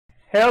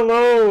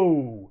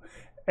Hello,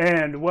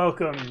 and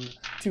welcome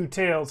to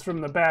Tales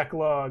from the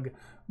Backlog.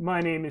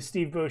 My name is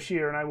Steve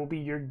Boshear, and I will be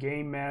your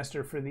game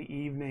master for the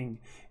evening.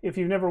 If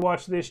you've never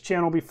watched this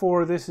channel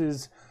before, this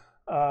is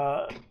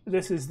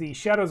the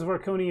Shadows of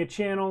Arconia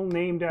channel,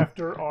 named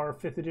after our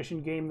 5th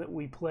edition game that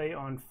we play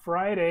on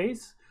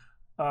Fridays.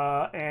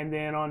 And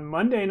then on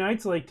Monday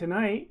nights, like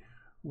tonight,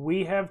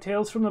 we have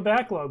Tales from the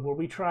Backlog, where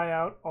we try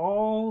out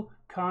all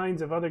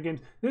kinds of other games.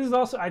 This is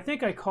also, I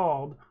think I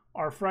called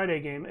our Friday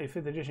game a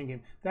 5th edition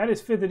game. That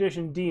is 5th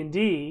edition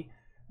D&D.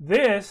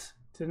 This,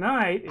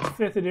 tonight, is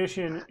 5th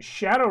edition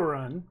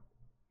Shadowrun.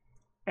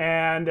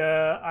 And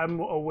I'm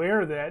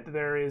aware that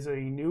there is a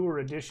newer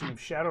edition of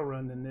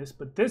Shadowrun than this,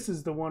 but this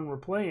is the one we're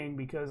playing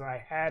because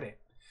I had it.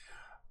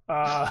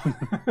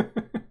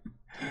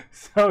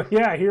 So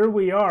yeah, here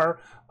we are.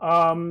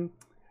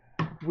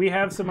 We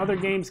have some other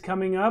games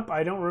coming up.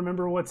 I don't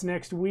remember what's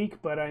next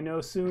week, but I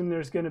know soon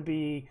there's going to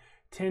be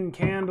 10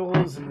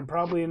 Candles and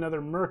probably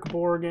another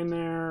Merkborg in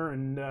there,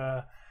 and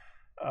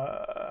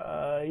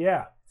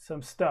yeah,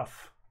 some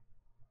stuff.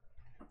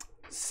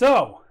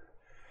 So,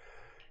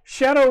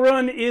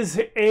 Shadowrun is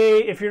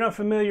if you're not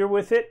familiar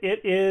with it,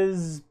 it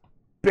is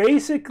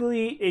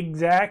basically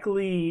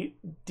exactly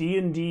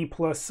D&D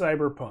plus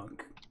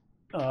Cyberpunk.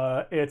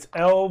 It's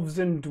elves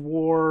and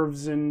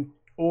dwarves and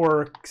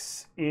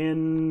orcs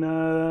in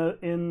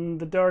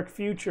the dark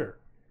future.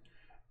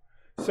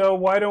 So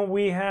why don't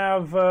we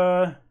have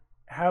a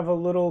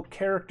little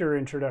character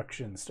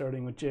introduction,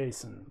 starting with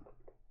Jason.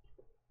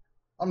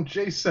 I'm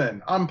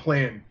Jason. I'm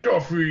playing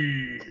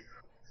Duffy.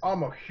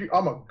 I'm a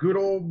good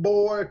old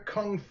boy,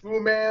 kung fu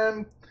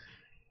man,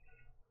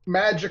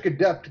 magic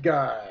adept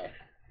guy.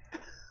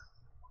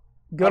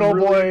 Good old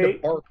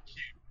boy.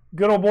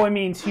 Good old boy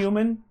means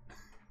human.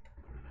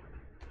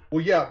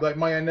 Well, yeah, like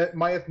my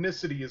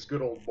ethnicity is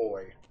good old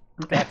boy.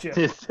 Gotcha.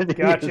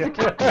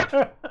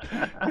 Gotcha.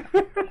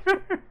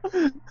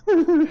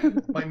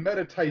 My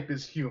metatype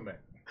is human.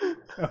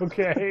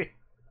 Okay.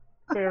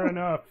 Fair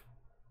enough.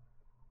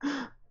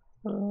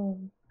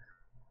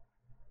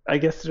 I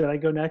guess, should I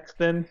go next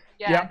then?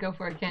 Yeah, go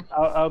for it, Kenny.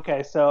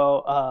 Okay,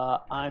 so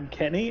I'm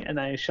Kenny, and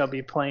I shall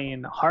be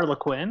playing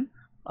Harlequin,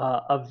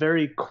 a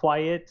very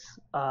quiet,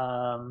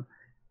 elvish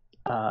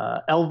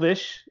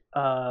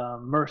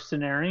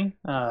mercenary,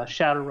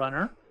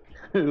 Shadowrunner,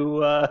 who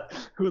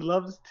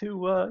loves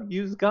to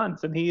use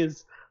guns, and he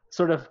is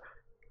sort of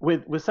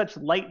with such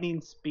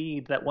lightning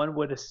speed that one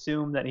would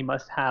assume that he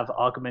must have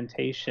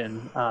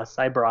augmentation,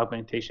 cyber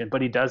augmentation,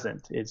 but he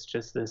doesn't. It's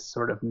just this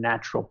sort of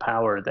natural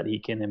power that he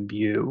can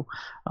imbue.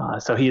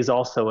 So he is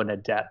also an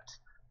adept,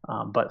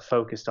 but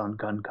focused on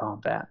gun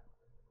combat.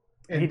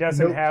 And he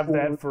doesn't have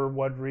that for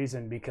what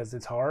reason? Because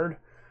it's hard?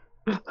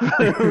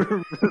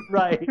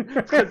 Right,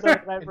 because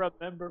I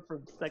remember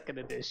from 2nd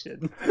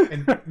edition.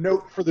 And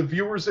note for the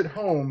viewers at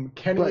home,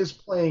 Kenny is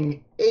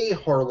playing a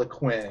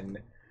Harlequin.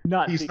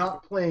 He's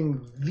not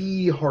playing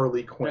the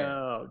Harley Quinn.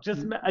 No,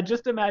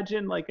 just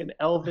imagine like an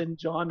elven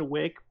John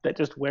Wick that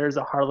just wears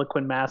a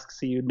Harlequin mask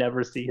so you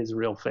never see his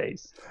real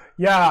face.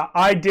 Yeah,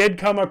 I did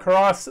come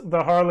across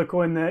the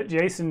Harlequin that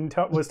Jason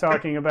was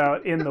talking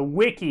about in the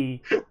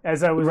wiki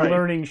as I was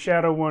learning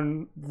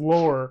Shadowrun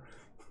lore.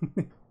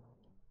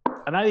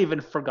 And I'd even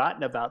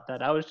forgotten about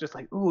that. I was just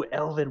like, ooh,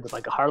 elven with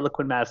like a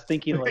Harlequin mask,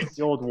 thinking like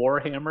the old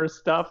Warhammer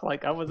stuff.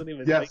 Like I wasn't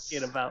even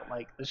thinking about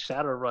like the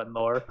Shadowrun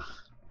lore.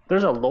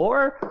 There's a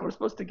lore? We're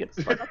supposed to get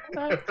spun up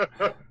on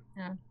that?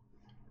 Yeah.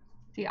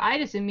 See, I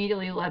just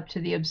immediately leapt to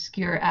the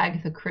obscure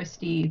Agatha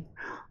Christie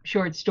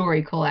short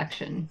story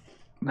collection.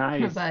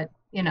 Nice. But,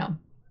 you know.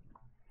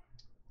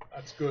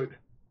 That's good.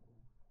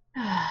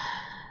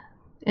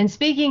 And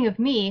speaking of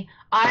me,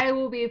 I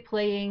will be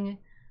playing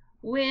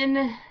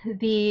Wynn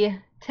the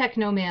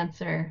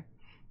Technomancer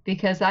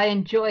because I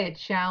enjoy a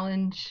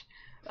challenge.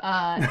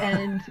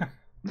 And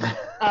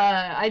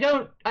I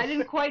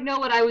didn't quite know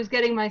what I was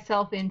getting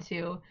myself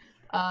into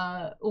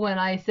when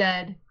I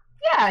said,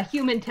 yeah,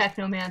 human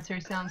technomancer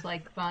sounds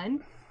like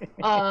fun.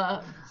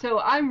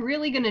 So I'm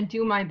really gonna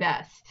do my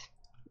best.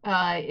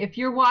 If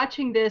you're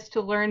watching this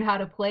to learn how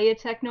to play a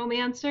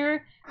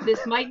technomancer,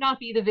 this might not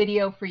be the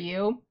video for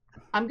you.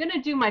 I'm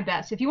gonna do my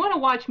best. If you want to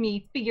watch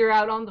me figure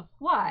out on the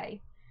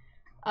fly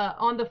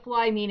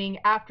meaning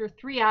after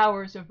 3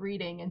 hours of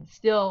reading and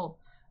still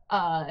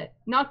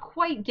not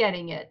quite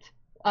getting it,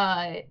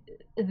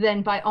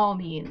 then by all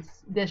means,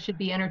 this should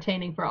be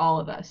entertaining for all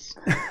of us.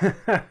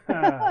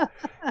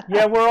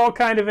 Yeah, we're all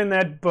kind of in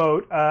that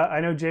boat.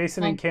 I know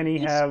Jason and Kenny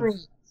have...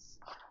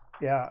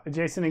 Yeah,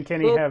 Jason and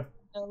Kenny have...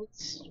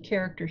 Notes,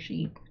 character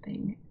sheet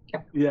thing.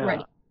 Yep,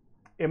 yeah.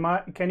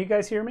 Ready. Can you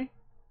guys hear me?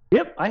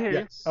 Yep, I hear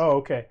you. Oh,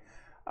 okay.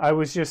 I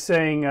was just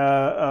saying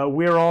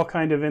we're all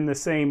kind of in the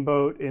same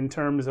boat in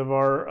terms of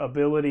our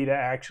ability to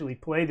actually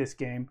play this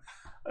game.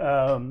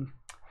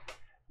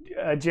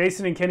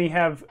 Jason and Kenny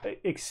have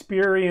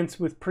experience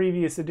with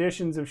previous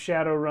editions of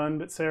Shadowrun,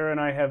 but Sarah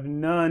and I have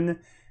none.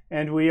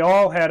 And we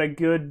all had a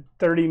good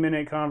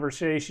 30-minute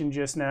conversation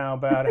just now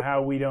about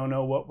how we don't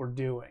know what we're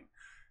doing.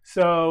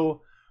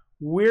 So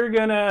we're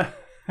going to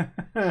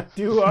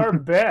do our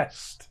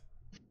best.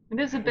 It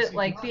is a bit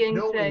like saying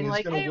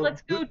like, hey,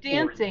 let's go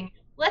dancing.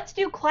 Let's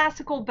do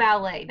classical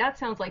ballet. That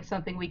sounds like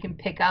something we can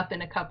pick up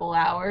in a couple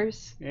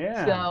hours.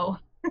 Yeah. So.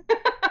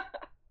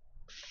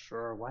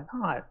 Sure, why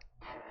not?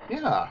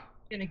 Yeah.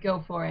 Gonna go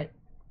for it.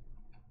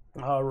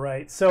 All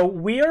right. So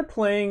we are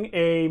playing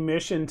a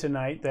mission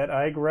tonight that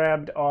I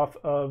grabbed off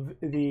of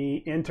the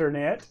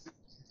internet.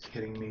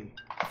 Kidding me.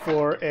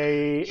 For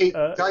a... Hey,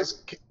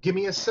 guys, give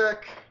me a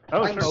sec.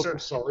 Oh, I'm so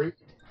sorry.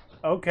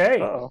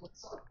 Okay. Uh-oh.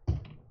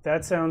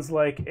 That sounds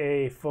like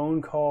a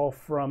phone call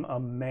from a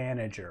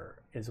manager,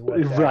 is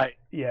what that... Right.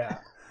 Yeah.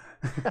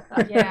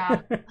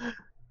 Yeah.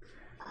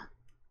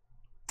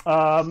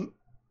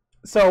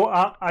 So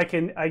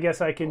I guess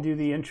I can do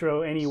the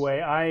intro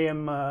anyway.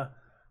 I'm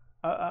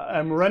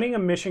running a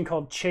mission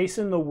called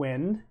Chasin the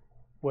Wind,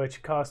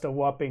 which cost a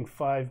whopping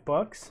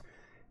 $5,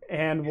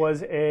 and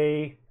was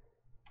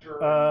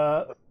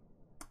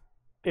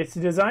it's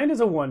designed as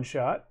a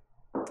one-shot,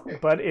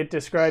 but it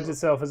describes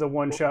itself as a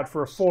one-shot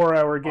for a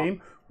 4-hour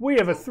game. We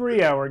have a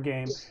 3-hour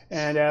game,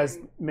 and as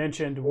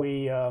mentioned,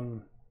 we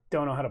don't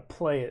know how to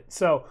play it.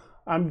 So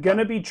I'm going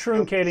to be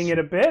truncating it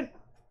a bit.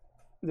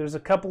 There's a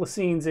couple of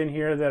scenes in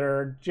here that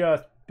are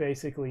just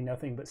basically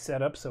nothing but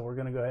setup, so we're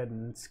going to go ahead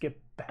and skip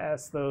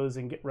past those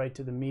and get right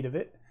to the meat of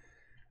it.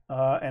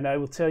 And I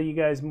will tell you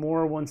guys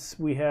more once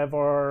we have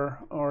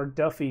our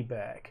Duffy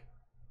back.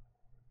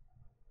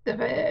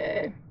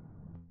 Duffy.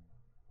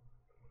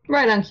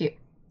 Right on cue.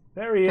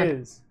 There he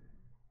is.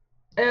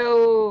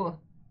 Oh.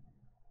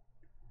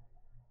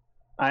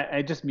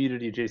 I just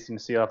muted you, Jason,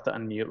 so you have to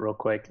unmute real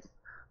quick.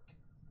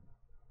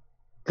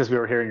 Because we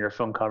were hearing your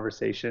phone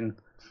conversation.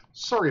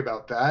 Sorry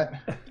about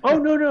that. Oh,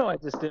 no. I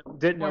just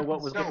didn't know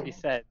what was going to be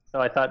said.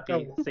 So I thought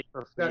it'd be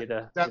safer for you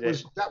to...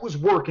 That was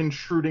work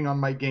intruding on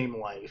my game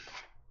life.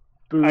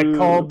 Boo. I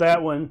called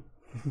that one.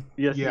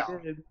 Yes, Yeah. you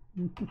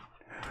did.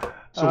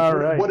 So All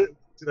right.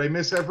 Did I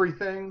miss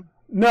everything?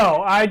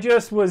 No, I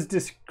just was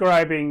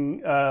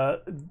describing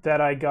that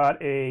I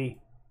got a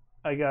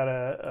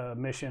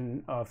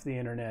mission off the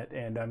internet,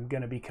 and I'm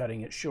going to be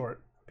cutting it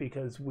short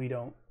because we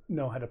don't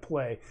know how to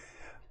play.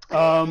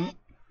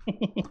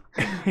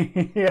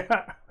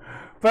 Yeah,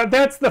 but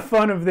that's the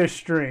fun of this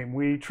stream.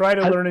 We try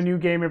to learn a new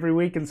game every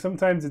week, and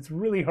sometimes it's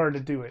really hard to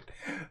do it.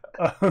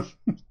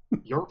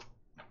 You're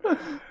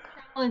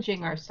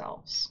Challenging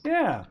ourselves.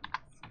 Yeah,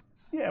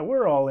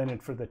 we're all in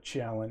it for the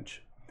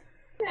challenge.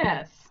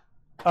 Yes.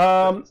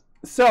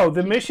 So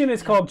the mission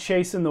is called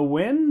Chasin the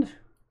Wind.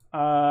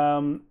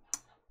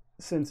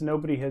 Since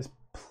nobody has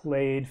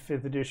played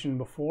 5th edition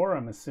before,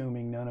 I'm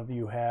assuming none of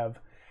you have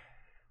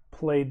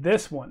played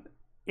this one.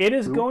 It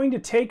is going to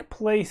take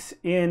place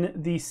in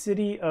the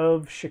city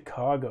of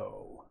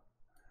Chicago,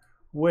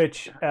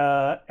 which,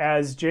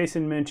 as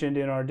Jason mentioned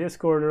in our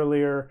Discord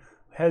earlier,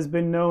 has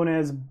been known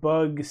as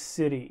Bug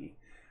City.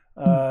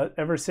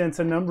 Ever since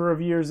a number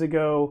of years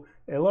ago,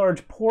 a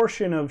large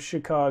portion of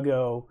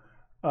Chicago,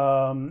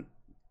 known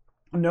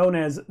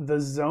as the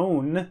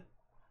Zone,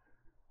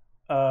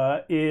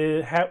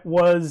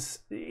 was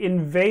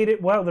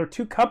invaded. Well, there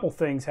are couple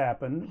things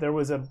happened. There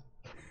was a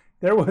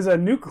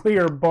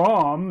nuclear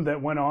bomb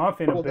that went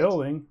off in a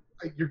building.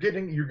 You're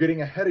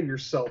getting ahead of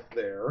yourself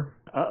there.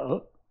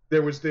 Uh-oh.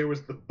 There was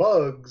the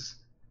bugs,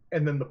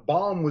 and then the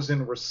bomb was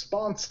in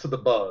response to the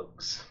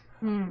bugs.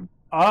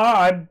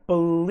 I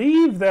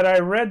believe that I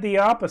read the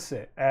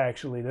opposite,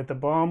 actually, that the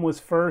bomb was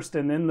first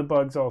and then the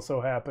bugs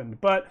also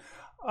happened. But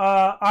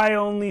I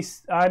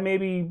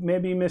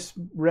maybe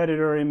misread it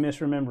or am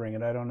misremembering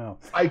it. I don't know.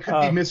 I could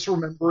be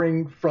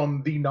misremembering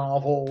from the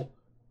novel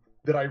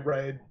that I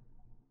read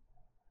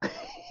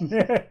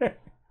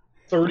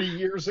 30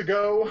 years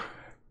ago.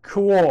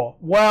 Cool.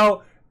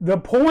 Well, the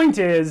point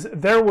is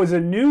there was a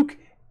nuke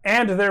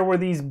and there were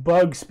these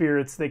bug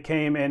spirits that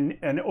came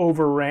and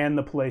overran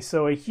the place.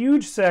 So a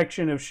huge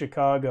section of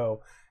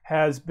Chicago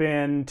has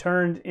been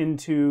turned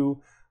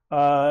into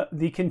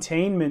the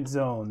containment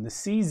zone, the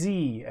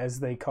CZ as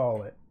they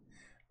call it.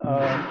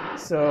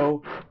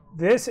 So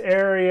this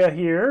area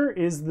here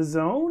is the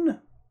zone.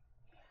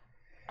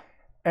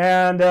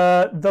 And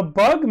the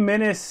bug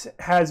menace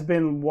has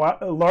been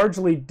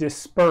largely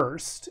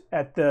dispersed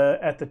at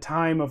the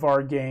time of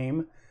our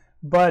game,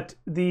 but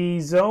the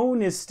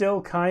zone is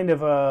still kind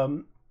of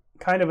a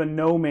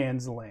no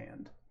man's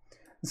land.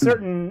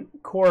 Certain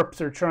corps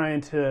are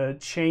trying to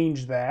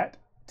change that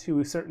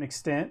to a certain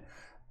extent,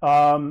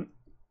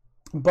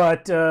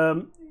 but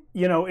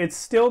it's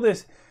still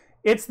this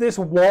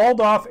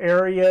walled off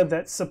area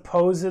that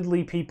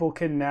supposedly people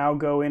can now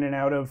go in and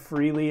out of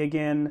freely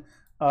again.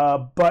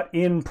 But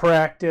in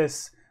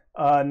practice,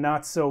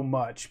 not so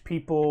much.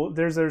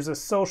 There's a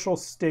social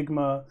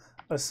stigma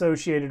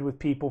associated with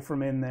people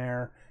from in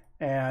there,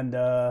 and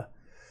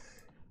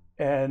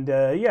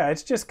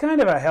it's just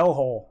kind of a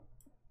hellhole.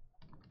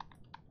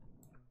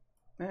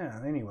 Yeah.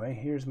 Anyway,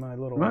 here's my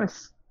little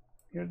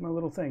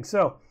thing.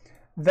 So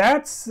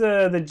that's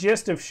the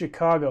gist of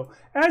Chicago.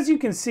 As you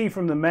can see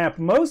from the map,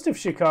 most of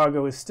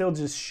Chicago is still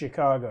just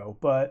Chicago,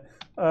 but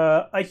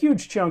a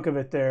huge chunk of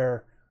it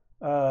there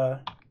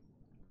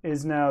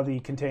is now the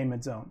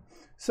containment zone.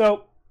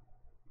 So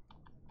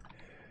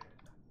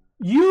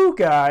You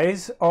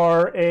guys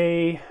are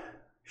a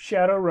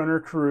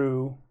Shadowrunner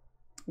crew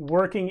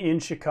working in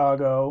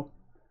Chicago.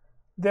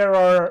 There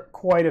are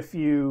quite a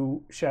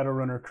few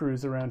Shadowrunner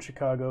crews around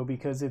Chicago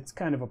because it's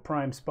kind of a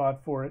prime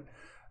spot for it.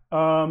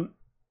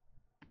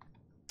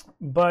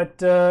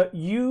 But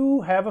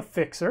you have a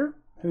fixer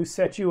who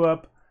set you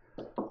up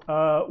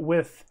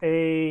with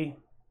a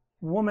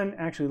woman.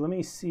 Actually, let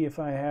me see if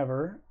I have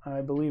her. I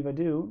believe I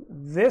do.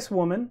 This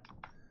woman,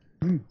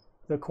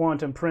 the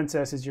Quantum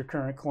Princess, is your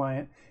current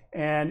client.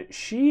 And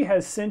she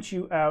has sent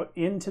you out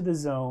into the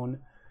zone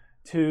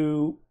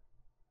to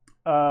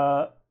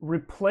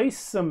replace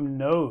some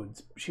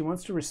nodes. She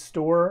wants to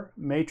restore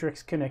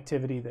matrix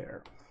connectivity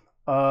there.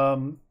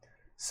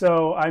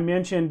 So I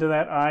mentioned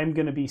that I'm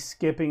going to be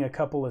skipping a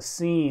couple of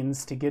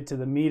scenes to get to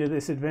the meat of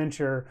this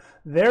adventure.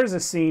 There's a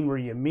scene where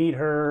you meet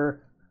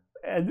her.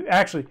 And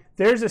actually,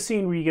 there's a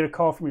scene where you get a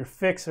call from your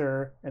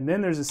fixer, and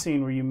then there's a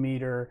scene where you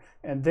meet her,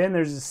 and then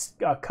there's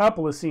a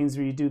couple of scenes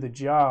where you do the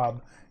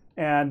job.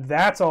 And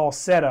that's all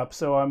set up,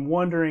 so I'm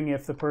wondering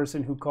if the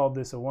person who called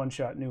this a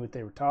one-shot knew what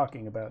they were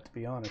talking about, to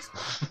be honest.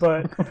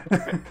 But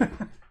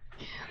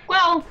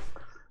Well,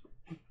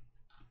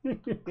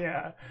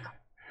 yeah.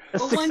 A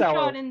one 6 shot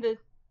hour. in the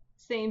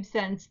same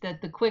sense that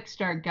the quick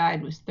start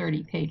guide was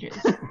 30 pages.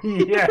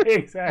 Yeah,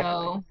 exactly.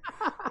 So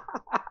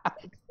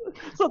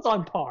So it's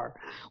on par.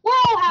 we're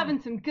all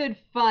having some good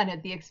fun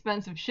at the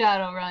expense of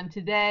Shadowrun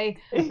today,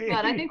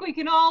 but I think we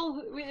can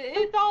all,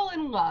 it's all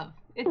in love.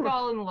 It's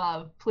all in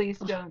love. Please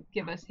don't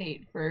give us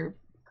hate for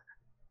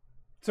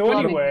So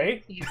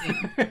anyway,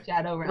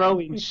 Shadowrun.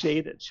 Throwing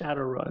shade at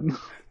Shadowrun.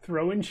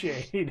 throwing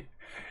shade.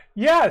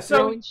 Yeah, so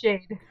Throwing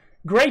shade.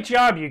 great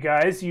job, you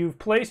guys. You've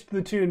placed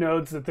the 2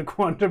 nodes that the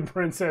Quantum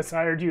Princess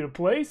hired you to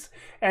place,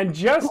 and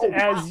just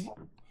as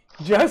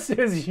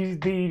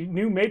the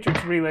new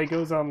Matrix relay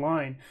goes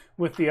online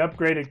with the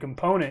upgraded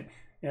component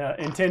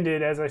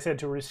intended, as I said,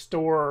 to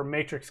restore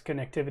Matrix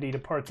connectivity to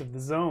parts of the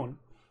zone,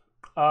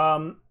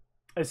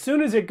 as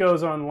soon as it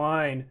goes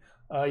online,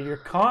 your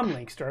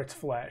comlink starts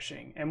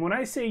flashing. And when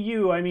I say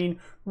you, I mean,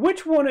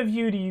 which one of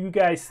you do you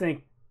guys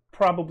think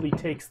probably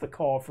takes the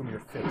call from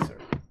your fixer?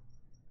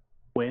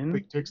 When?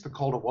 Wait, takes the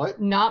call to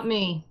what? Not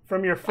me.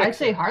 From your fixer. I'd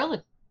say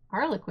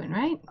Harlequin,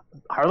 right?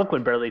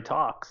 Harlequin barely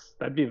talks.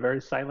 That'd be a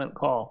very silent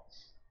call.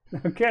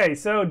 Okay,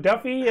 so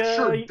Duffy.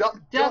 Sure,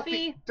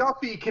 Duffy.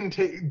 Duffy can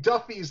take.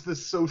 Duffy's the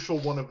social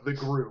one of the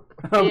group.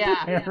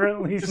 Yeah.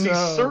 Apparently Because he's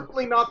so.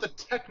 certainly not the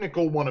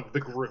technical one of the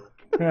group.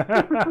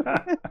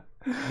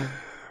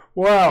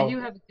 Wow. You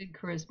have a good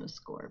charisma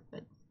score,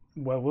 but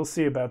Well, we'll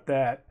see about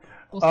that.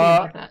 we'll see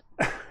about that.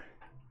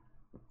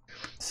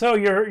 So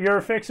your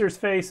fixer's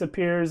face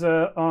appears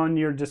on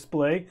your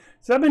display.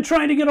 So I've been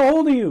trying to get a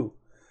hold of you.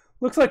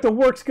 Looks like the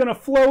work's gonna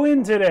flow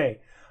in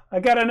today. I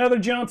got another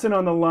Johnson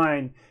on the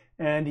line,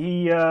 and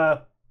he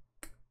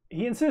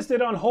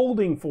insisted on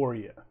holding for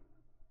you.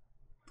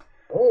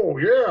 Oh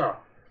yeah,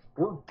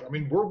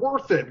 we're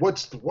worth it.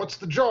 What's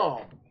the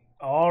job?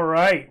 All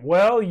right.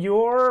 Well,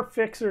 your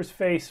fixer's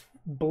face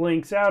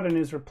blinks out and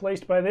is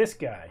replaced by this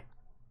guy.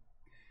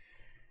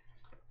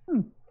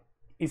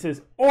 He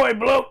says, "Oi,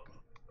 bloke!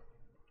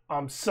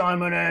 I'm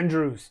Simon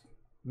Andrews.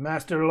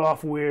 Master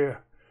Loftweir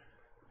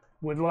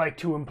would like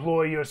to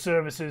employ your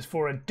services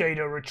for a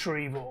data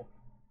retrieval."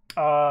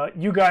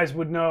 You guys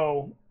would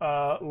know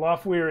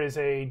Loftweir is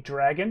a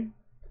dragon.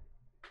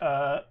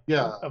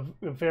 Yeah. A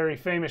very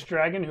famous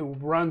dragon who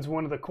runs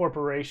one of the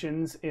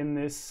corporations in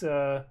this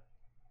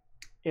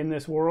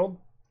world,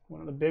 one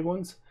of the big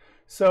ones.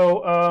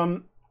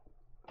 So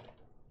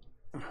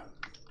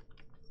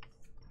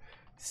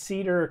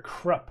Cedar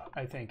Krupp,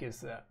 I think, is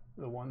the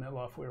one that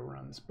Loftweir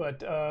runs. But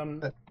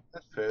That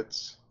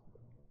fits.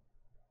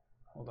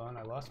 hold on,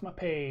 I lost my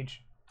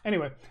page.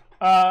 Anyway,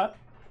 it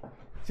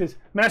says,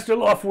 Master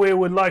Loftweir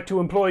would like to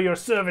employ your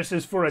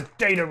services for a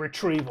data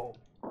retrieval.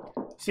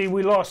 See,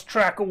 we lost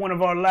track of one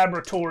of our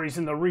laboratories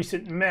in the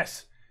recent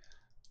mess.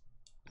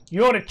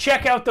 You ought to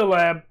check out the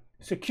lab,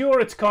 secure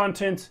its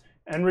contents,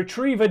 and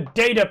retrieve a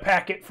data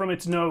packet from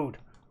its node.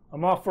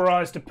 I'm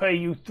authorized to pay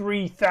you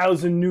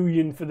 3,000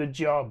 nuyen for the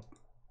job.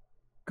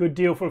 Good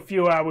deal for a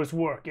few hours'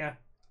 work, yeah?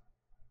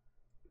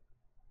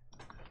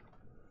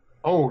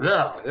 Oh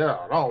yeah.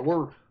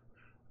 No,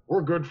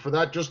 we're good for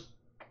that. Just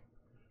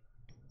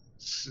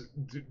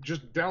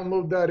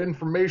download that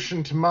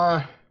information to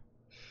my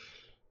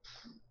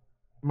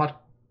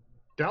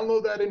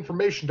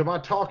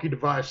talkie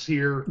device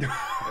here,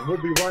 and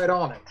we'll be right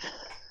on it.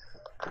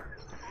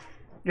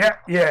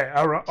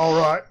 Yeah.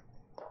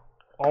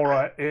 All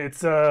right.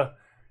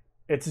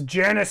 It's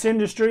Gimenez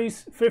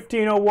Industries,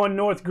 1501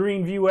 North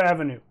Greenview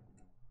Avenue,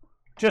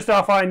 just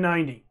off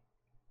I-90.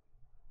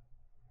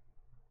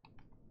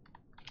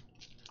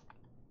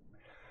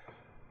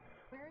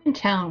 Where in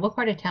town? What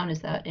part of town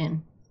is that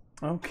in?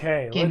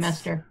 Okay. Game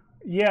Master.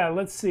 Yeah,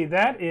 let's see.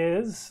 That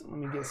is. Let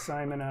me get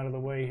Simon out of the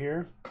way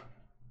here.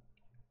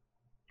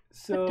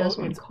 So does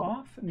one it's call?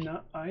 off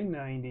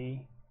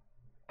I-90.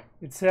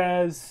 It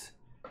says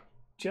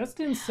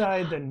just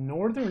inside the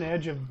northern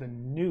edge of the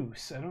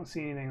Noose. I don't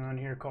see anything on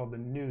here called the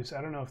Noose.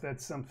 I don't know if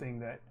that's something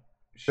that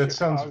sounds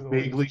Chicago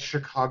vaguely is.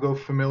 Chicago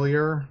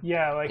familiar.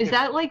 Yeah, like Is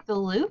that like the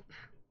Loop?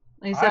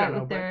 Is I that don't know,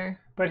 what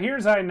they're but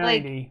here's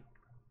I-90.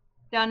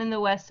 down in the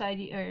west side?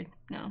 Or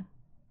no,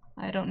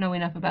 I don't know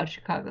enough about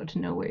Chicago to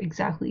know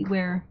exactly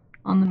where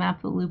on the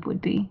map the Loop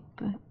would be.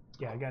 But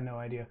Yeah, I got no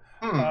idea.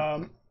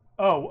 Hmm.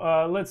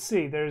 Let's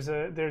see. There's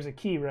a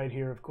key right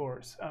here, of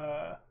course.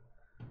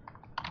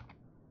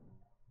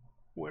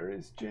 Where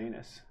is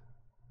Gimenez?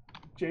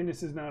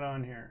 Gimenez is not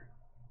on here.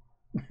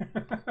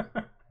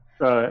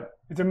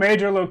 It's a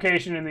major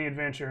location in the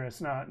adventure.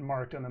 It's not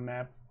marked on the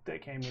map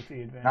that came with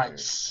the adventure.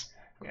 Nice.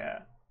 Yeah.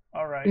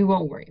 All right. we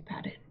won't worry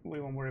about it.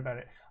 We won't worry about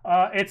it.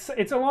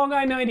 It's along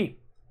I-90.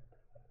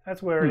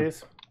 That's where it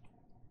is.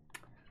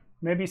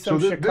 Maybe some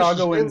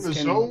Chicagoans this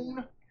is in the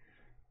zone?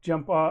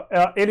 Jump off.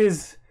 It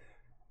is.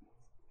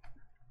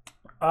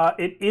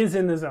 It is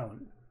in the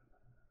zone.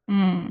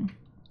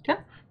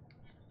 Okay.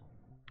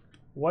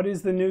 What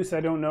is the Noose? I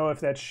don't know if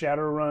that's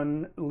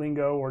Shadowrun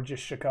lingo or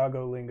just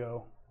Chicago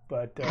lingo,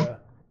 but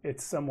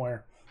it's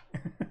somewhere.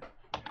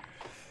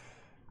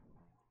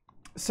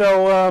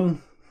 So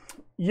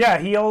yeah,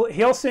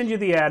 he'll send you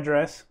the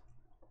address.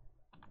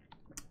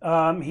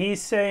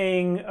 He's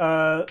saying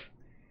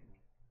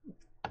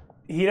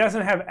he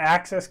doesn't have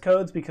access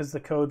codes because the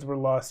codes were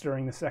lost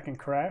during the second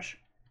crash.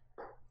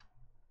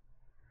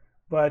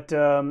 But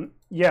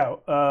yeah,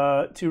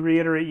 to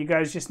reiterate, you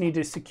guys just need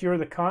to secure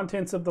the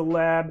contents of the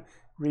lab,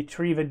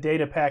 retrieve a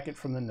data packet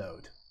from the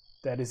node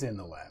that is in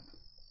the lab.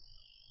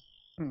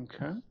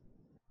 Okay.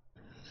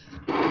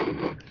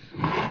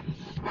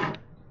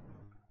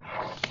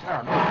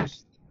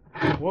 Nice.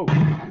 Whoa.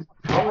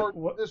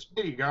 What this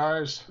be,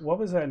 guys? What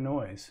was that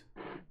noise?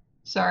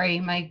 Sorry,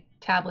 my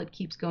tablet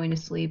keeps going to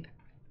sleep.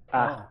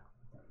 Oh.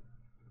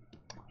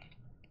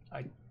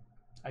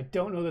 I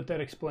don't know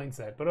that explains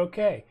that, but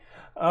okay.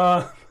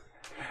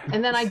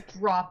 And then I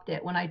dropped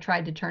it when I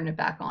tried to turn it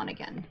back on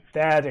again.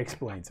 That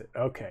explains it.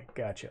 Okay,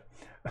 gotcha.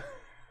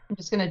 I'm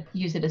just going to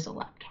use it as a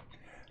laptop.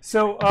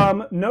 So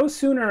no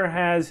sooner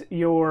has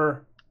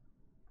your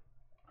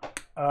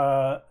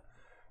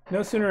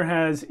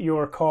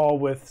call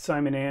with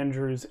Simon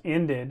Andrews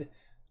ended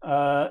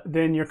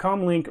than your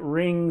comlink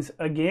rings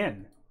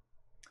again.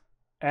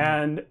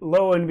 And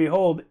lo and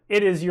behold,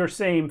 it is your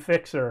same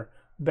fixer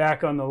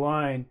back on the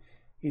line.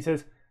 He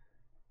says,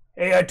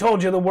 "Hey, I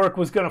told you the work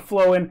was going to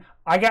flow in.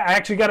 I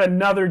actually got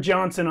another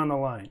Johnson on the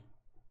line."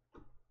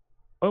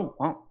 Oh,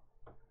 wow.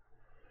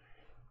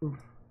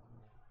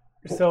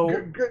 So,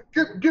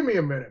 give me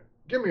a minute.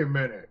 Give me a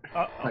minute.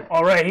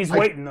 All right, he's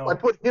waiting though. I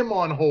put him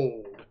on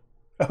hold.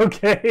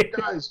 Okay.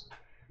 Guys,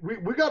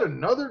 we got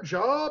another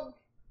job?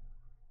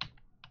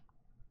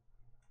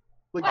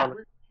 Like, Well,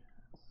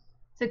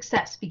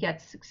 success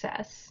begets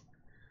success.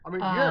 I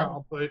mean, yeah,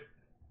 but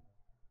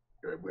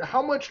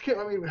how much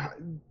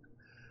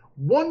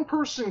one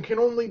person can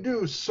only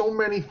do so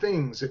many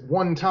things at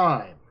one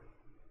time.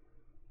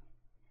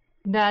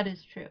 That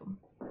is true.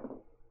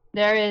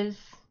 There is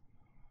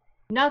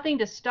nothing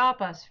to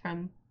stop us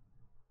from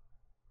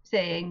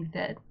saying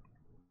that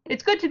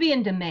it's good to be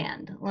in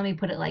demand. Let me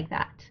put it like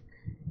that.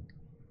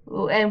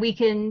 And we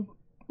can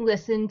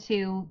listen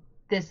to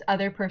this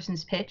other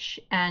person's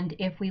pitch, and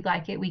if we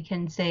like it, we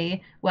can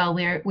say, well,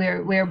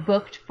 we're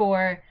booked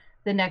for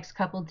the next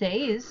couple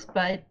days,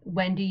 but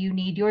when do you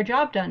need your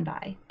job done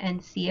by?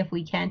 And see if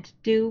we can't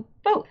do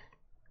both.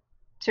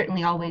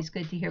 Certainly always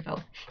good to hear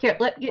both. Here,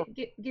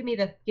 give me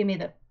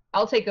the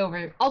I'll take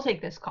over. I'll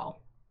take this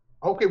call.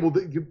 Okay, well,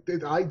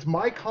 it's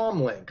my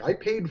comlink. I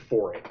paid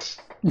for it.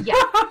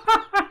 Yeah.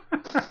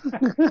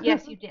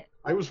 Yes, you did.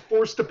 I was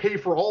forced to pay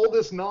for all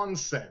this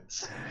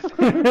nonsense.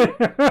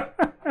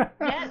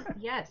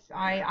 Yes,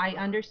 I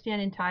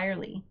understand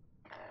entirely.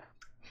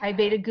 I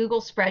made a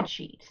Google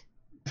spreadsheet.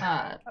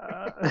 A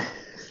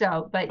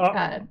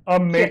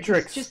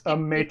matrix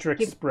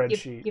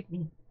spreadsheet. Give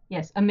me,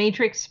 yes, a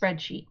matrix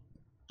spreadsheet.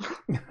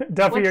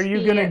 Duffy, are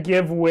you gonna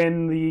give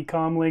Win the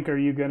comlink, or are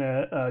you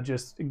gonna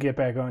just get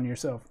back on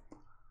yourself?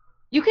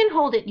 You can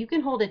hold it.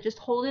 Just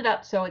hold it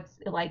up so it's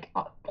like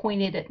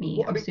pointed at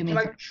me. Well, can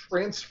I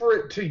transfer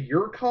it to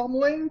your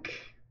comlink?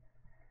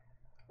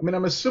 I mean,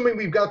 I'm assuming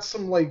we've got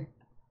some like.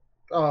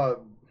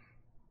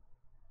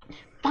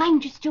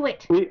 Fine, just do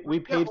it. We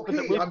paid for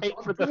the. I'm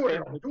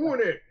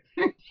doing it.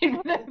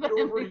 Get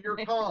over your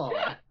com.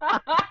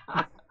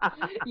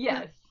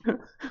 Yes.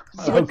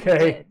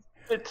 Okay.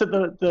 To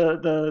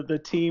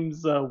the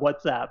team's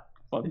WhatsApp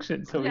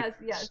function, so we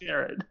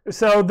share it.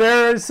 So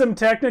there is some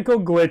technical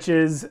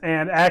glitches,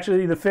 and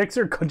actually the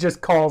fixer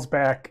just calls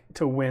back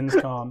to Win's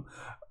com.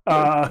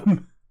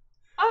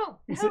 Oh,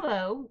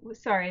 hello.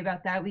 Sorry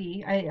about that.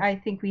 I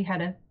think we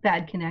had a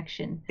bad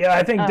connection. Yeah,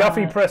 I think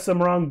Duffy pressed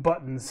some wrong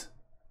buttons.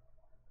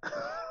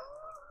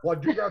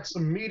 Well, you got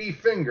some meaty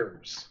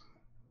fingers.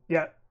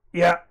 Yeah.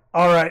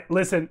 All right,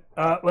 listen.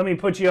 Let me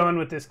put you on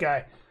with this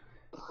guy.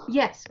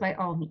 Yes, by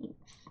all means.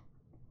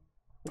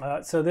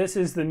 So this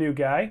is the new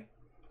guy.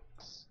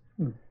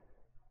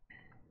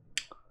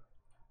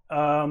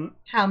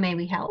 How may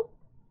we help?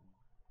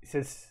 He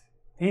says,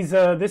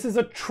 this is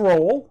a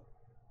troll.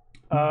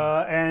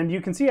 And you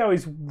can see how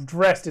he's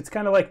dressed. It's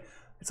kind of like,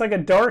 it's like a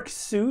dark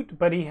suit,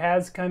 but he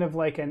has kind of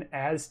like an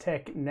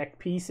Aztec neck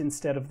piece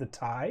instead of the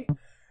tie.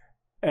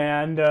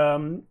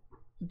 And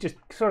just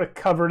sort of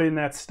covered in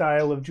that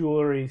style of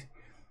jewelry.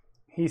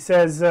 He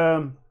says,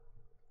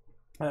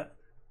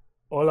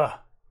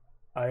 Hola,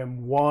 I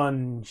am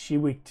Juan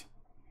Shiwit.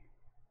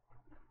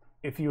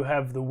 If you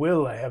have the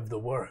will, I have the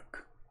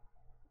work.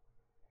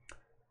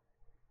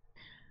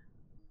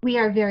 We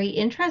are very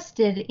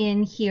interested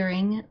in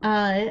hearing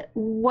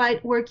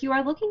what work you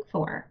are looking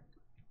for.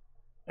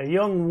 A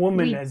young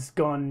woman has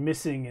gone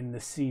missing in the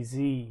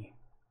CZ.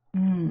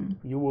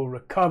 You will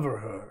recover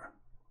her.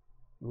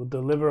 You will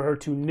deliver her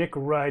to Nick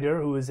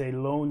Ryder, who is a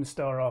Lone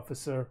Star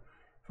officer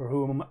for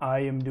whom I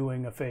am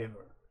doing a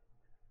favor.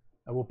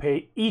 I will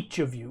pay each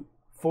of you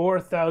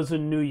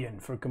 4,000 nuyen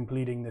for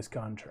completing this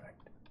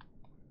contract.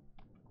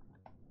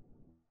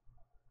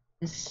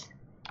 Is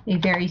a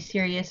very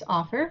serious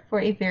offer for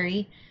a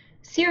very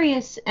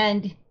serious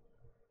and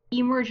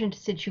emergent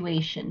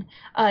situation.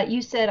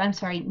 You said, I'm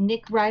sorry,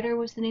 Nick Ryder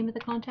was the name of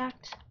the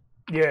contact?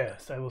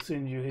 Yes, I will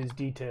send you his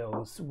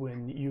details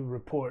when you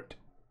report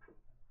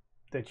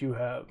that you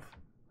have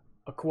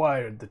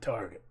acquired the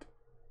target.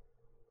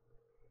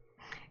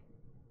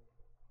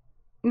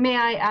 May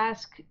I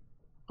ask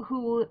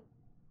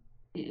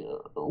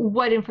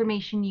what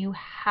information you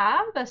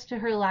have as to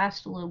her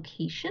last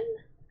location?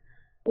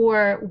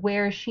 Or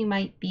where she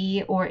might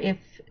be, or if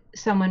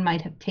someone might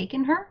have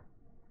taken her?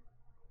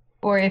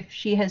 Or if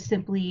she has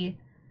simply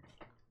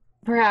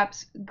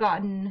perhaps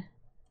gotten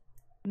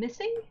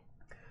missing?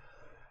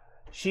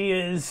 She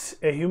is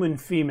a human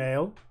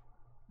female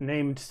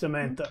named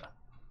Samantha.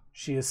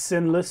 She is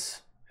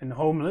sinless and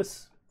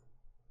homeless.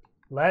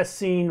 Last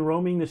seen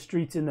roaming the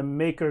streets in the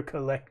Maker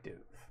Collective.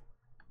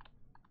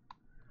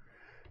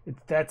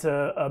 That's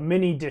a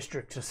mini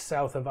district just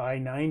south of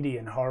I-90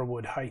 in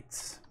Harwood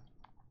Heights.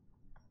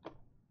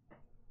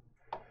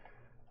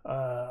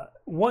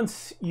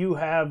 Once you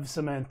have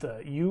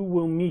Samantha, you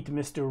will meet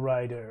Mr.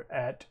 Ryder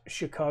at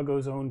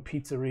Chicago's own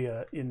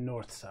pizzeria in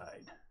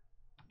Northside.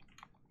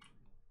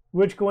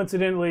 Which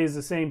coincidentally is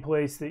the same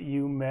place that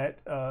you met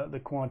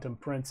the Quantum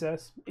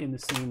Princess in the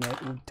scene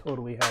that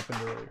totally happened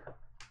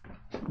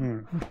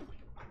earlier.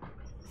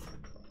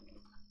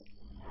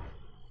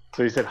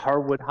 So you said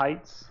Harwood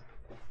Heights?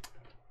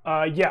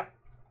 Yeah.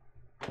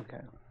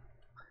 Okay.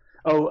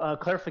 Oh,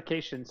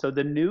 clarification. So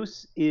the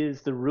Noose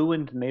is the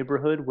ruined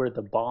neighborhood where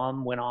the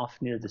bomb went off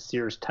near the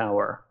Sears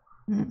Tower.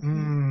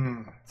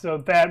 So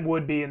that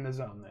would be in the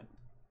zone then.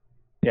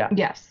 Yeah.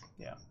 Yes.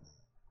 Yeah.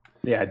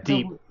 Yeah,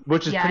 deep.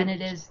 Which is and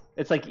it is.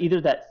 It's like either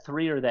that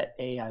 3 or that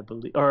A, I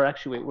believe. Or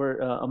actually, wait,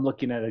 I'm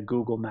looking at a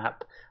Google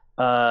map.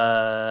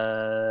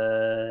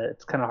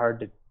 It's kind of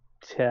hard to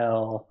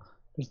tell.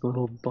 There's a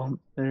little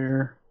bump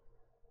there.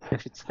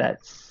 If it's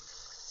that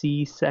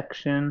C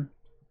section.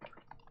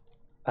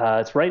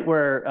 It's right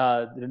where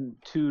the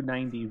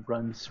 290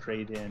 runs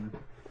straight in.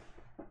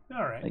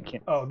 All right.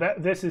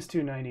 This is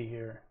 290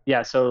 here.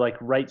 Yeah, so like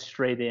right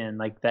straight in,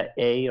 like that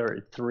A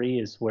or 3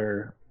 is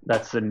where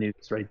that's the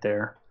Noose right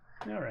there.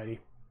 Alrighty.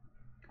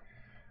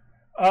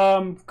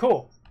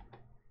 Cool.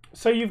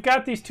 So you've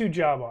got these 2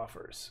 job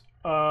offers.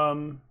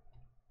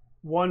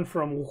 One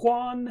from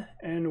Juan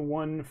and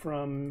one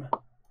from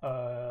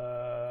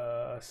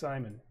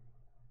Simon.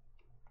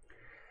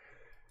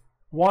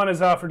 Juan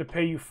has offered to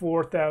pay you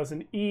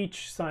 4,000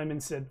 each. Simon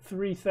said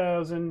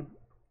 3,000.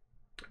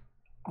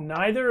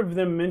 Neither of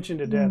them mentioned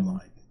a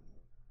deadline.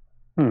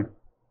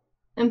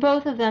 And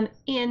both of them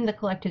in the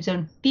collective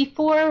zone.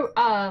 Before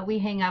we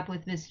hang up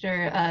with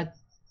Mr.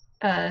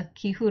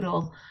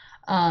 Kihoodle,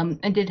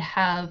 I did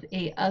have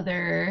a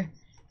other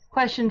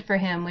question for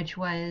him, which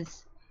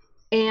was,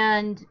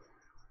 and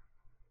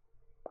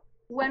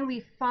when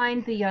we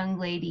find the young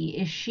lady,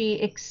 is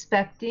she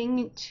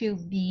expecting to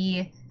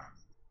be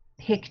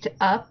picked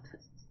up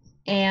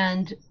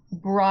and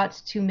brought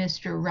to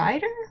Mr.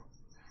 Ryder?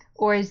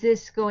 Or is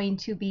this going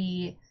to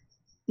be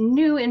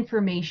new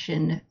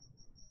information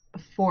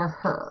for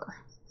her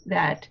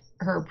that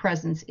her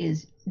presence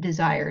is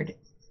desired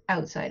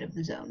outside of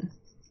the zone?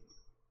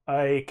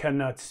 I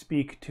cannot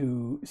speak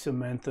to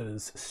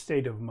Samantha's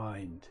state of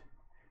mind.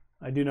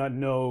 I do not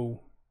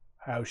know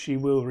how she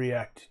will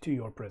react to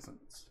your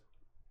presence.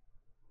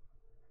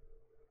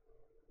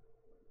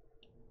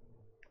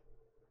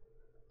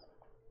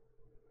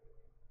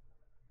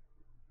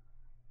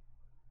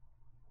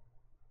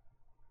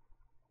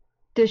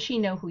 Does she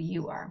know who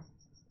you are?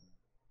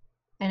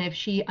 And if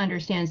she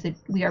understands that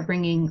we are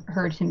bringing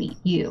her to meet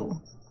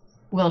you,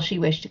 will she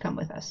wish to come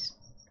with us?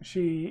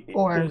 She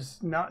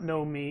does not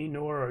know me,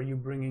 nor are you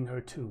bringing her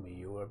to me.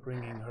 You are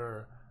bringing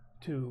her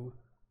to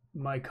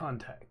my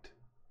contact.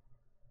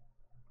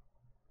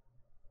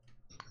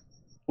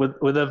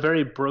 With a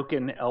very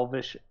broken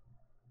Elvish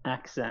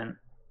accent,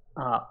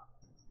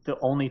 the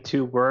only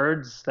 2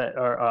 words that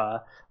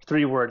are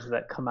 3 words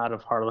that come out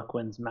of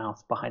Harlequin's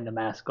mouth behind the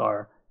mask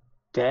are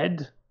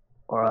dead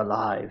or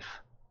alive.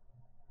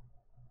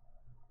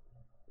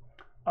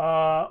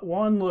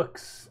 Juan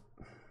looks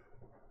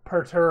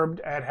perturbed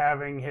at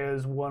having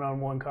his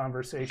one-on-one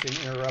conversation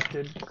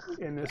interrupted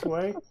in this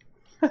way.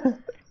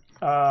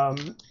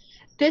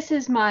 This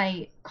is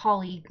my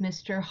colleague,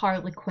 Mr.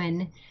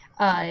 Harlequin.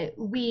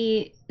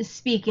 We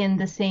speak in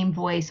the same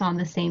voice on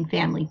the same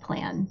family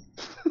plan.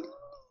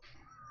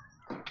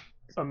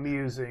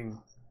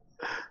 Amusing.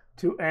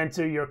 To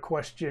answer your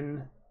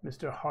question,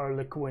 Mr.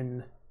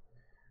 Harlequin,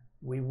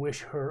 we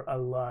wish her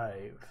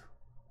alive.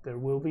 There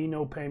will be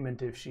no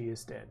payment if she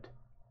is dead.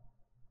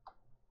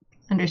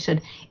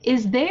 Understood.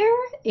 Is there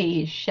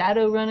a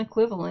Shadowrun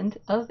equivalent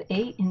of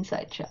a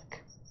insight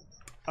check?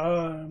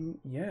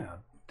 Yeah,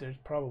 there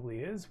probably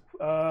is.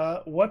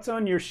 What's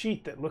on your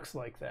sheet that looks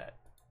like that?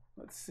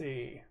 Let's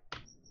see.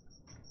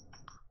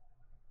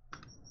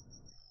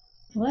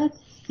 Let's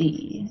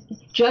see.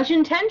 Judge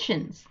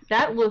intentions.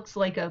 That looks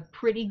like a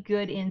pretty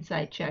good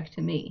insight check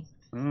to me.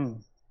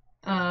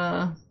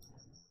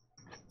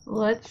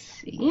 Let's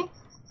see.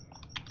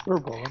 We're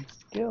rolling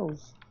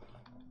skills.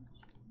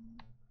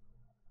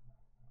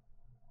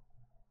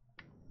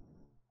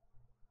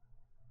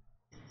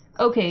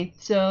 Okay,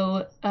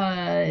 so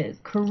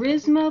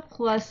charisma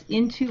plus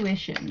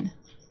intuition.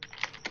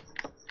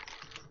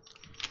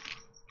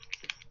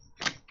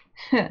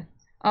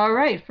 All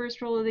right,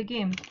 first roll of the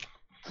game.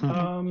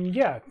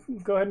 Yeah,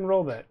 go ahead and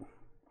roll that.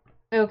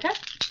 Okay.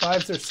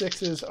 5s or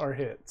 6s are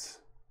hits.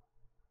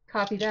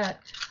 Copy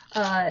that.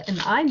 And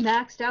I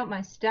maxed out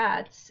my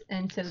stats,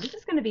 and so this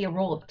is going to be a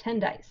roll of 10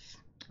 dice.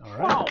 All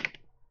right.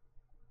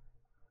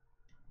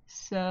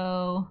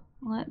 So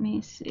let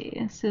me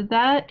see. So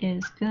that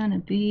is going to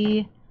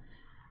be,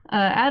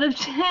 out of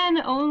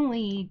 10,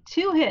 only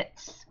 2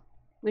 hits,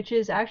 which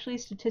is actually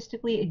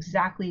statistically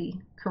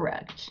exactly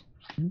correct.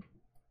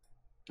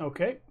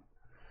 Okay.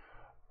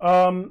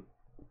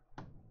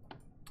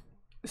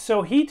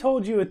 So he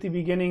told you at the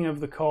beginning of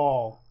the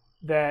call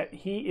that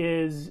he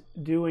is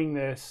doing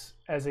this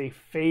as a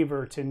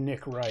favor to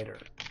Nick Ryder,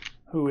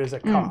 who is a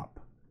cop.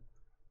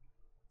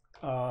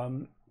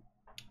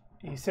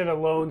 He said a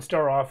Lone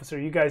Star officer.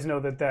 You guys know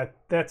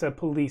that's a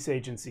police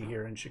agency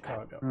here in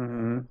Chicago.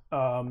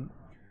 Mm-hmm.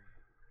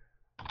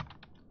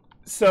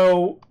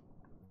 So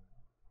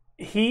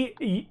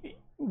he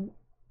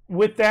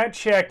with that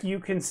check, you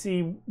can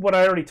see what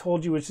I already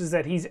told you, which is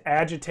that he's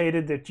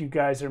agitated that you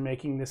guys are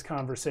making this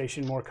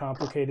conversation more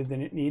complicated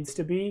than it needs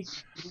to be.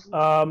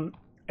 And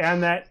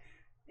that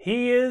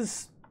he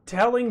is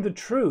telling the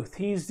truth.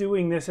 He's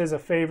doing this as a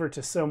favor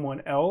to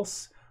someone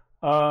else.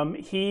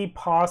 He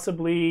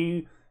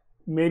possibly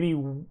maybe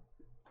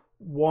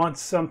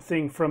wants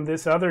something from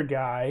this other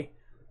guy,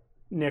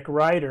 Nick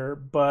Ryder,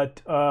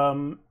 but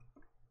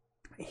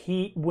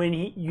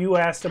you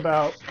asked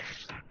about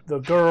the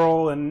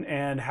girl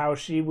and how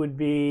she would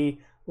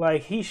be,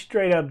 like, he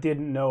straight up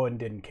didn't know and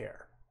didn't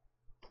care.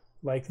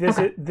 Like, this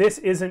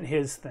isn't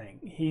his thing.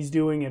 He's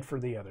doing it for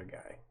the other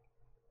guy.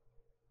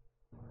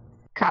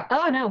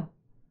 Oh no.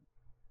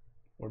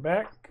 We're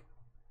back.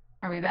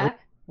 Are we back?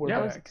 We're that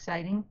back. was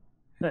exciting.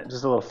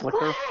 Just a little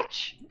flicker.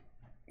 Flash!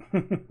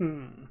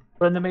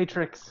 We're in the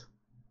Matrix.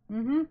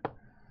 Mm-hmm.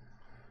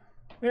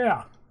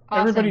 Yeah.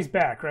 Awesome. Everybody's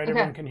back, right? Okay.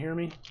 Everyone can hear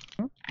me?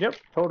 Yep,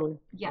 totally.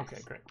 Yes.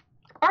 Okay, great.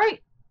 All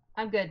right.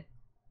 I'm good.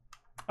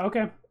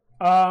 Okay.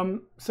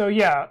 So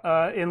yeah,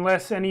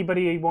 unless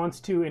anybody wants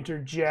to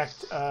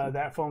interject,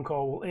 that phone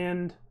call will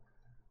end.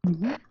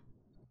 Mm-hmm.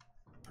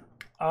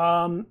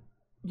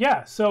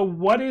 Yeah, so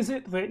what is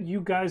it that you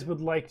guys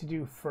would like to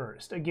do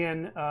first?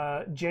 Again,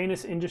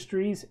 Janus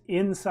Industries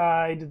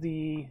inside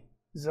the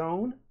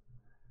zone,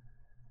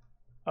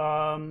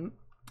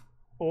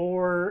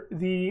 or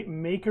the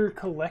Maker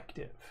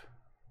Collective?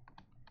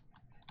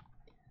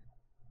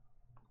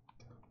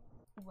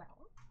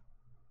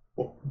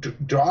 Well, do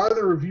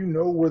either of you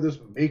know where this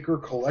Maker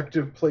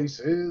Collective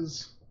place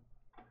is?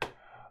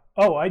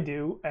 Oh, I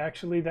do.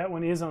 Actually, that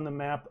one is on the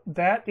map.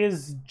 That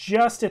is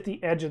just at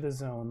the edge of the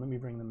zone. Let me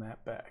bring the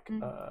map back.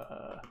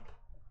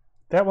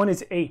 That one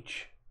is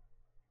H.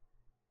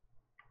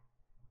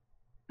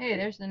 Hey,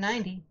 there's the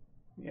 90.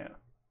 Yeah.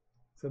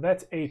 So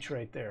that's H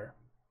right there.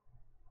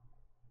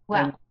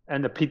 Wow.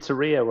 And the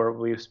pizzeria where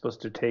we were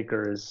supposed to take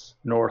her is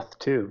north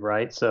too,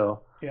 right?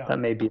 So Yeah. that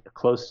may be the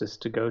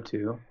closest to go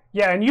to.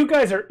 Yeah, and you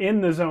guys are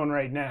in the zone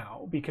right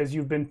now because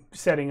you've been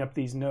setting up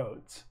these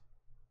nodes.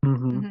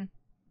 Mm-hmm. Mm-hmm.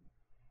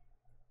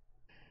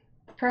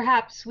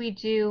 Perhaps we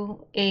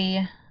do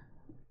a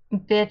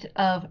bit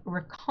of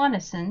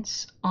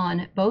reconnaissance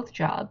on both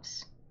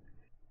jobs.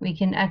 We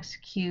can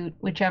execute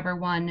whichever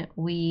one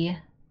we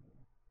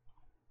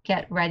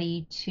get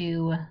ready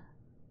to.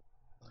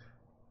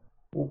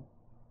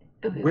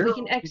 We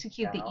can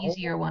execute the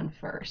easier one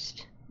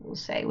first, we'll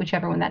say,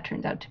 whichever one that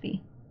turns out to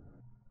be.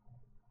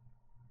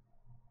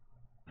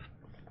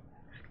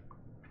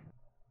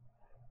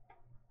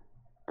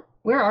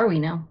 Where are we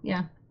now?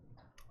 Yeah.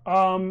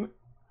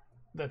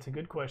 That's a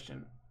good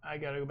question. I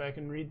got to go back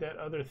and read that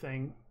other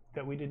thing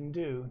that we didn't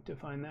do to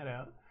find that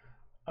out.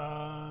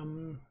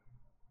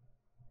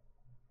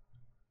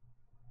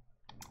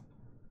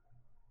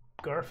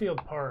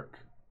 Garfield Park.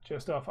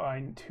 just off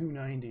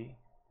I-290.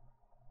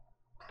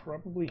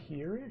 Probably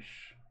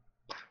here-ish?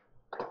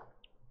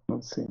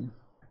 Let's see.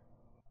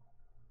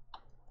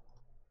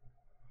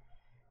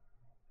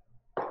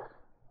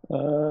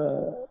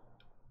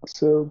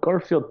 So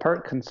Garfield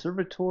Park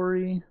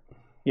Conservatory.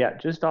 Yeah,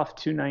 just off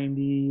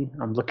 290.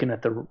 I'm looking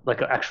at the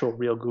actual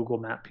real Google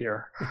map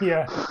here.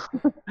 Yeah.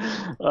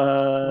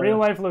 Real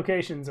life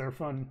locations are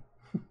fun.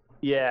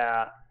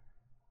 Yeah.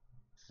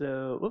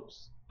 So,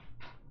 whoops.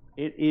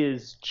 It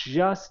is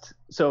just,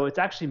 so it's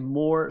actually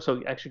more,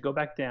 so actually go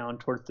back down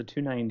towards the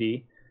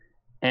 290,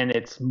 and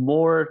it's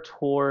more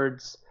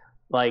towards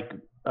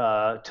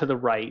to the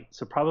right,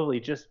 so probably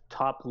just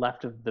top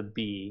left of the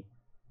B.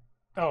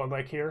 Oh,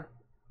 like here?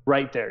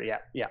 Right there,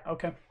 yeah.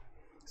 Okay.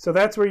 So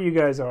that's where you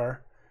guys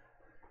are.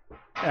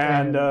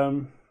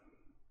 And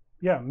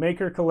yeah,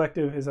 Maker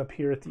Collective is up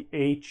here at the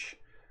H.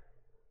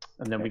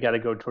 And then we got to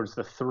go towards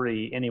the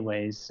 3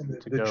 anyways.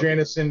 And the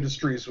Gimenez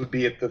Industries would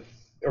be at the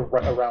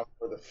around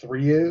where the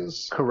 3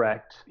 is.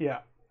 Correct. Yeah.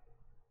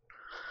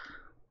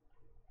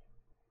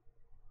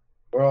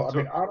 Well, I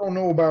mean, I don't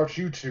know about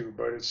you two,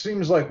 but it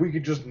seems like we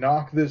could just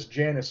knock this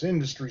Gimenez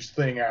Industries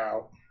thing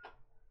out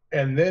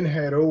and then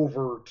head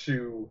over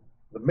to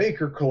the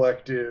Maker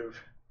Collective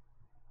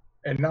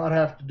and not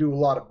have to do a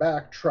lot of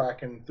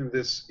backtracking through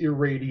this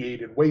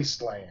irradiated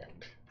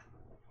wasteland.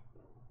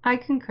 I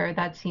concur.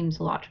 That seems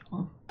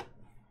logical.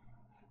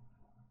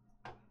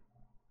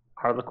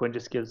 Harlequin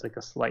just gives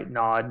a slight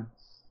nod.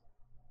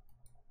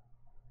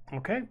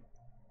 Okay.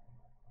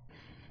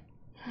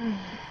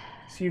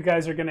 So you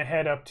guys are going to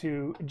head up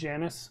to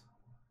Janus?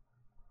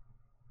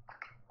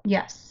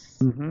 Yes.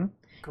 Mm-hmm.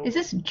 Cool. Is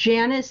this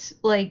Janus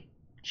like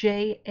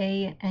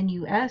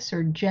Janus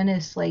or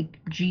Janus like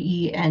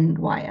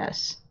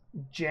Genys?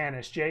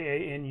 Janus,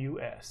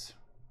 Janus.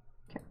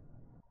 Okay.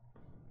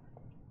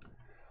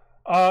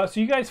 So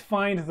you guys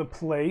find the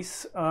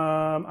place.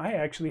 I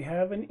actually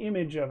have an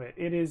image of it.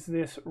 It is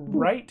this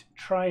right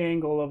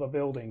triangle of a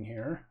building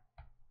here.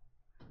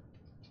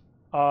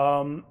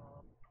 Oh,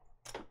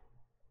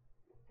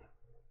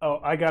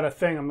 I got a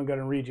thing I'm going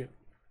to read you.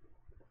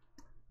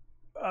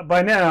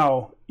 By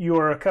now, you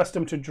are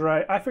accustomed to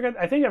drive. I think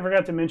I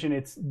forgot to mention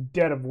it's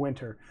dead of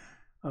winter.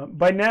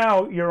 By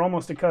now, you're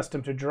almost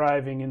accustomed to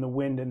driving in the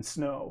wind and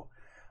snow.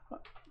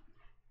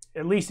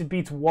 At least it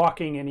beats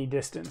walking any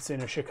distance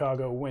in a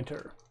Chicago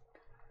winter.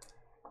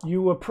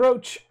 You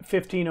approach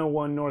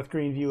 1501 North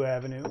Greenview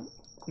Avenue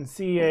and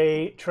see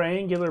a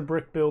triangular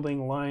brick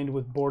building lined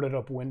with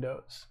boarded-up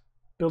windows.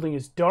 Building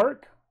is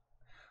dark.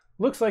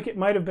 Looks like it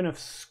might have been a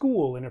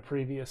school in a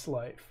previous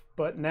life,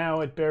 but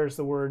now it bears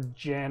the word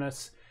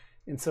Janus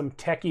in some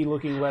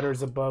techie-looking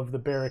letters above the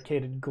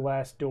barricaded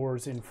glass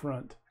doors in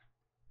front.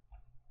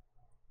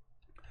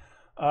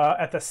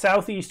 At the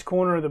southeast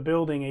corner of the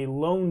building, a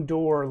lone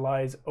door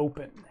lies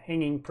open,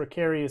 hanging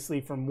precariously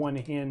from one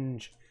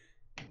hinge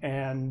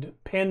and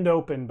pinned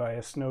open by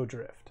a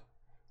snowdrift.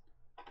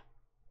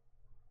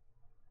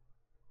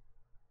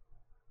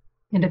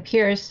 It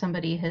appears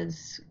somebody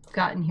has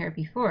gotten here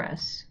before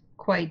us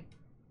quite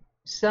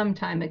some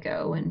time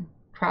ago, and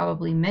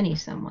probably many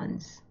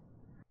someones.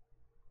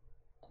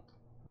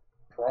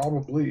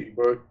 Probably,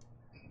 but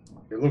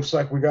it looks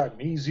like we got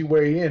an easy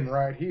way in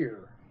right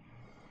here.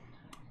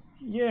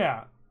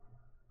 Yeah.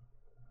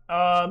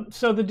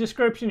 So the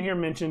description here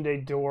mentioned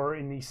a door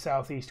in the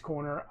southeast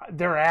corner.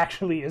 There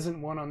actually isn't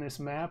one on this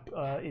map,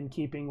 in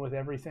keeping with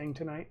everything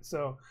tonight.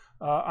 So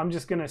I'm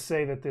just going to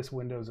say that this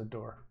window's a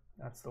door.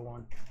 That's the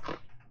one.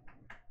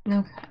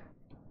 Okay.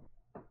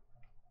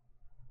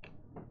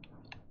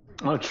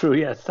 Oh, true.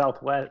 Yeah,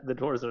 southwest. The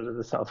doors are to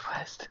the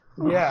southwest.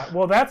 Yeah.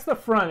 Well, that's the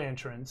front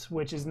entrance,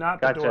 which is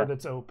not the door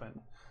that's open.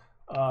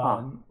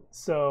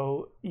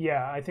 So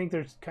yeah, I think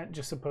there's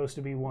just supposed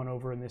to be one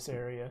over in this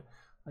area.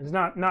 It's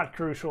not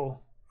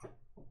crucial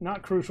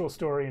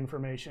story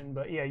information,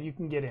 but yeah, you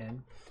can get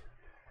in.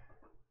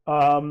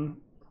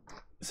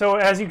 So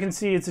as you can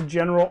see, it's a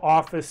general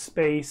office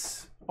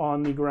space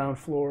on the ground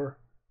floor.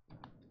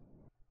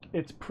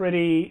 It's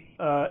pretty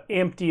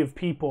empty of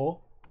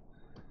people,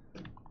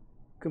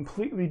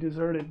 completely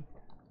deserted.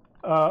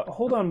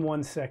 Hold on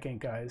one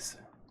second, guys.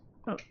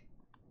 Oh,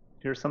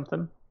 here's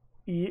something.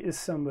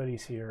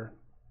 Somebody's here.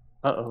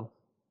 Uh-oh.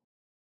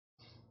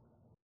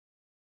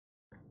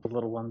 The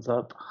little one's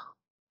up.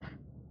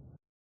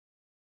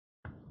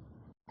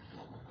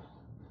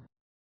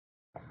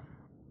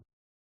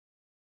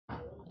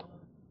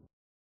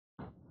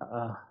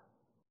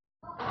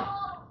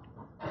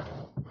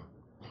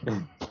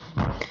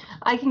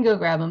 I can go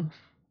grab him.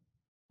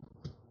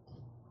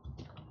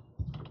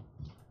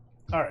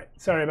 All right.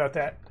 Sorry about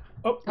that.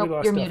 Oh, we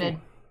lost you're Duffy. muted.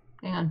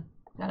 Hang on.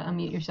 Gotta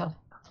unmute yourself.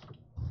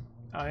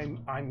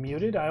 I'm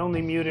muted. I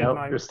only muted Nope,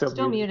 my. you're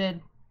still muted.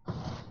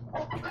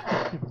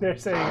 They're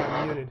saying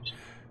I'm muted.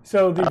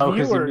 So the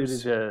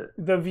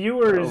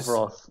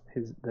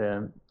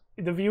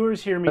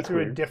viewers hear me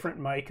through a different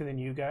mic than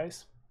you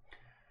guys.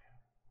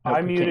 Nope,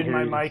 I muted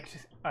my you. mic.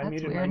 I That's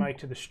muted weird. my mic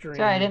to the stream.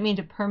 Sorry, I didn't mean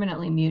to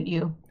permanently mute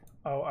you.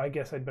 Oh, I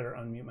guess I'd better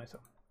unmute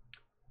myself.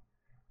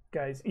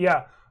 Guys,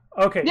 yeah.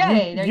 Okay,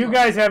 Yay, there you you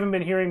guys haven't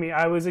been hearing me.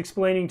 I was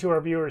explaining to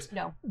our viewers.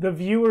 No. The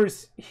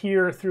viewers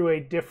hear through a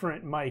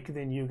different mic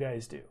than you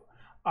guys do.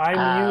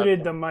 I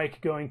muted the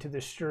mic going to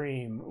the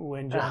stream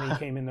when Johnny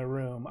came in the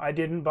room. I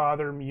didn't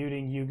bother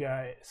muting you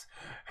guys.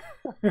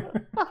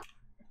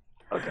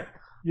 Okay.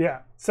 Yeah,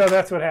 so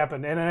that's what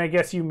happened. And I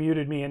guess you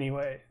muted me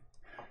anyway.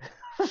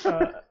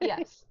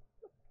 Yes.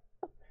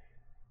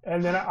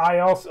 And then I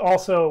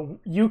also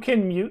you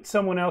can mute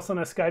someone else on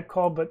a Skype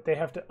call, but they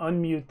have to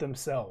unmute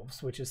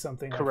themselves, which is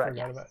something Correct.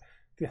 I forgot about.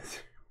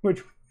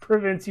 Which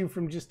prevents you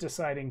from just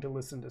deciding to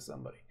listen to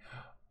somebody.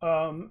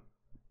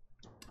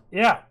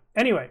 Yeah.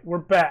 Anyway, we're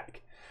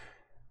back.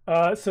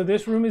 So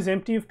this room is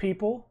empty of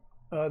people.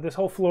 This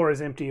whole floor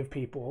is empty of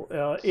people.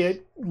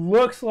 It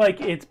looks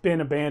like it's been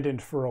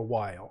abandoned for a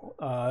while.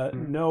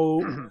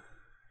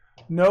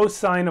 No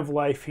sign of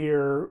life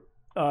here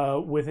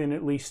within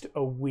at least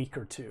a week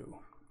or two.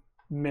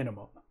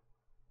 Minimum.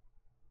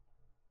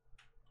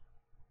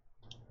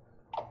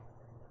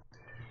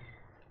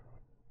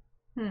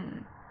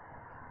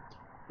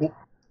 Well,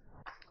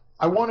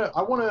 I want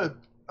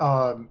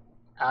to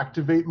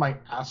activate my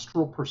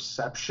astral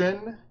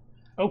perception.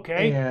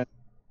 Okay. And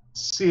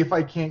see if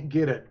I can't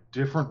get a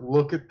different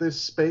look at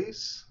this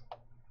space.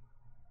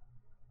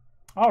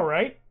 All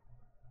right.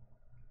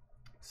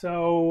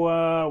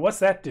 So what's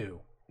that do?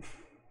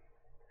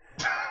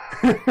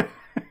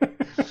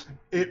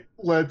 It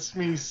lets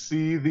me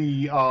see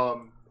the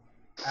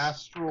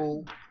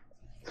astral.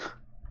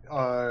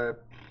 I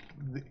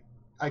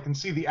can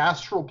see the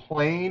astral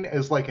plane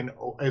as like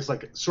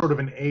sort of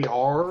an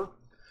AR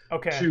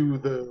to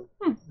the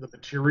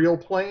material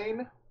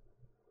plane.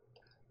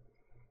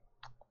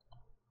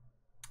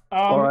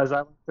 Or as I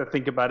like to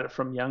think about it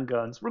from Young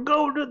Guns, we're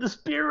going to the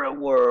spirit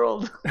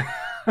world.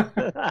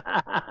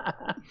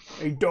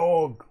 A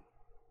dog.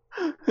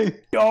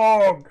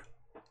 Dog.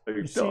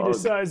 You see dog. the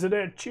size of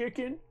that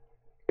chicken?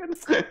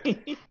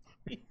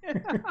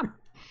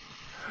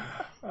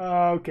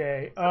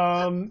 Okay.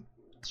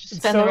 Just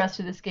spend the rest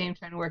of this game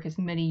trying to work as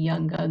many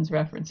Young Guns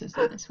references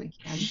in this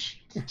weekend.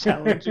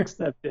 Challenge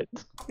accepted.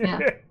 Yeah.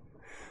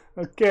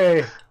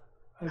 Okay.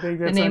 I think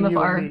that's the name on of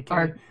you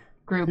our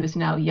group is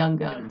now Young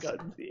Guns.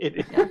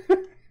 Yeah.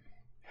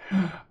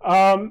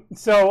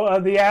 So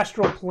the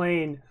astral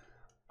plane.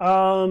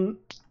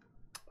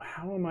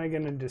 How am I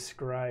going to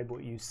describe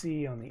what you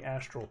see on the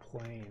astral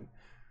plane?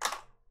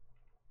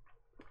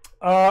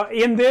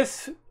 On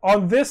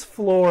this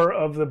floor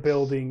of the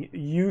building,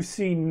 you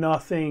see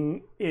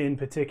nothing in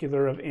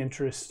particular of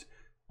interest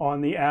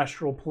on the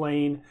astral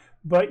plane,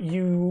 but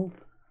you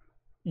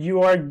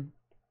are.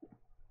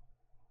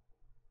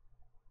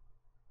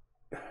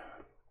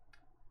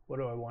 What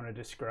do I want to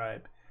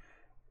describe?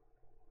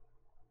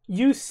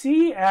 You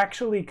see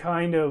actually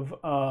kind of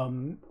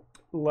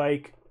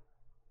like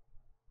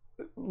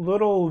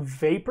little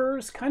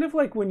vapors, kind of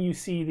like when you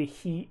see the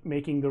heat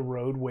making the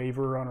road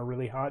waver on a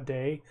really hot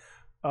day,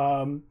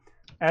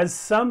 as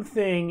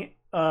something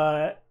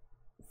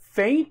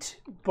faint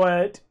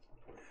but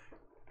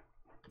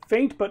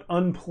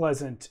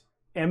unpleasant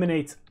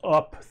emanates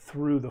up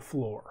through the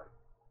floor.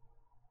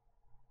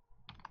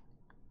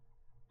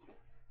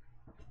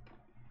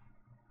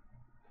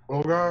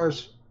 Well,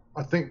 guys,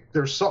 I think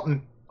there's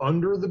something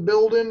under the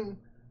building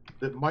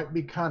that might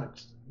be kind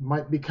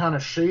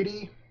of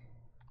shady.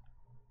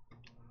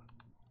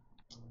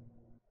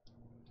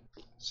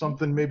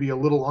 Something maybe a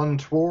little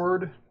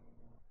untoward.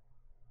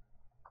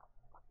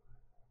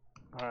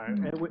 All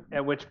right.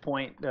 At which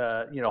point,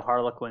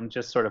 Harlequin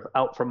just sort of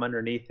out from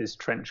underneath his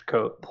trench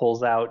coat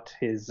pulls out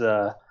his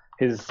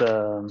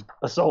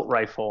assault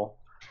rifle,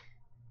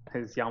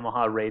 his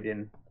Yamaha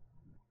Raiden.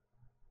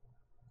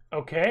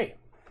 Okay.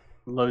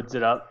 Loads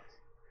it up.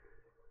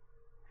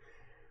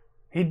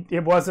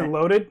 It wasn't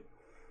loaded?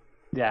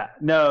 Yeah.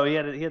 No, he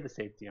had the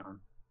safety on.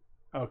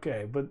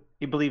 Okay, but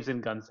he believes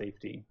in gun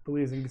safety.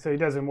 So he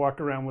doesn't walk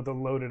around with a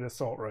loaded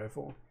assault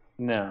rifle.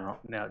 No,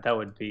 that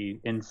would be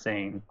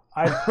insane.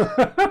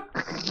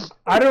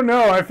 I don't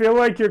know. I feel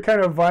like you're kind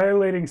of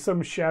violating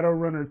some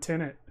Shadowrunner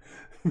tenet.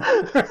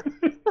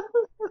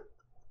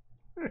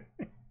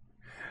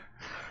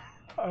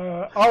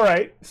 All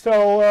right,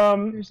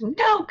 so there's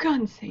no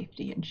gun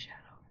safety in Shadow.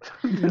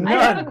 I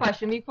have a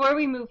question before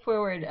we move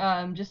forward.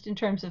 Just in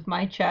terms of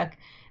my check,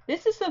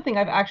 this is something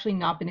I've actually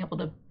not been able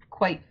to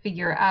quite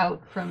figure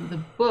out from the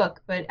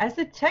book. But as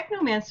a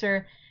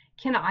technomancer,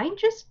 can I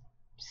just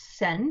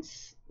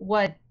sense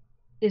what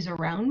is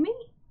around me?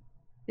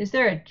 Is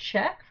there a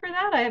check for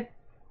that?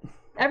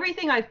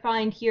 Everything I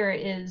find here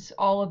is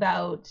all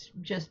about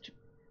just.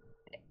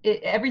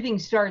 Everything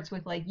starts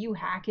with like you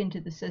hack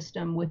into the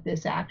system with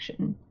this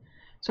action.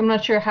 So I'm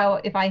not sure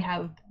if I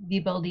have the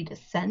ability to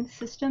sense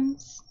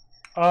systems.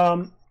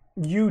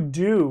 You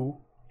do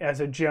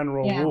as a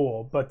general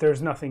rule, but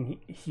there's nothing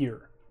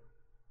here.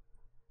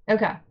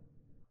 Okay.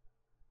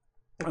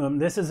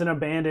 This is an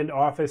abandoned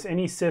office.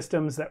 Any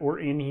systems that were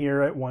in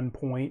here at one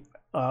point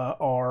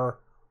are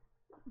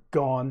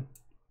gone.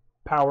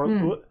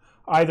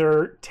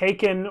 Either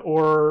taken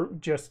or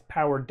just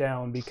powered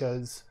down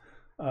because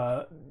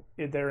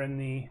they're in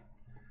the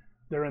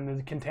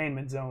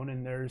containment zone,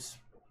 and there's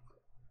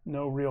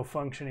no real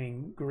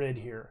functioning grid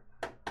here.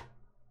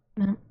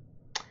 Mm-hmm.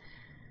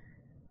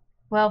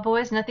 Well,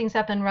 boys, nothing's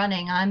up and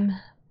running. I'm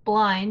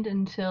blind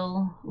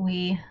until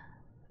we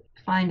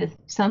find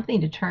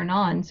something to turn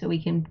on so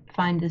we can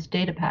find this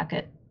data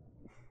packet.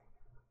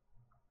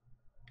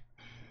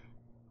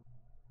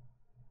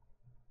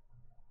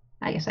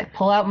 I guess I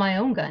pull out my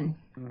own gun.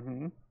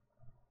 Mm-hmm.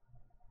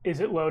 Is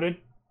it loaded?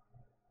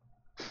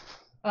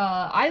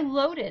 I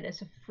load it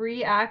as a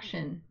free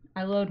action.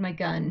 I load my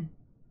gun.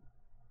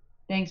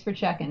 Thanks for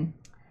checking.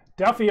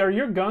 Duffy, are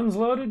your guns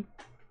loaded?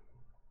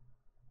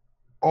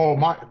 Oh,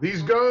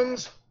 these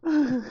guns?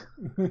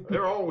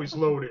 They're always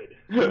loaded.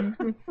 Yeah.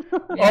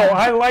 Oh,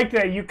 I like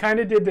that. You kind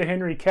of did the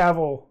Henry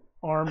Cavill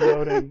arm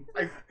loading.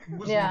 I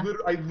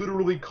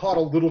literally caught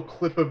a little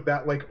clip of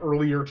that like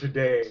earlier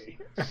today.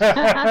 You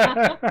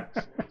got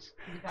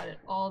it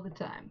all the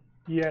time.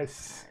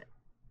 Yes.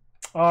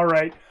 All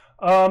right.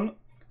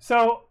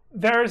 So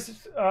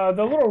there's the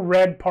little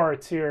red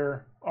parts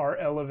here are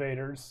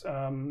elevators.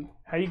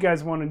 How you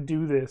guys want to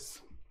do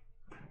this?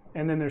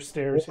 And then there's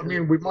stairs. Well, I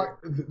mean, we might.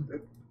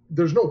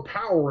 There's no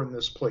power in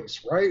this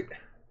place, right?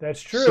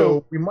 That's true.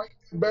 So we might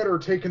do better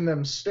taking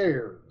them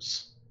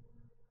stairs.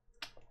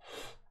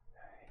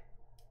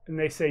 And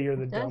they say you're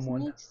the dumb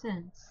one. Makes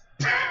sense.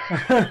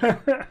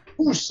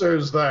 Who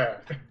says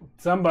that?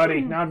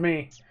 Somebody, not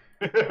me.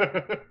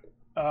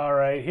 All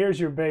right, here's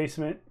your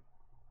basement.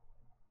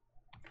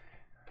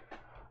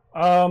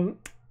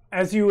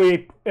 As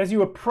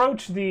you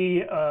approach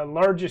the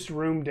largest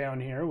room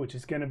down here, which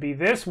is going to be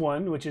this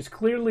one, which is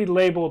clearly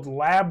labeled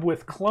 "Lab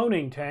with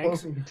Cloning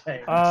Tanks,"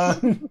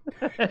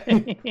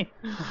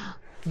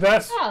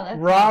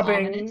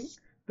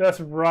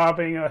 thus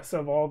robbing us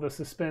of all the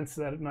suspense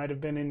that might have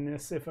been in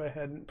this if I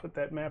hadn't put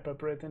that map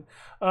up right then.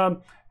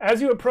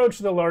 As you approach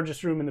the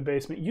largest room in the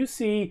basement, you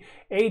see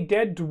a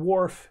dead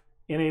dwarf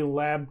in a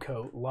lab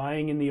coat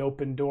lying in the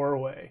open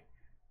doorway.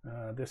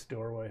 This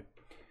doorway.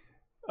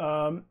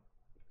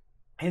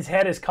 His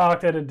head is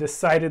cocked at a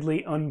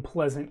decidedly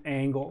unpleasant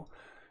angle.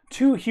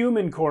 Two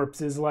human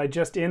corpses lie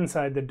just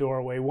inside the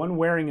doorway, one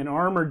wearing an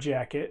armor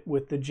jacket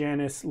with the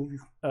Gimenez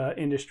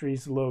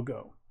Industries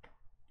logo.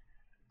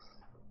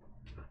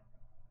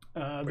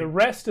 The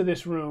rest of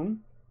this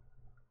room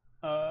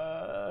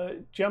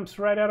jumps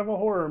right out of a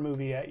horror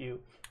movie at you.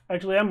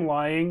 Actually, I'm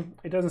lying.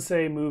 It doesn't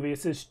say movie. It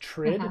says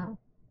Trid,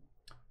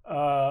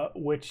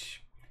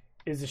 which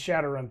is a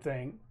Shadowrun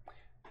thing.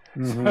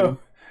 Mm-hmm. So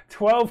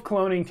 12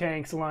 cloning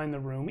tanks line the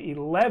room,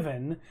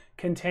 11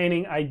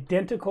 containing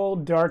identical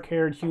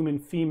dark-haired human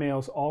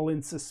females, all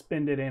in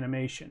suspended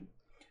animation.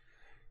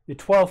 The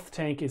 12th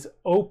tank is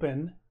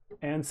open,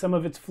 and some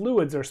of its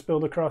fluids are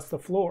spilled across the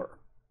floor.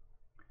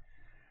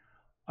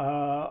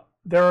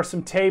 There are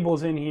some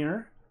tables in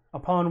here.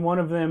 Upon one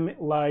of them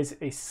lies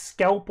a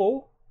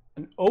scalpel,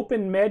 an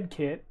open med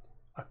kit,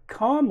 a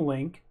comm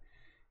link,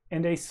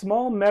 and a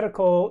small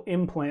medical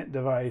implant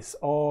device,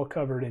 all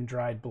covered in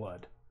dried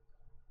blood.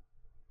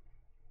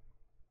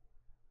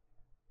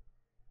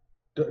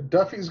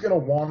 Duffy's going to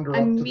wander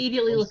up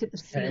immediately look at the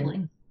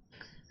ceiling.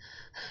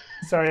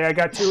 Sorry, I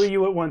got two of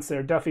you at once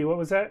there. Duffy, what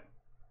was that?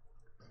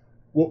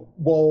 Well,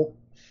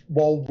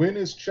 while Wynn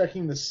is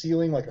checking the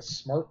ceiling like a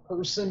smart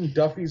person,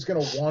 Duffy's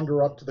going to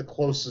wander up to the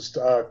closest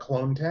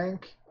clone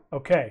tank.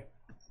 Okay.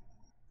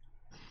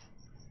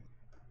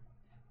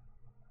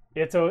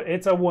 It's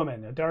a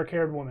woman, a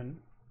dark-haired woman.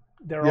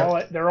 They're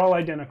all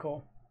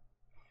identical.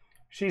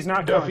 She's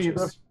not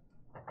conscious.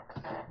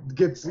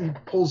 He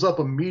pulls up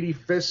a meaty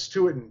fist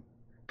to it and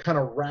kind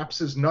of wraps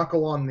his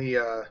knuckle on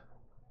the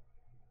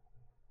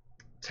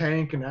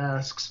tank and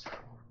asks,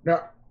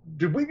 "Now,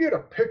 did we get a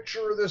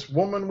picture of this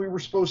woman we were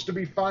supposed to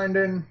be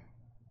finding?"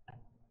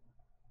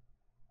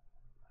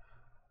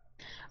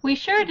 We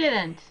sure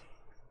didn't.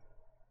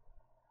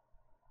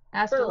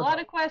 Asked a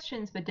lot of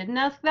questions, but didn't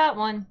ask that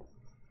one.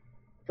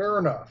 Fair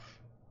enough.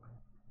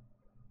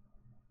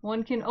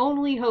 One can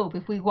only hope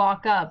if we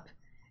walk up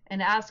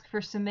and ask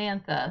for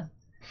Samantha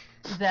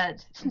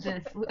that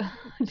this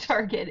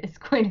target is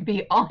going to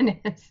be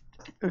honest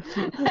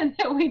and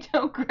that we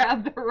don't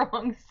grab the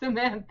wrong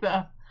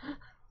Samantha.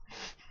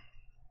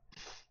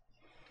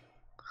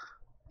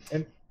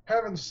 And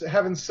having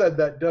said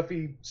that,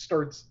 Duffy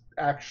starts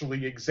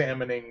actually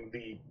examining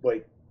the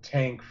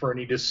tank for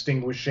any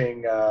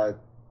distinguishing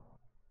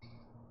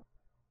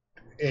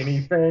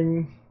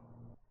anything.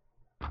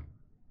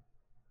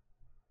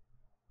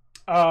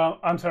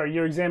 I'm sorry,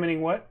 you're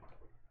examining what?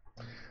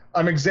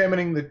 I'm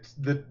examining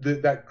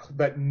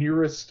that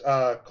nearest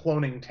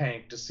cloning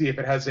tank to see if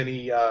it has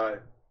any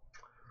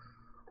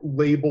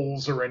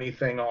labels or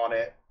anything on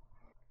it.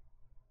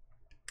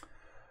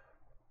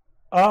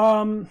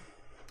 Let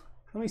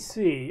me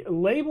see.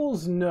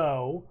 Labels,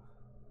 no.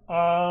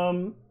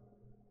 I'm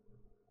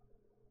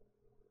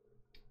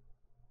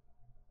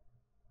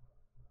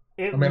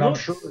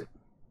sure.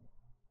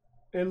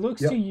 It looks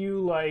to you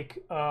like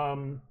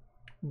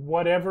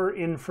whatever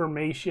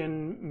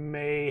information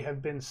may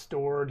have been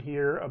stored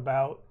here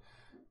about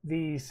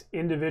these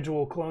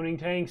individual cloning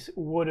tanks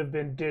would have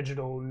been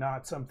digital,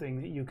 not something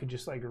that you could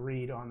just like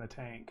read on the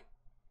tank.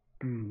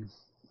 Mm.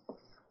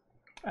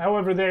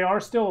 However, they are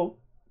still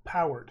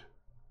powered.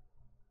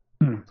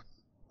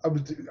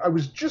 I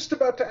was just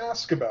about to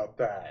ask about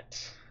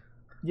that.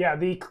 Yeah,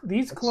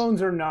 these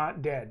clones are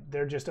not dead.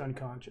 They're just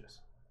unconscious.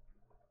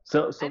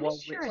 So I'm while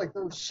sure. Like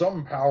there's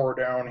some power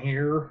down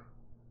here.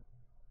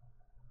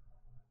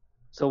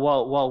 So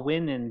while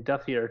Wynn and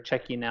Duffy are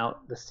checking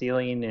out the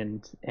ceiling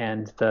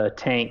and the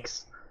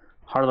tanks,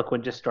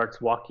 Harlequin just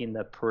starts walking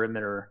the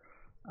perimeter.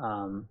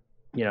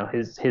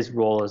 His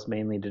role is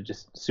mainly to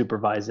just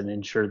supervise and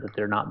ensure that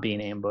they're not being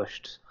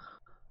ambushed.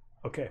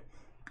 Okay.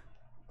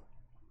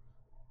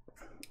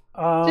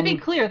 To be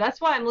clear,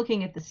 that's why I'm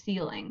looking at the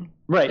ceiling.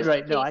 Right. Just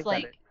in No, case, I got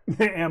like,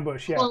 it.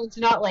 Ambush, yeah. clone's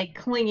not like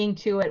clinging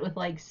to it with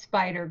like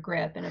spider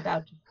grip and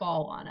about to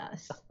fall on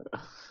us.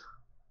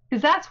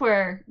 Because that's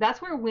where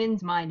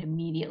Wynn's mind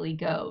immediately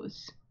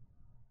goes.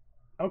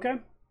 Okay.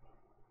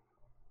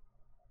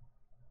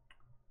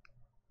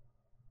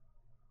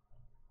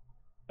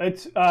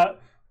 It's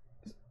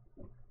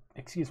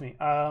excuse me.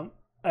 An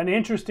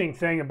interesting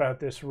thing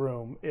about this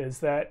room is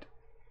that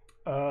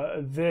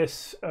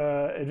this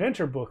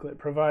adventure booklet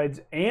provides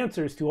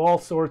answers to all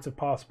sorts of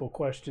possible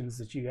questions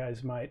that you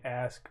guys might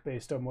ask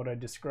based on what I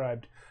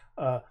described.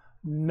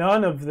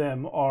 None of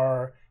them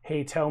are,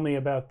 hey, tell me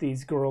about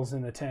these girls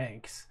in the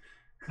tanks.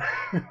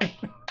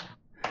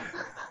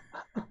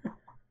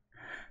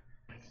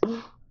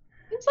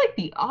 It's like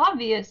the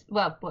obvious.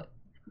 Well, but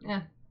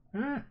yeah.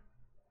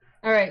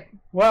 All right.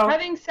 Well,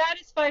 Having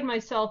satisfied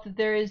myself that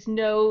there is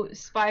no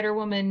Spider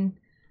Woman,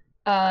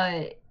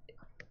 not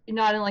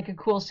in like a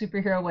cool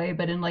superhero way,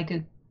 but in like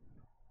a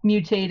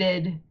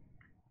mutated,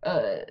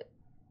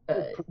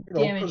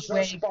 damaged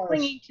way,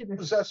 clinging to the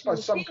possessed by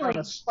some kind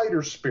of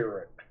spider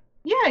spirit.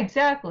 Yeah,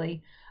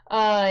 exactly.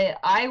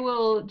 I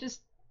will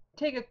just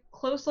take a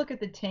close look at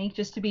the tank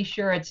just to be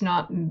sure it's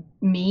not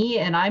me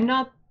and I'm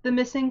not the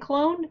missing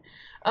clone.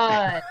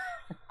 I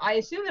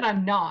assume that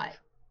I'm not.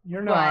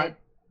 You're not.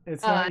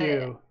 It's not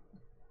you.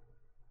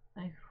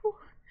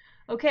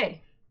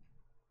 Okay.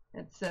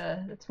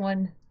 That's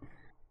one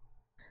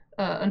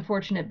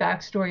unfortunate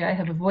backstory I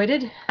have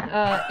avoided.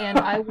 And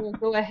I will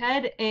go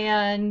ahead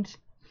and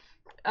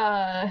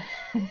look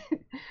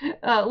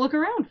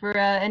around for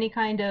any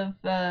kind of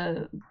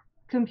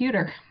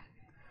computer.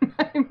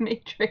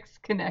 Matrix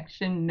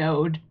connection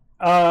node.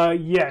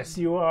 Yes,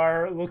 you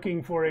are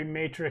looking for a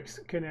matrix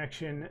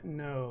connection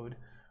node.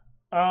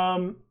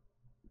 Let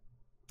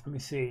me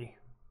see.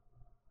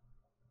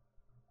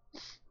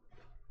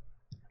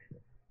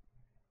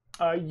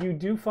 You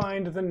do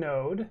find the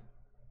node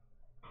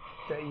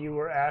that you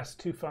were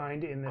asked to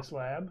find in this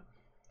lab.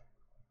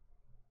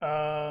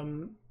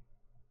 And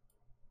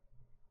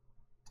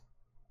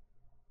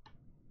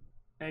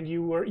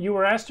you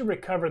were asked to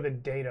recover the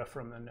data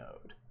from the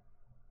node.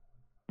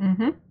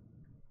 Mm-hmm.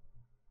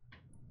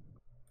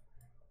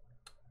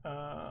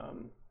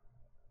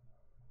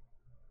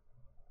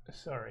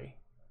 Sorry.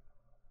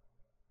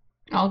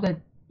 All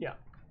good. Yeah.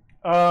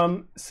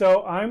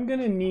 So I'm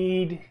gonna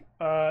need,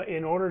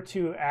 in order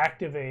to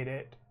activate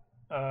it,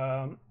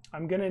 I'm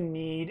gonna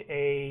need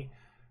a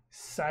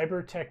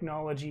cyber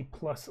technology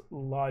plus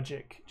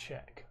logic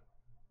check.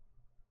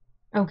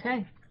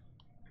 Okay.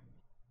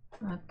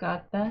 I've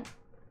got that.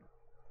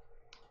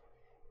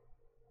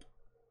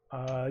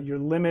 Your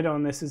limit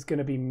on this is going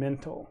to be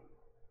mental.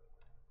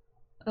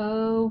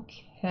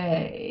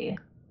 Okay.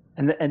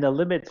 And the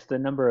limit's the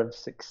number of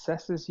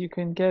successes you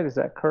can get, is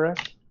that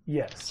correct?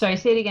 Yes. Sorry,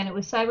 say it again. It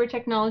was cyber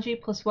technology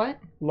plus what?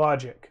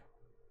 Logic.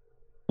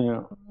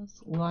 Yeah.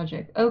 Plus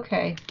logic.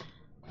 Okay.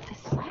 The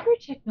cyber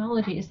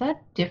technology, is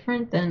that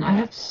different than... I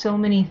have so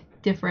many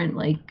different,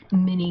 like,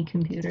 mini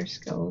computer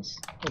skills.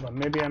 Hold on,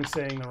 maybe I'm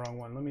saying the wrong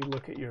one. Let me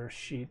look at your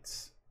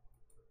sheets.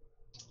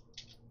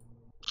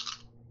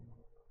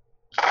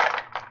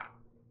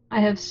 I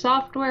have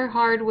software,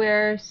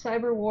 hardware,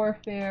 cyber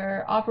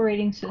warfare,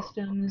 operating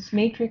systems,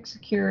 matrix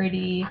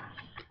security,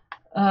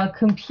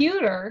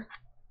 computer,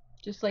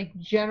 just like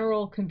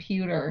general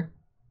computer.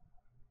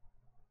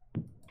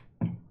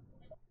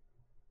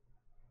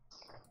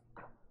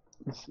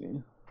 Let's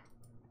see.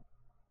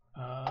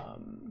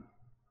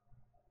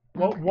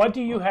 What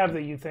do you have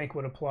that you think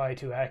would apply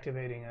to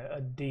activating a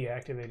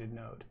deactivated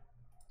node?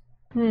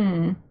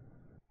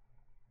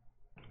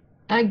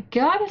 I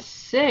gotta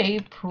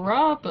say,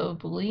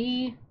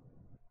 probably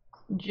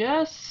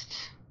just...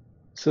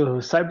 So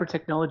cyber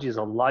technology is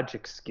a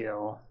logic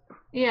skill.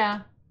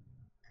 Yeah.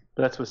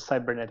 But that's with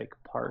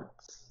cybernetic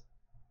parts.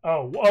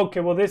 Oh, okay.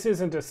 Well, this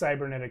isn't a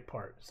cybernetic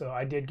part, so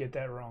I did get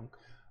that wrong.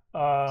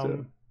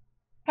 How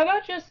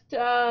about just...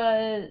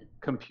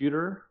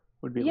 computer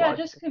would be yeah,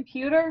 logic. just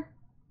computer.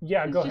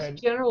 Yeah, It's go just ahead.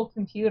 general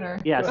computer.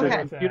 Yeah, so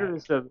Okay.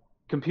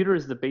 computer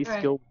is the base Right.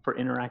 skill for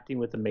interacting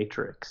with the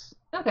matrix.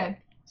 Okay.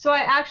 So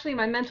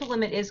my mental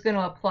limit is going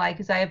to apply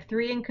because I have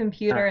 3 in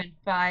computer and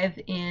 5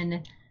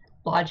 in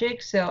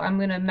logic. So I'm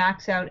going to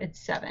max out at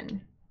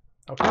 7.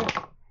 Okay.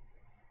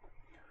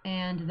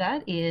 And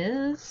that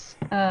is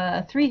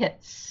 3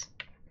 hits.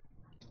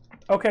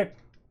 Okay.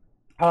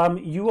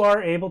 You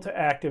are able to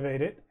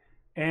activate it,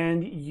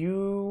 and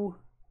you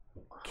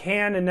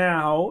can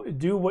now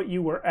do what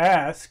you were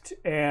asked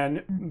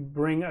and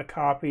bring a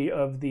copy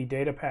of the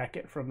data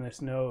packet from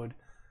this node.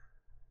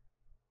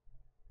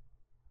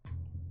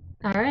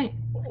 All right.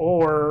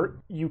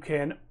 Or you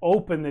can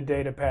open the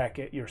data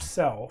packet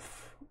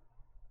yourself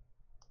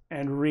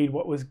and read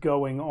what was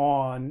going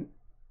on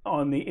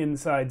the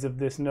insides of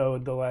this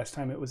node the last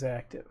time it was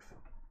active.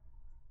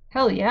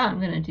 Hell yeah, I'm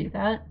going to do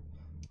that.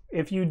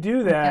 If you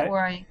do that,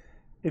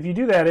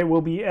 it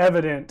will be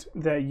evident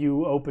that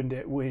you opened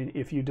it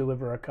if you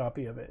deliver a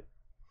copy of it.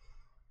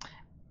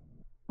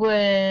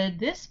 Would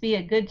this be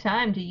a good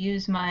time to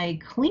use my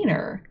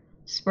cleaner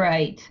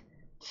sprite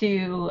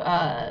to,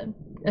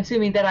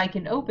 assuming that I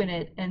can open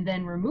it and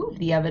then remove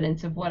the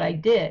evidence of what I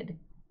did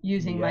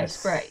using my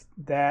sprite?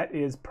 That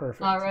is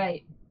perfect. All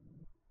right.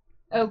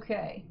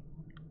 Okay.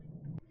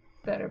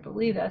 Better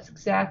believe that's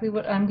exactly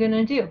what I'm going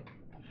to do.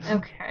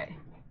 Okay.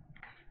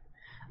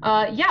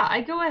 Yeah,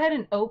 I go ahead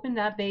and open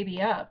that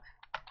baby up.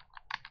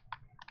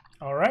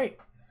 All right.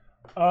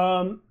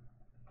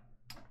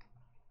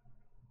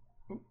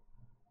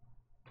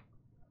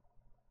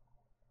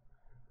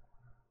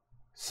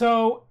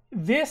 So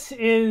this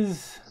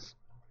is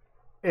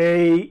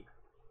it's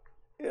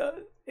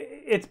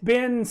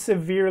been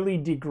severely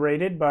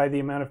degraded by the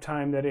amount of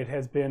time that it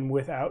has been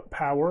without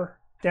power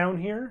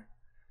down here.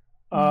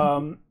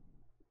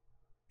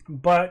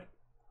 But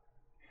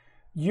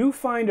you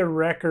find a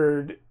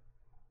record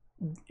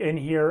in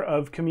here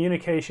of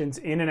communications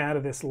in and out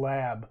of this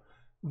lab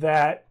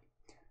that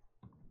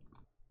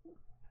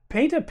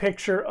paint a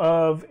picture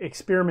of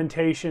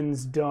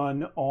experimentations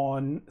done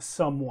on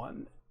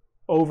someone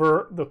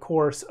over the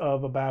course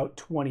of about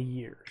 20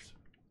 years.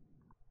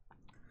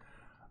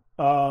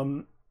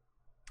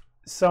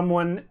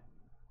 Someone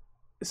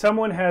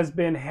has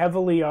been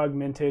heavily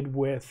augmented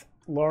with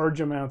large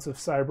amounts of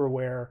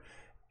cyberware,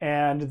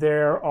 and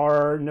there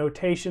are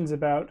notations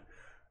about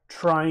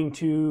trying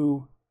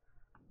to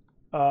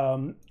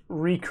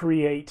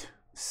recreate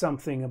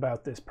something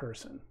about this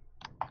person.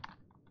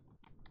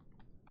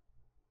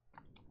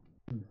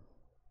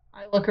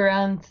 I look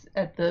around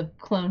at the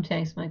clone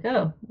tanks. I'm like,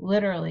 oh,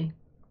 literally.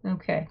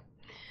 Okay.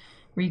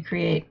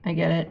 Recreate. I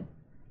get it.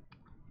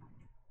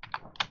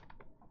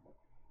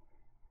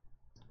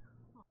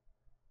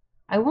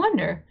 I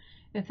wonder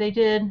if they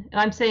did, and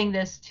I'm saying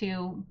this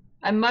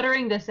I'm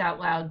muttering this out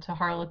loud to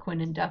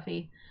Harlequin and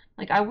Duffy.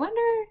 Like, I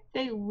wonder if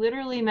they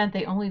literally meant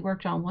they only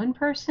worked on one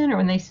person, or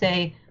when they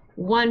say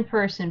one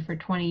person for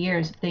 20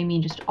 years, if they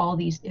mean just all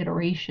these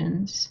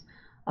iterations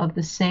of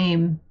the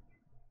same.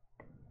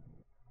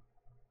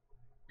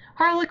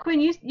 Harlequin,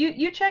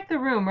 you check the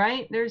room,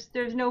 right? There's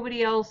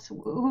nobody else.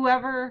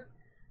 Whoever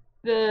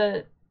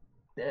the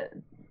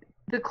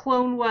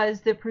clone was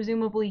that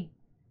presumably,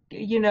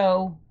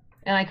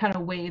 and I kind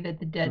of wave at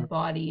the dead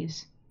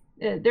bodies.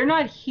 They're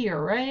not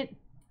here, right?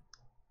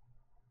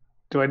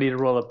 Do I need to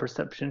roll a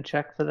perception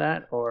check for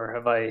that, or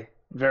have I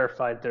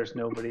verified there's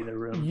nobody in the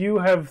room? You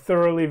have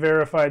thoroughly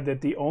verified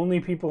that the only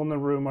people in the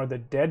room are the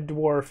dead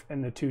dwarf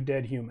and the 2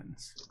 dead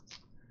humans.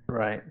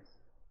 Right.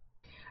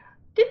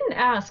 Didn't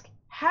ask,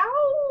 how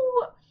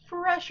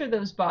fresh are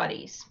those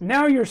bodies?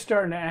 Now you're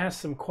starting to ask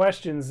some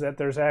questions that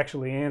there's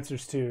actually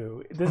answers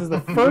to. This is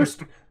the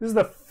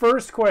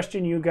first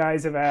question you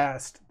guys have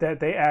asked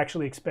that they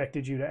actually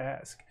expected you to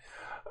ask.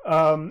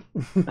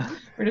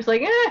 We're just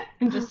like,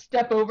 and just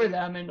step over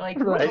them and like,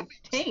 right.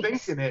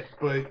 Thinking it,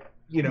 but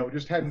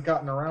just hadn't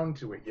gotten around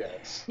to it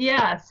yet.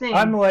 Yeah, same.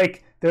 I'm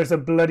like, there's a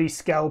bloody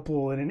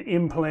scalpel and an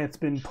implant's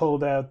been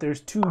pulled out.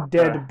 There's 2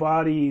 dead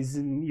bodies,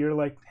 and you're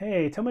like,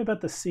 hey, tell me about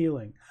the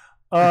ceiling.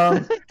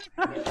 I've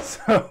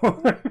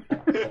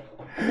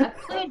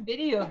played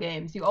video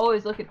games. You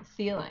always look at the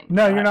ceiling.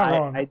 No, you're not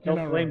wrong. I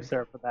don't blame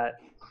Sarah for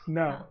that.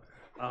 No.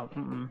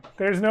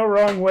 There's no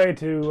wrong way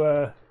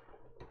to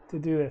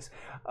do this.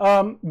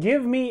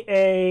 Give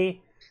me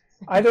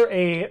either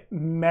a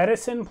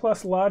medicine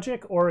plus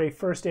logic or a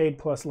first aid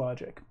plus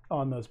logic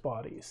on those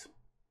bodies.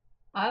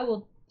 I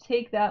will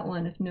take that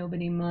one if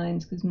nobody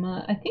minds, because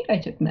I think I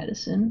took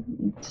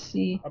medicine. Let's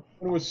see. I'm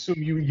going to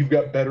assume you've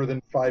got better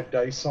than 5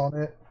 dice on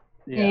it.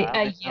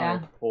 Yeah.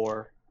 Yeah.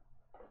 4.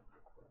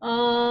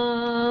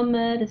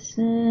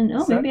 Medicine.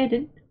 Oh, maybe I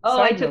did.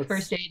 Oh, I took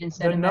first aid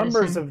instead of medicine. The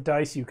numbers of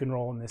dice you can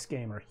roll in this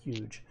game are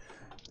huge.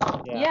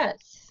 Yeah.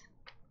 Yes.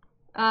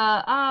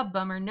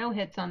 Bummer. No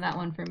hits on that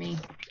one for me.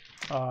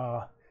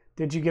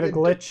 Did you get a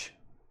glitch?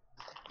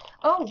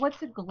 Oh,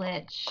 what's a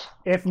glitch?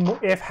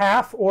 If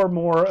half or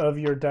more of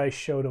your dice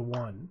showed a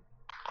 1.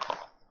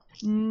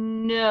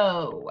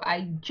 No,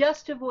 I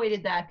just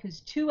avoided that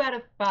because 2 out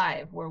of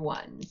 5 were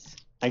 1s.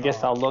 I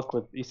guess I'll look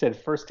with, you said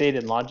first aid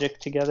and logic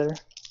together?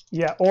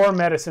 Yeah, or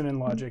medicine and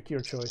logic, your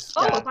choice.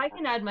 Oh, if I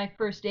can add my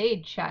first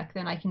aid check,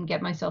 then I can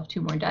get myself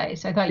 2 more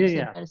dice. I thought you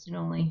said medicine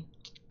only.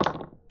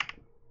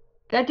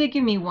 That did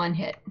give me 1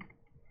 hit.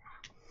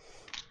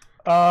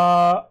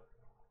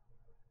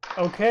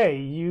 Okay,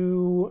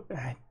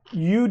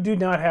 You do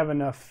not have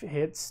enough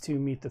hits to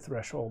meet the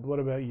threshold. What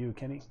about you,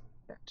 Kenny?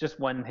 Just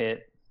one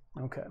hit.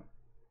 Okay.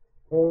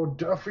 Oh,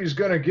 Duffy's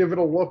gonna give it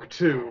a look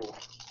too.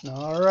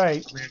 All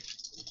right.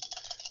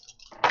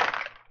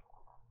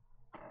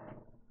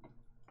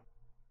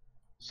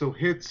 So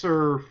hits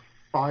are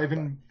 5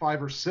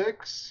 or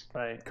 6.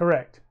 Right.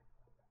 Correct.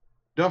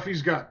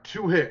 Duffy's got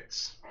 2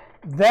 hits.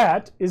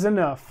 That is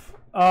enough.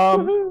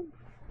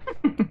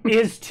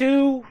 Is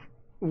 2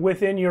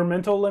 within your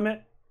mental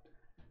limit?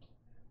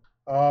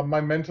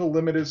 My mental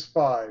limit is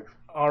 5.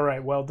 All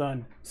right, well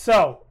done.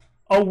 So,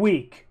 a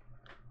week.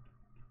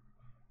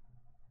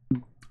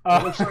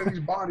 It looks like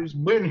these bodies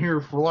been here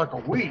for like a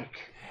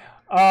week.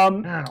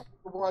 Man, I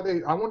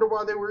wonder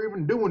why they were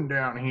even doing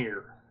down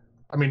here.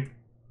 I mean,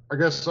 I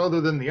guess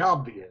other than the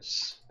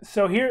obvious.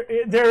 So here,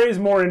 there is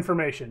more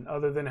information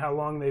other than how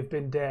long they've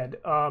been dead.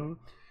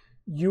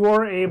 You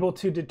are able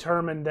to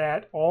determine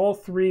that all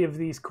 3 of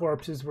these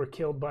corpses were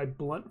killed by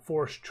blunt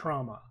force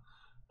trauma.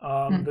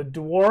 The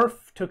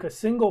dwarf took a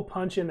single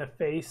punch in the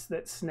face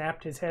that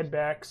snapped his head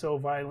back so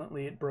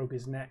violently it broke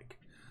his neck.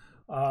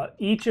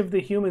 Each of the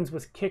humans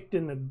was kicked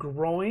in the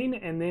groin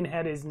and then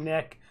had his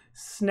neck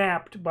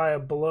snapped by a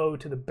blow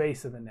to the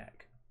base of the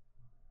neck.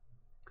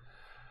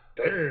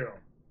 Damn.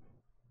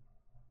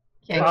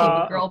 Can't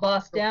keep a girl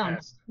boss down.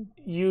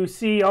 You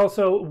see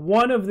also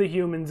one of the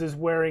humans is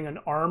wearing an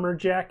armor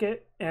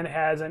jacket and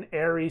has an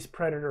Ares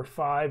Predator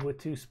 5 with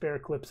 2 spare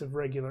clips of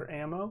regular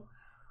ammo.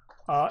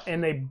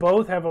 And they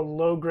both have a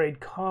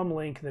low-grade comm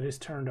link that is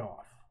turned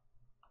off.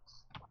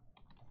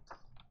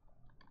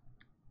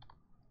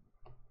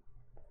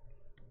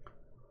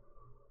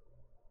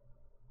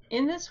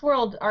 In this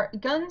world,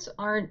 guns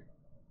aren't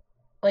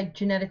like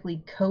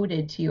genetically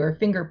coded to you or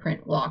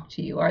fingerprint locked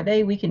to you, are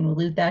they? We can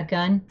loot that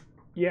gun.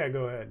 Yeah,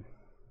 go ahead.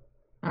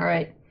 All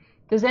right.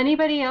 Does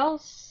anybody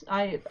else?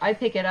 I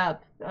pick it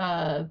up.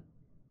 All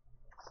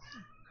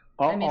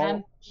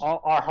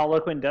our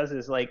Harlequin does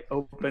is like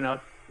open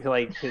up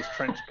like his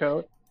trench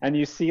coat, and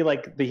you see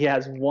like he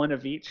has one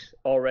of each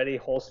already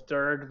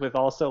holstered with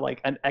also like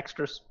an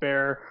extra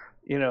spare,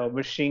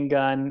 machine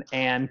gun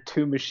and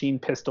 2 machine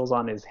pistols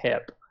on his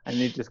hip, and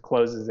he just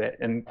closes it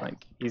and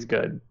like he's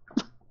good.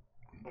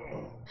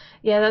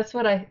 Yeah, that's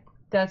what I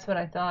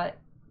thought.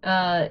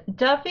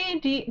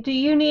 Duffy, do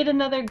you need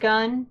another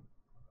gun?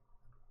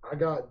 I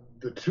got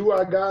the 2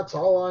 I got's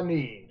all I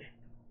need.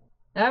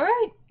 All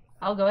right.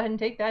 I'll go ahead and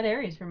take that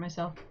Ares for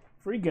myself.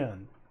 Free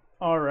gun.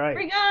 All right.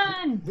 Free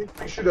gun! We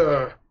should,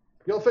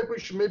 y'all think we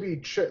should maybe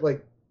check,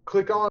 like,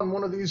 click on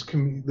one of these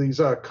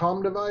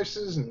comm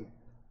devices and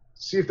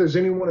see if there's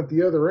anyone at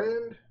the other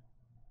end?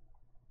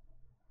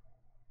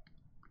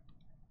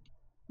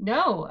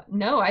 No,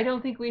 I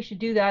don't think we should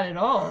do that at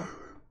all.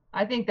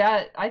 I think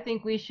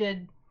we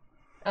should.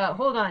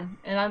 Hold on,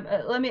 and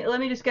let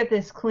me just get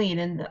this clean,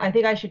 and I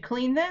think I should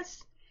clean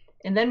this,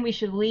 and then we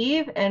should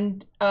leave.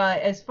 And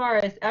as far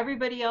as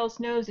everybody else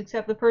knows,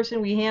 except the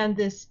person we hand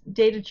this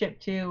data chip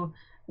to,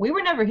 we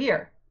were never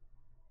here.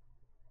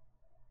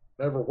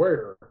 Never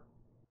where?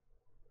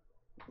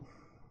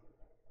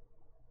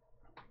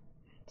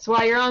 That's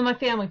why you're on my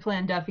family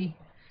plan, Duffy.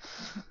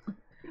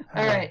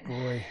 All right.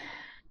 Boy.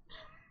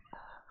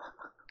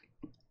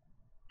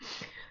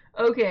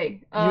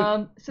 Okay.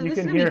 So you this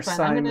can is hear gonna be fun.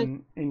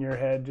 Simon in your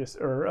head,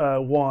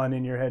 or Juan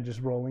in your head,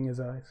 just rolling his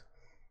eyes.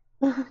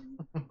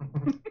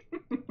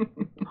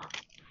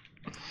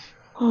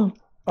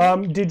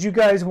 Did you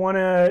guys want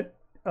to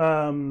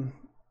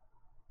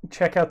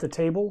check out the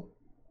table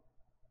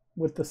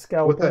with the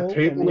scalpel? With that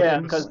table with Yeah,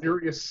 a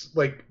mysterious,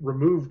 like,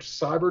 removed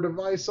cyber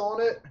device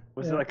on it?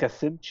 Was it like a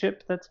SIM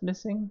chip that's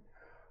missing?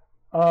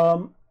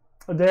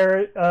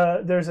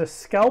 There's a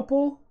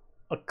scalpel,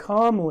 a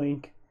comm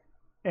link,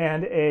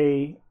 and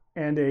a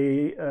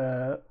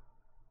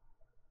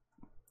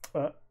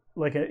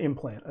like an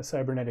implant, a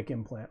cybernetic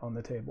implant on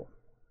the table.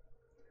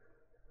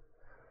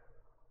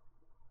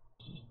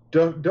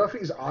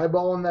 Duffy's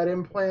eyeballing that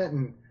implant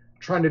and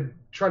trying to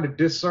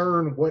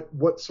discern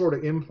what sort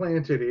of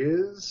implant it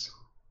is.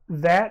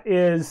 That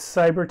is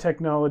cyber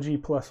technology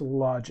plus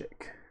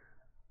logic.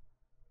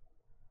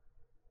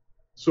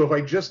 So if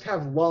I just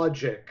have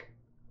logic,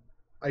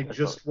 I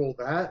just roll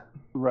that?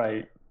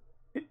 Right.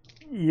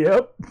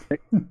 Yep.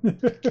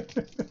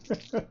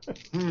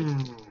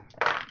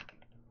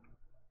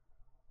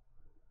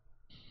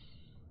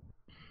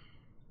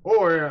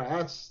 Oh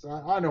yeah,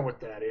 I know what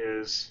that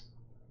is.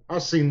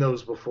 I've seen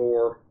those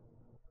before.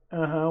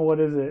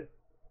 What is it?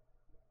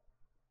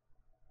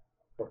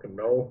 Fucking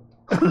no.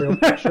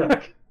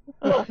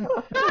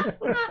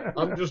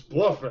 I'm just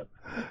bluffing.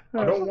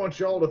 I don't want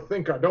y'all to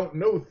think I don't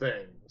know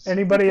things.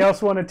 Anybody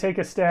else want to take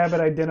a stab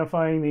at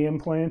identifying the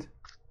implant?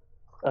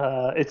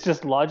 It's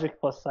just logic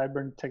plus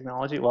cyber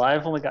technology. Well,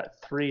 I've only got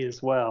 3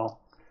 as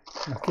well.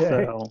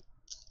 Okay. So,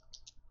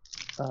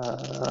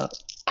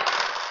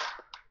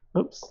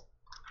 oops.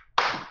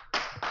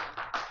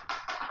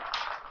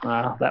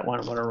 That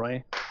one went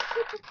away.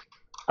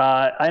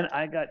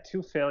 I got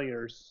 2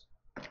 failures.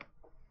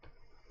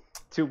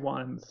 2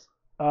 ones.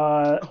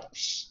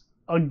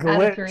 A Out of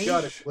glitch. three?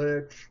 Got a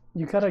glitch.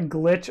 You got a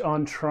glitch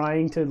on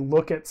trying to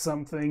look at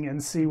something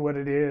and see what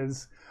it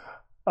is.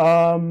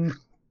 I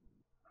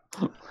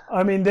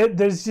mean,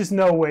 there's just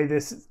no way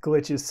this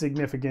glitch is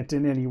significant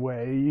in any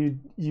way.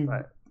 You,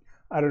 Right.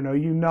 I don't know.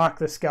 You knock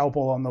the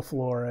scalpel on the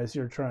floor as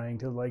you're trying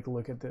to like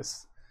look at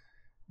this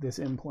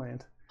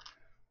implant.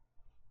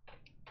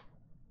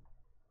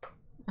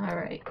 All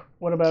right.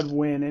 What about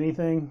Win?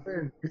 Anything?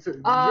 Man,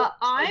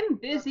 I'm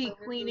busy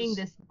cleaning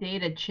this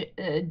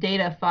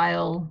data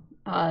file,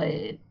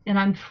 and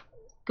I'm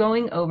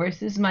going over.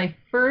 This is my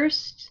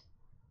first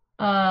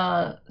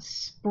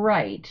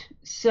sprite,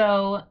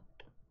 so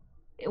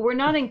we're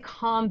not in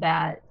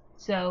combat.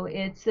 So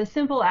it's a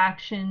simple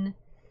action.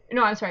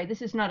 No, I'm sorry.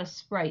 This is not a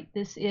sprite.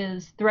 This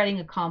is threading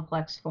a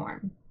complex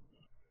form.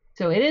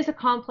 So it is a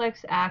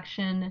complex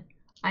action.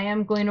 I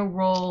am going to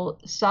roll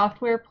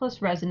software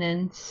plus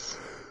resonance.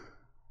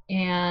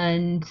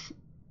 And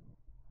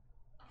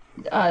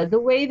the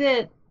way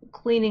that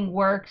cleaning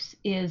works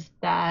is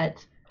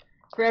that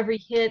for every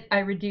hit, I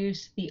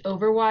reduce the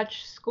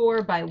Overwatch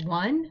score by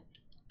 1.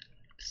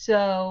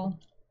 So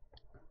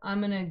I'm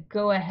going to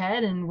go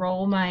ahead and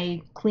roll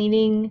my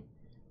cleaning,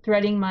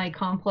 threading my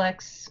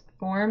complex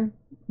form.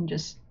 And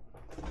just,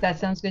 that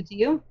sounds good to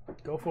you?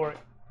 Go for it.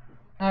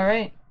 All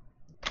right.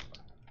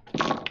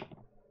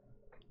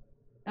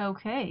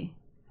 Okay.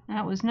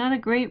 That was not a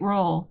great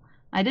roll.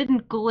 I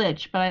didn't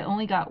glitch, but I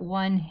only got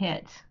 1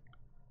 hit.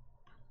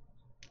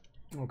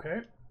 Okay.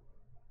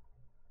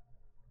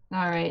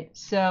 All right,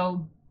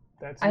 so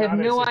That's I have not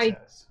a no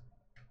success.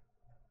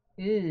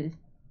 Ew.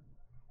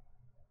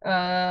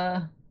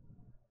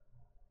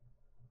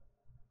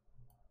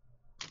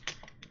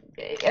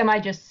 Am I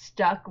just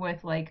stuck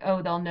with like,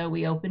 oh, they'll know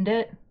we opened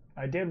it?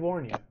 I did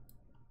warn you.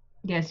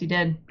 Yes, you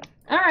did.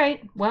 All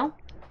right, well,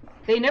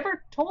 they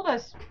never told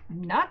us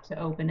not to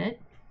open it.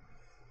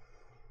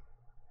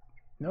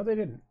 No, they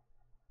didn't.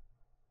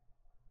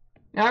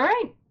 All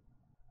right.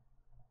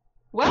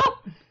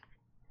 Well,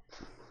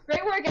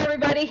 great work,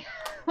 everybody.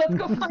 Let's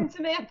go find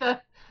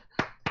Samantha.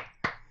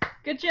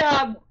 Good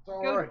job. It's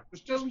all Go- right.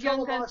 Just go tell Young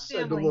them I Guns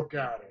said family. to look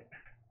at it.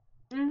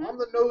 Mhm. I'm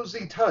the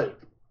nosy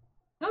type.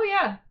 Oh,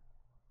 yeah.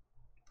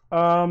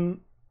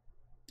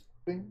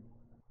 Bing.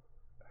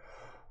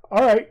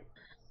 All right.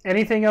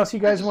 Anything else you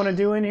guys want to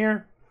do in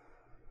here?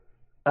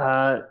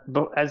 But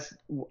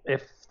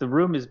if the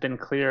room has been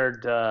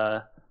cleared,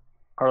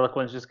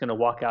 Harlequin's just going to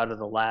walk out of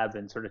the lab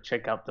and sort of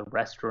check out the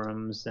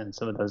restrooms and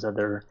some of those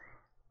other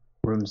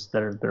rooms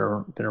that have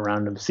been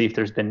around him, see if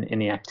there's been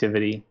any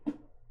activity.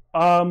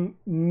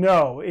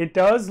 No. It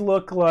does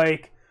look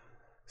like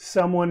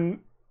someone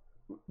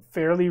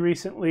fairly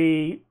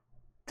recently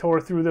tore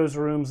through those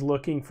rooms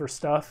looking for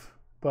stuff,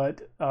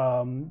 but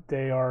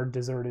they are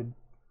deserted.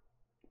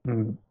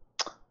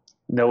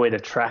 No way to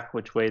track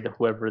which way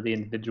whoever the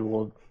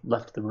individual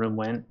left the room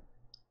went.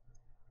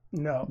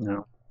 No.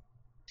 No.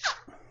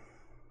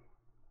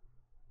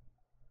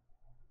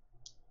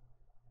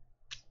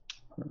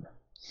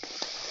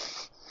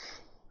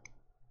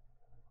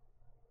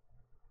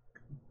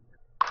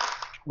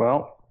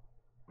 Well,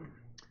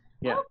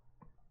 yeah. Well,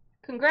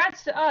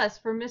 congrats to us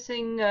for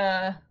missing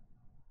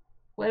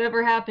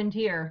whatever happened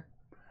here.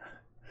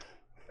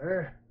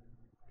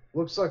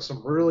 Looks like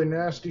some really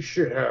nasty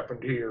shit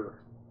happened here.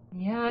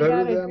 Yeah, I Better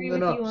gotta them agree than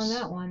with you us.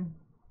 on that one.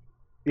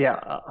 Yeah,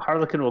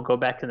 Harlequin will go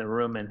back in the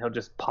room and he'll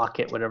just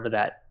pocket whatever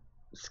that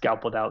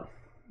scalpeled out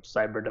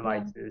cyber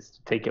device is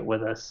to take it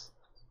with us.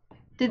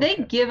 Did they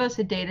Okay. give us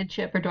a data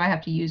chip, or do I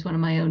have to use one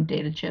of my own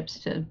data chips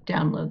to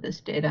download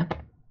this data?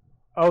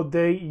 Oh,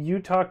 you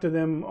talked to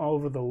them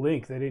over the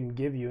link. They didn't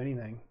give you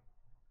anything.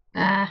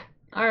 Ah,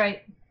 all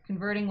right.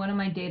 Converting one of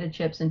my data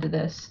chips into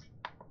this.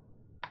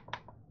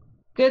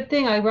 Good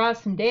thing I brought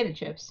some data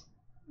chips.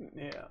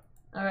 Yeah.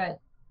 All right.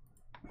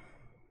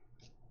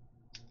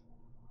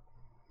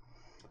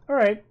 All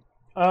right.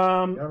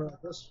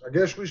 I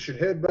guess we should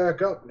head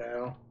back up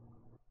now.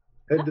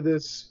 Head to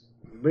this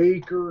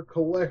Maker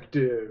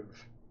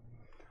Collective.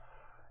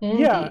 Indeed.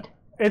 Yeah.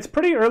 It's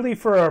pretty early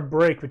for our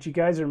break, but you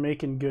guys are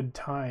making good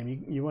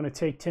time. You want to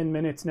take 10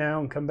 minutes now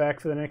and come back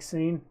for the next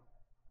scene?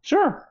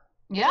 Sure.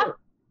 Yeah.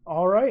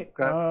 All right.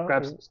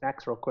 Grab some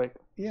snacks real quick.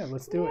 Yeah,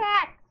 let's do it.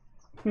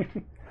 Yeah.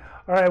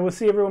 All right, we'll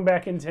see everyone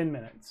back in 10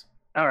 minutes.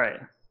 All right.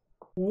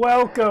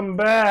 Welcome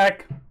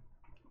back.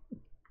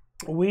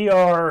 We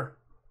are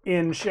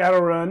in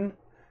Shadowrun,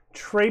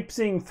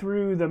 traipsing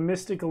through the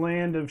mystic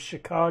land of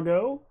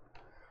Chicago,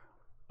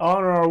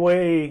 on our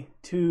way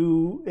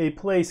to a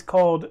place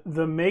called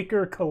the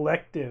Maker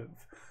Collective,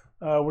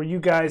 where you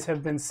guys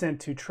have been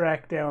sent to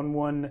track down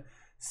one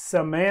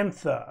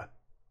Samantha,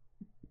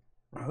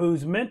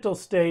 whose mental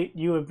state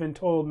you have been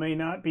told may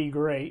not be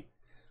great.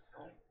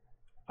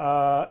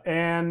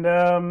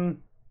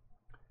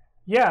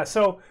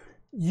 So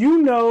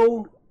you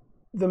know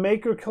the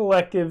Maker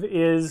Collective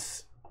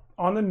is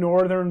on the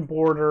northern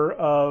border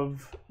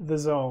of the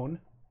zone.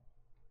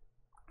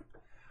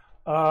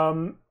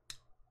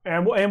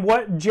 And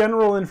what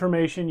general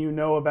information you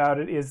know about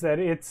it is that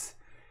it's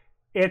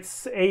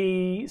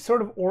a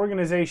sort of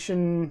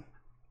organization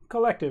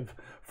Collective,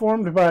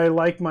 formed by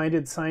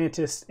like-minded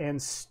scientists and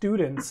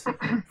students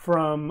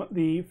from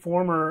the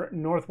former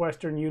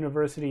Northwestern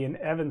University in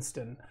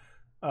Evanston.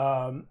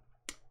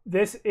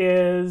 This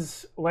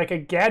is like a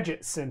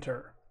gadget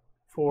center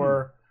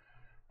for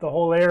the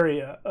whole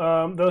area,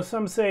 though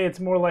some say it's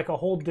more like a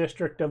whole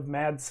district of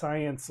mad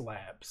science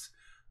labs.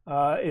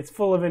 It's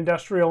full of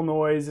industrial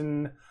noise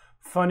and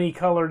funny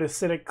colored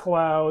acidic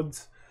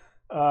clouds,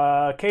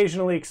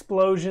 occasionally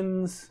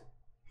explosions.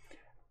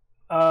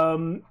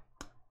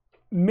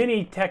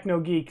 Many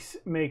techno-geeks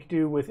make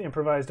do with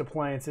improvised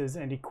appliances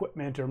and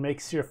equipment or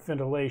makeshift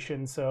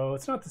ventilation, so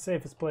it's not the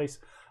safest place.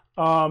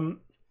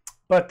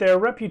 But their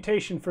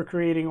reputation for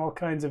creating all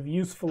kinds of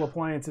useful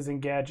appliances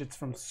and gadgets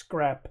from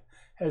scrap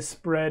has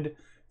spread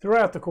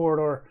throughout the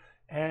corridor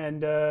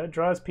and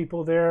draws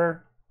people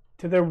there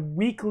to their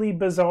weekly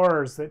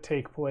bazaars that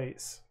take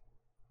place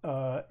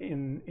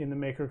in the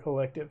Maker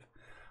Collective.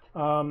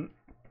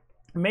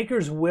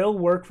 Makers will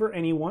work for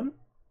anyone.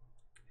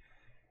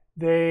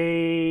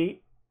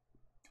 They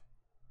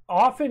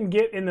often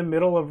get in the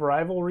middle of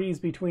rivalries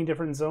between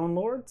different zone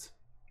lords.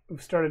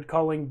 We've started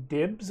calling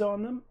dibs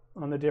on them,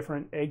 on the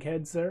different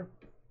eggheads there.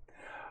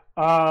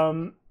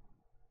 Yeah,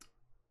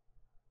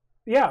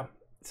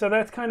 so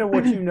that's kind of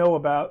what you know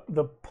about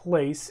the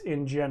place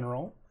in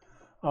general.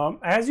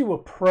 As you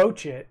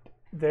approach it,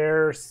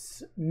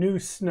 there's new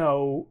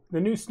snow. The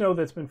new snow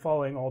that's been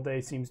falling all day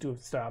seems to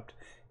have stopped,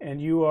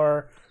 and you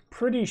are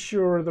pretty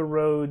sure the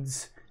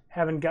roads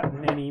haven't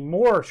gotten any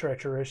more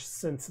treacherous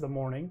since the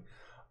morning.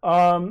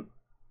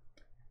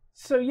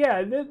 So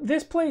yeah,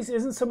 this place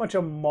isn't so much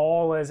a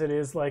mall as it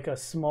is like a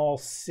small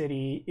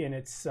city in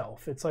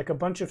itself. It's like a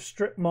bunch of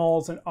strip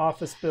malls and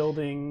office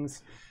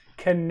buildings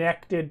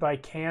connected by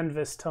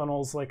canvas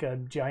tunnels like a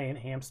giant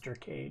hamster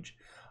cage.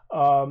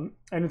 And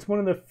it's one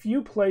of the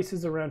few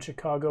places around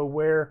Chicago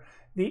where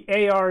the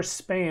AR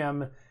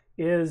spam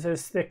is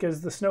as thick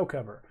as the snow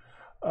cover.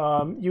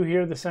 You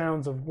hear the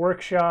sounds of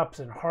workshops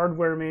and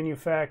hardware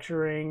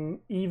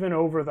manufacturing, even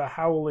over the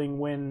howling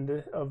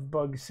wind of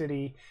Bug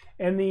City.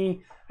 And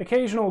the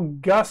occasional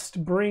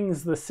gust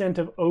brings the scent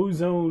of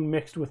ozone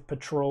mixed with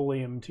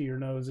petroleum to your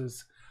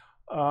noses.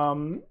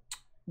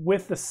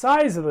 With the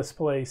size of this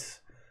place,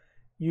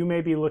 you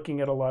may be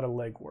looking at a lot of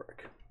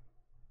legwork.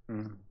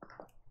 Mm.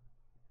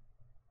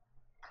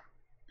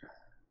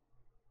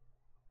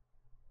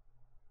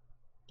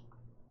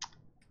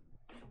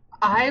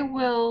 I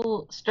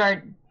will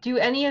start. Do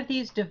any of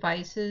these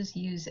devices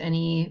use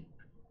any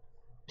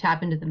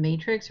tap into the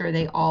matrix, or are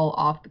they all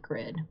off the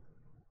grid?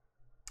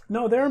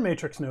 No, there are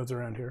matrix nodes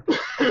around here.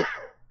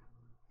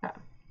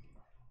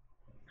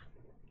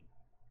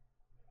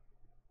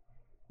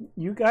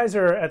 You guys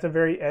are at the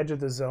very edge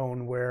of the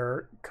zone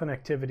where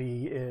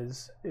connectivity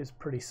is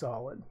pretty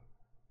solid.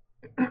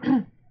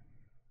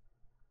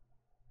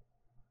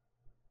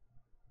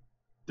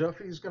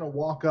 Duffy's gonna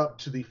walk up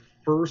to the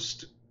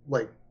first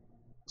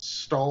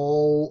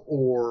stall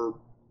or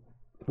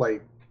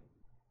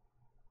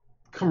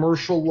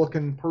commercial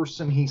looking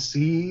person he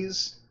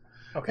sees,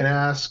 Okay. and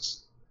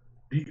asks,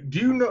 do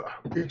you know,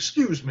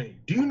 excuse me,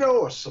 do you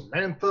know a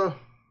Samantha?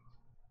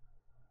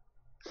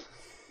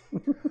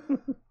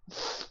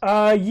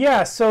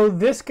 Yeah, so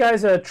this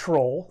guy's a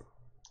troll,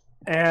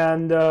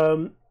 and I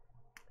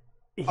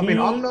mean,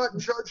 I'm not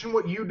judging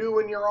what you do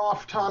in your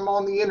off time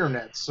on the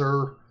internet,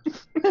 sir.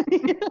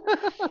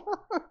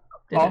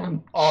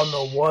 on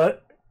the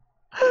what?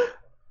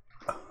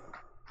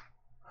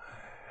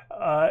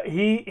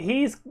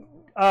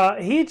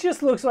 He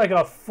just looks like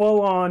a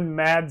full-on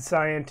mad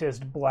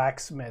scientist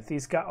blacksmith.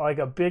 He's got like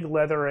a big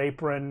leather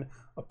apron,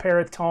 a pair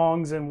of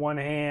tongs in one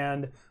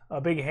hand,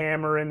 a big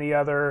hammer in the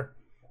other.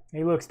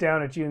 He looks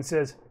down at you and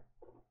says,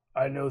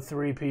 "I know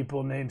 3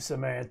 people named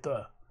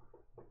Samantha."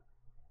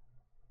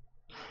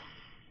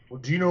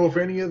 Well, do you know if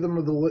any of them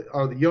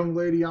are the young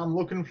lady I'm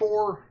looking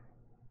for?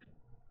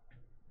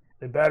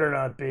 They better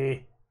not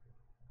be.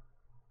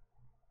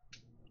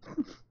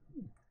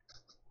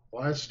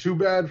 Well, that's too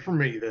bad for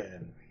me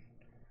then.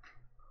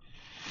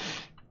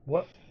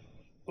 What?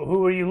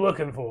 Who are you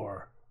looking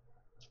for?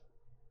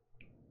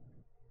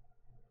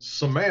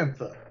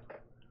 Samantha.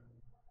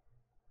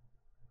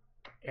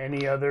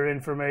 Any other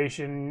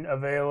information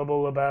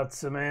available about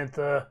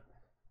Samantha?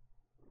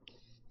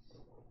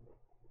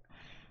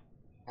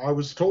 I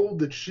was told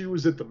that she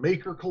was at the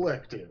Maker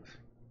Collective.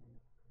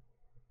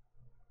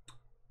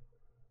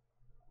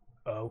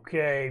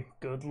 Okay,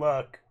 good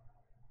luck.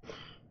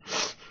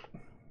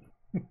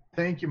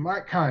 Thank you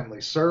might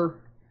kindly, sir.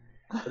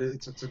 But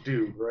it's a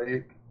dude,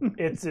 right?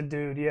 It's a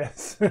dude,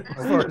 yes,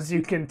 as far as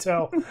you can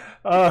tell.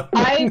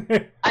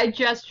 I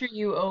gesture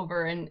you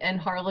over and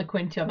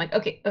Harlequin too. I'm like,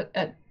 okay,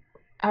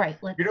 all right.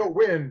 Let's. You know,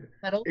 Wynn,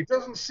 Huddle. it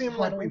doesn't seem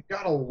like Huddle. we've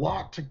got a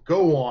lot to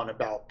go on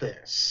about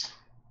this.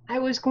 I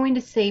was going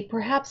to say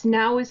perhaps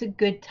now is a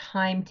good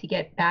time to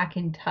get back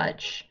in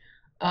touch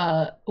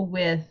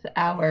with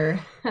our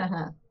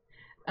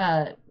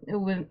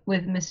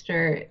with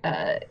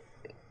Mr.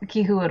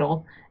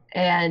 Kihuitl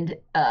and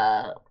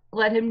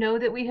let him know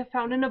that we have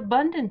found an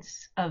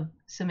abundance of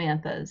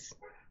Samanthas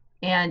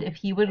And if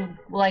he would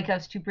like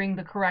us to bring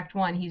the correct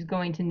one, he's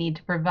going to need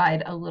to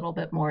provide a little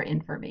bit more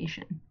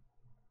information.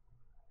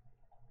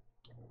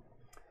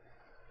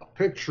 A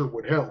picture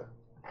would help.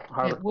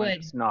 Harlequin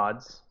would. just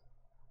nods.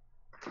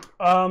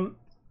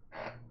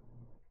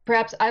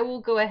 Perhaps I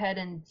will go ahead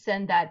and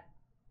send that.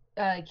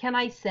 Can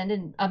I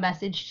send a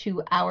message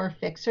to our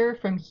fixer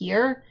from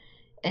here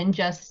and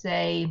just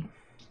say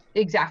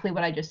exactly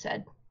what I just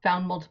said?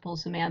 Found multiple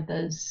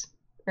Samanthas,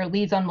 or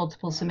leads on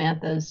multiple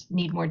Samanthas,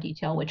 need more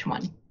detail, which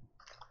one?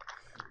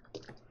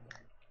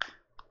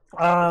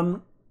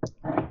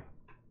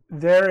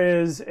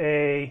 There is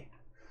a...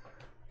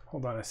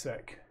 Hold on a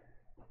sec.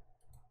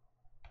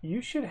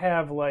 You should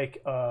have,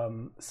 like,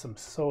 some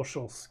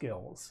social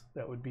skills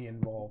that would be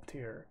involved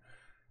here.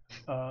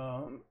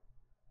 Ugh.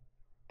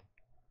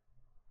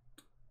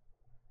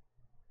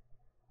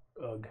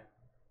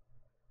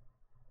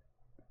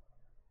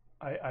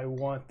 I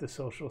want the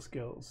social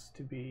skills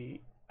to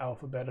be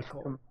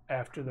alphabetical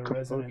after the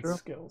resonance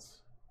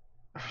skills.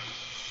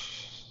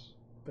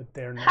 But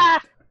they're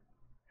not.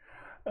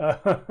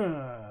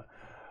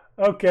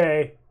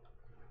 Okay.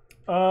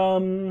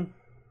 Where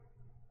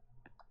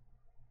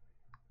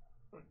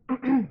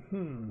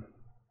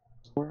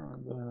are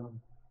the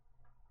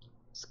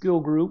skill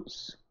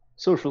groups?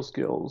 Social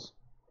skills.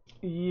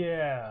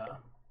 Yeah.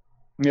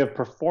 We have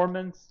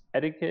performance,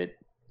 etiquette,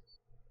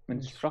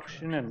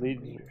 instruction, and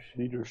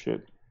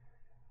leadership.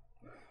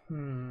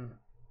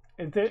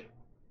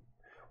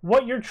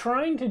 What you're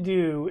trying to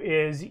do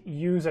is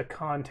use a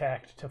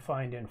contact to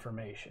find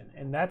information.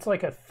 And that's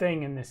like a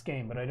thing in this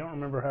game, but I don't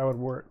remember how it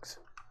works.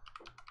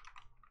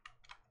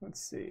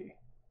 Let's see.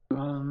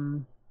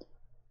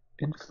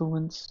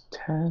 Influence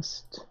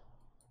test.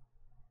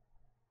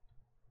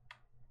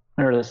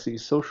 Or let's see,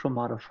 social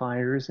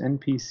modifiers,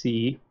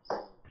 NPC.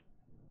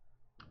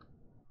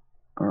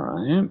 All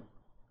right.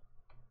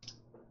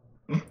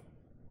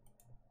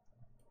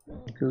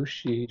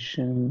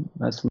 Negotiation,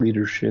 that's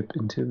leadership,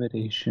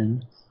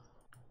 intimidation.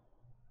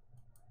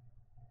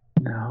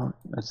 Now,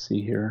 let's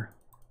see here.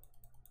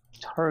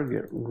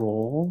 Target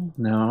role,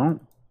 no.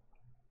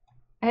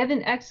 I have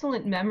an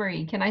excellent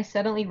memory. Can I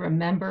suddenly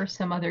remember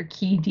some other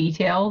key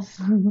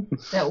details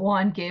that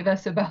Juan gave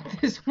us about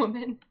this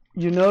woman?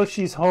 You know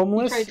she's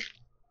homeless.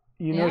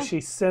 You know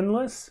she's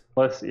sinless.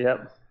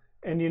 Yep.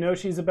 And you know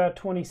she's about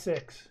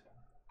 26.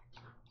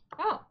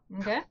 Oh,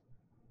 okay.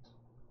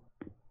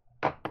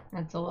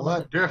 That's a little. Well,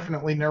 that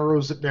definitely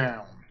narrows it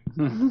down.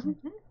 You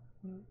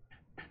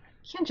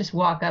can't just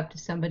walk up to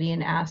somebody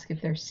and ask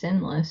if they're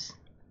sinless.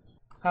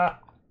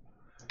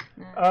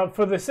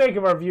 For the sake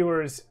of our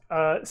viewers,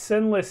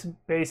 sinless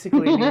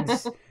basically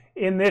means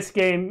in this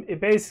game,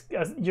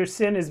 your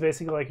sin is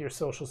basically like your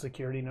social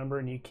security number,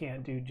 and you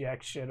can't do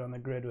jack shit on the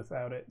grid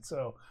without it.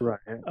 So, right.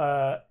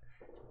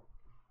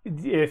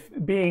 If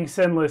being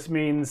sinless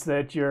means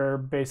that you're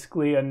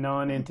basically a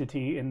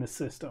non-entity in the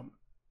system.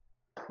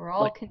 We're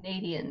all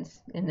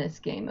Canadians in this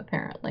game,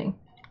 apparently.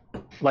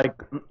 Like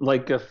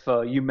if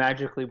you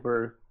magically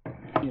were,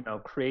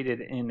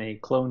 created in a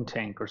clone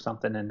tank or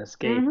something in this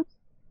game. Mm-hmm.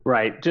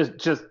 Right,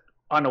 just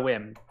on a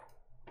whim.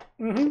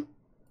 Mm-hmm.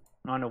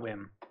 On a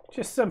whim.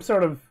 Just some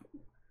sort of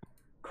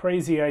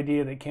crazy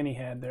idea that Kenny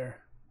had there.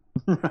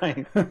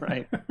 Right.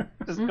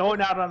 Just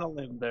going out on a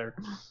limb there.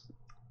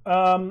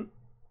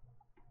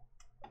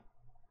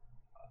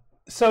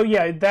 So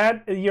yeah,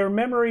 that your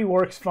memory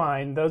works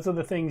fine. Those are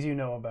the things you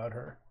know about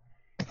her.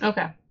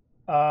 Okay.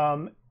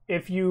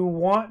 If you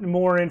want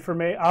more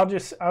information, I'll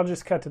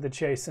just cut to the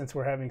chase since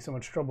we're having so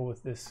much trouble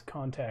with this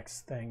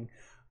contacts thing.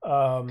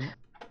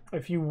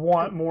 If you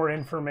want more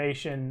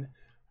information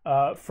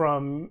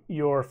from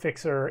your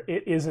fixer,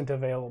 it isn't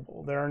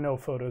available. There are no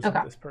photos of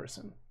this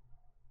person.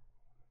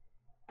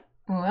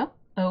 Well,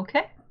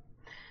 okay.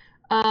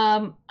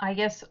 I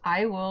guess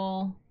I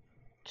will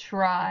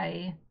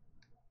try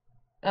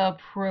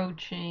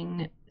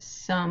approaching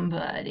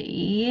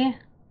somebody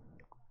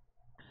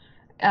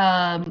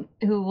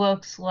who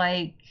looks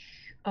like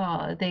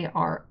they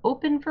are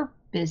open for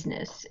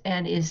business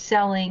and is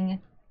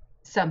selling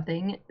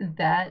something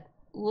that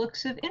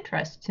looks of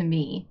interest to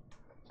me.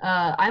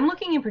 I'm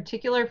looking in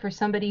particular for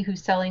somebody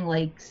who's selling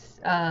like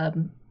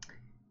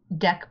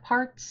deck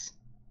parts,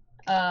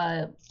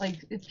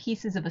 like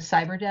pieces of a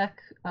cyber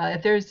deck.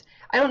 If there's,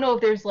 I don't know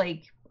if there's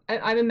like,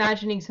 I'm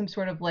imagining some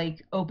sort of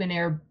like open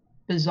air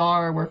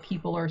bazaar where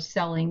people are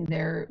selling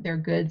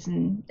their goods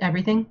and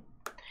everything.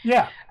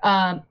 Yeah.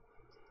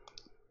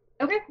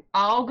 Okay,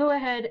 I'll go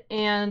ahead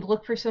and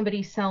look for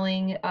somebody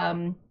selling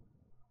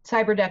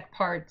cyber deck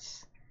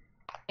parts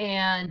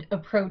and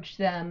approach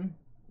them.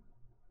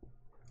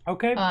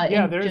 Okay.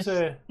 Yeah, there's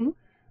a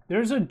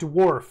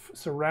dwarf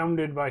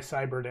surrounded by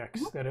cyber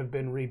decks that have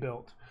been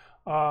rebuilt.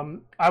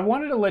 I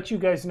wanted to let you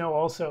guys know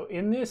also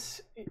in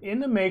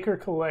the Maker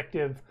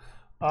Collective,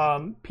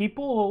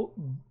 people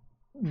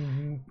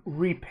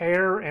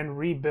repair and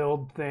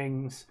rebuild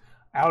things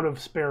out of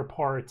spare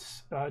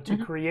parts to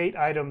create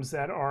items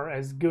that are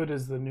as good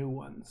as the new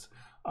ones.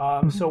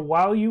 So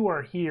while you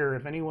are here,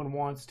 if anyone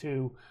wants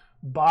to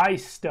buy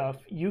stuff.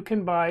 You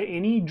can buy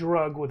any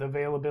drug with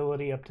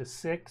availability up to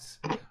 6,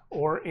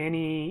 or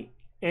any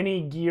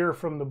gear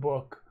from the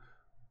book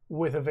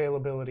with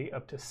availability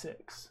up to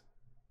 6.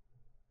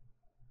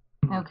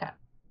 Okay.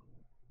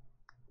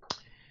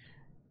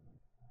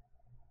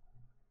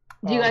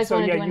 Do you guys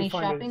want to do any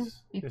shopping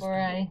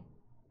before I?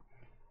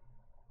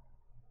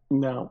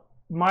 No.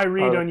 My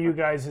read on you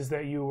guys is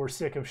that you were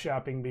sick of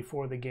shopping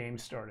before the game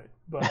started,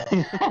 but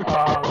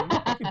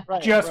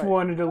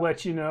wanted to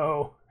let you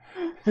know.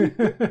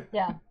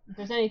 Yeah, if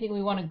there's anything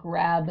we want to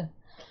grab.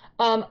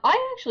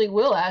 I actually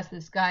will ask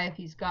this guy if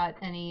he's got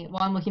any,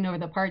 while I'm looking over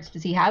the parts,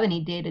 does he have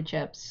any data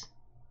chips?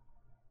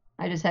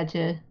 I just had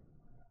to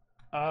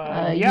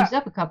use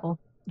up a couple.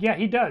 Yeah,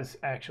 he does,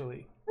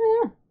 actually.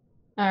 Yeah.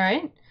 All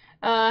right.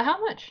 How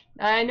much?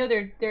 I know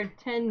they're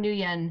 10 new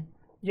yen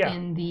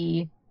in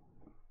the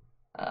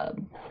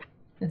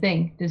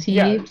thing. Does he?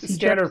 Yeah, does he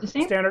charge the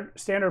same?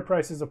 standard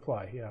prices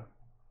apply. Yeah.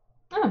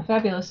 Oh,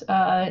 fabulous.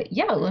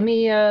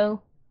 Yeah.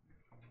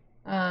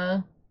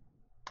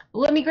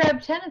 Let me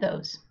grab 10 of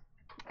those,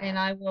 and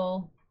I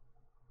will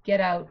get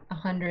out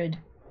 100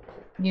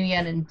 new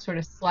yen and sort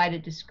of slide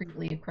it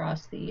discreetly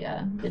across the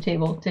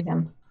table to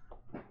him.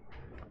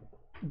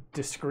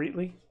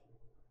 Discreetly?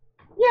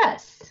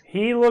 Yes.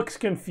 He looks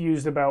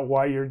confused about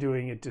why you're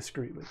doing it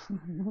discreetly.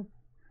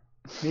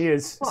 He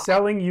is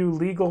selling you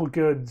legal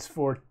goods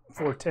for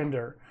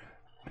Tinder.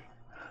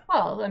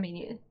 Well, I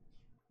mean,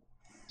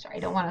 sorry, I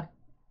don't want to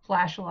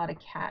flash a lot of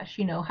cash.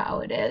 You know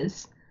how it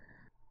is.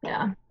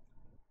 Yeah.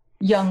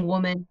 Young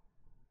woman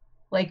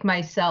like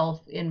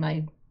myself in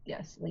my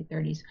late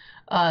 30s.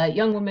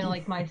 Young woman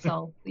like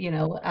myself,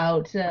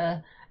 out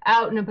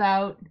and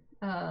about.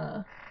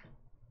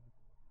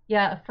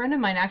 Yeah, a friend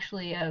of mine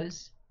actually, I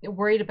was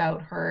worried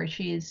about her.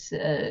 She's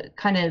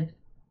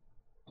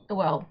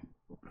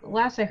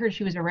last I heard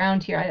she was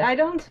around here. I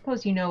don't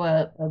suppose you know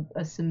a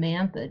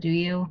Samantha, do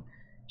you?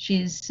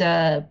 She's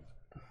like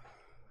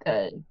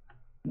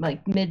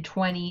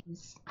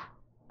mid-20s.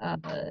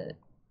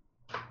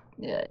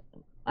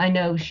 I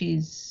know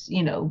she's,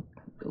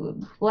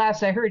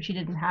 last I heard she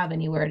didn't have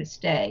anywhere to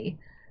stay.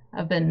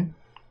 I've been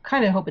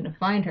kind of hoping to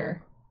find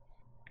her.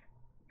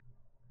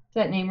 Does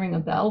that name ring a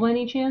bell by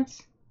any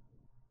chance?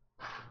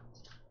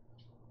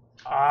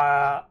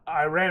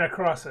 I ran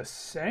across a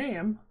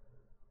Sam.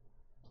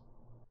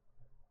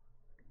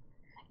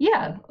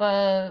 Yeah,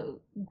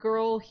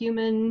 girl,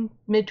 human,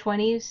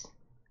 mid-20s.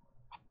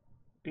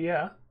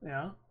 Yeah.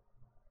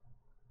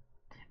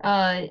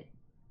 By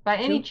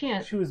any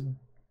chance? She was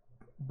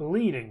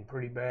bleeding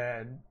pretty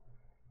bad.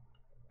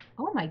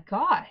 Oh my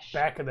gosh.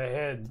 Back of the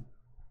head.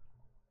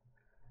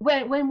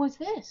 When was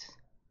this?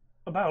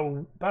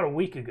 About a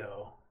week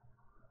ago.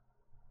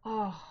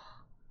 Oh.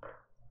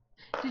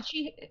 Did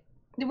she...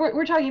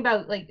 We're talking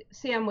about, like,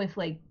 Sam with,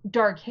 like,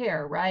 dark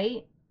hair,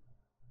 right?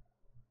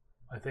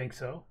 I think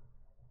so.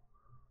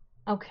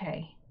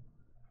 Okay.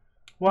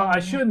 Well, I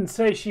shouldn't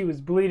say she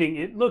was bleeding.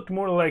 It looked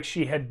more like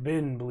she had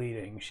been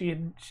bleeding. She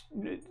had...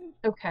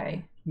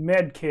 Okay.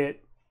 Med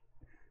kit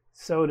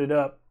sewed it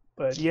up.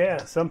 But,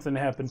 yeah, something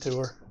happened to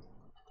her.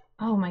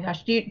 Oh, my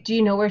gosh. Do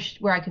you know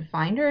where I could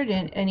find her?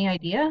 Any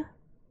idea?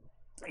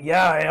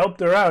 Yeah, I helped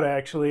her out,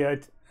 actually.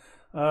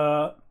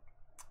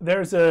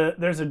 There's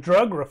a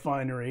drug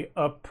refinery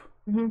up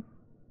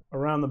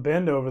around the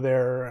bend over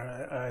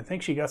there. I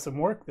think she got some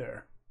work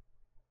there.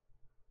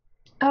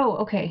 Oh,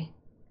 okay.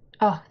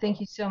 Oh, thank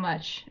you so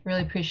much.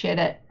 Really appreciate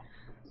it.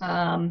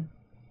 Good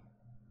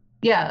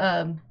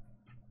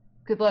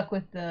luck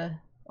with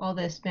all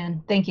this,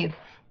 man. Thank you.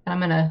 I'm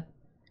gonna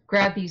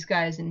grab these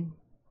guys and.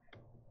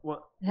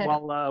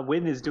 While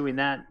Wynn is doing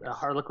that,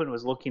 Harlequin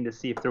was looking to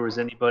see if there was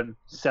anybody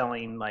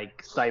selling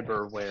like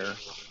cyberware.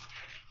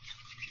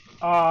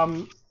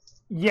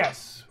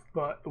 Yes,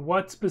 but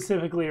what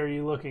specifically are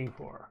you looking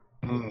for?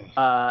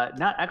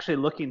 Not actually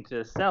looking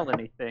to sell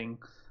anything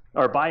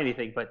or buy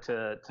anything, but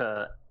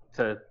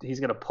he's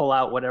going to pull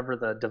out whatever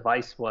the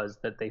device was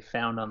that they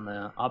found on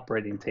the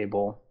operating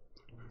table.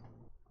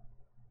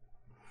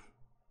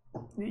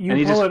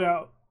 You pull it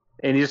out.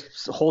 And he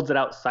just holds it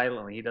out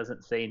silently. He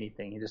doesn't say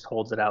anything. He just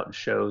holds it out and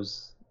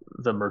shows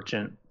the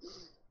merchant.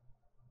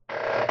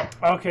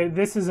 Okay,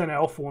 this is an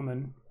elf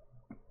woman.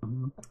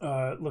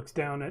 Looks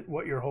down at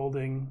what you're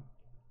holding,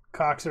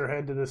 cocks her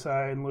head to the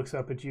side, and looks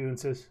up at you and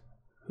says,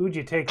 "Who'd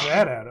you take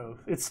that out of?"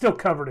 It's still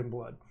covered in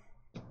blood.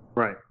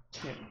 Right.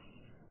 Yeah.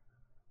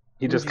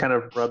 He just kind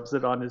of rubs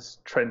it on his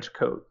trench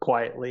coat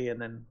quietly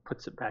and then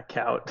puts it back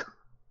out.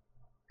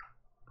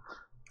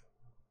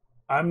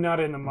 I'm not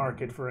in the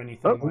market for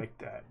anything like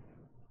that.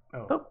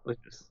 They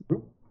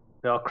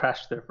all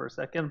crashed there for a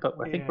second, but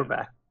I think we're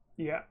back.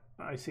 Yeah,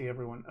 I see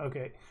everyone.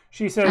 Okay.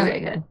 She says, okay,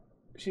 good.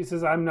 She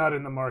says, "I'm not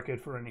in the market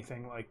for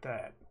anything like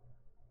that."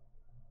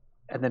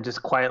 And then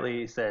just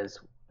quietly says,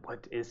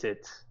 "What is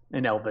it?"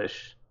 in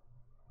Elvish.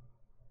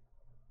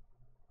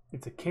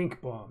 It's a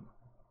kink bomb.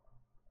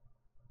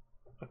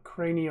 A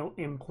cranial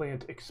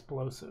implant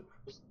explosive.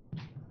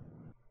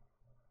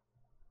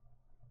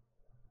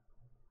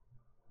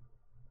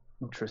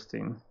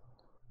 Interesting.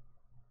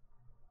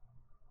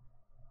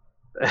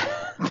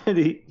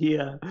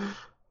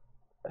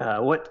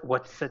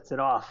 What sets it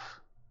off?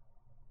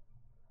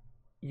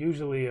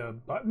 Usually a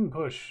button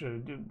push,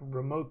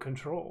 remote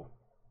control.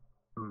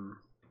 Hmm.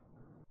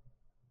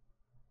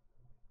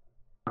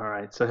 All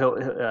right, so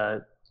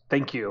he'll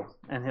thank you,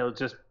 and he'll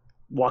just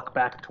walk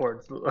back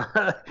towards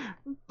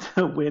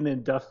Wynn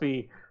and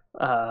Duffy,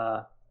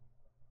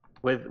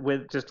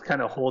 with just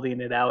kind of holding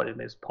it out in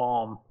his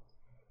palm,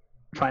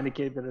 trying to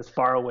keep it as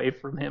far away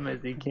from him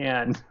as he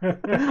can,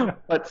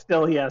 but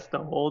still he has to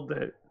hold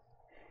it.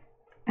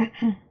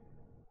 And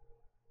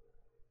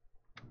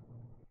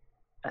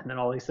then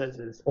all he says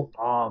is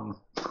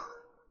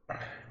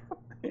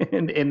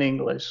in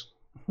English.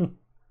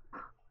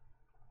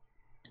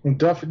 And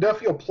Duffy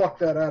will pluck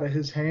that out of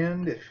his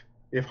hand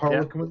if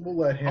Harlequin will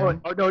let him.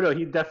 Oh no,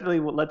 he definitely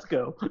will. Let's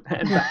go.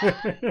 Yeah,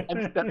 I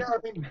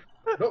mean,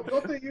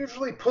 don't they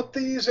usually put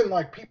these in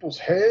like people's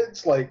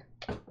heads? Like,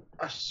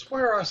 I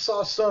swear I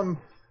saw some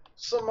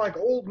like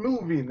old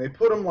movie, and they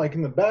put them like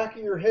in the back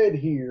of your head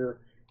here.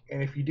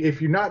 And if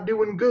you're not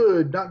doing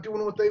good, not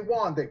doing what they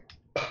want, and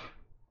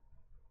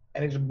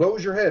it just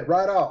blows your head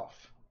right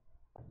off.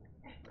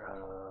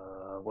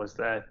 Was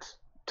that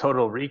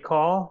Total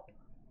Recall?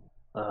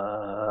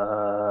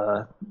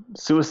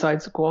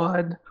 Suicide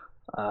Squad?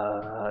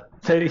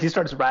 So he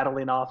starts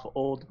rattling off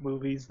old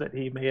movies that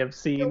he may have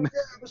seen. Yeah,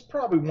 it was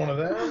probably one of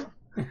them.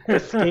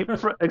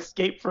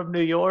 Escape from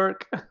New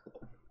York.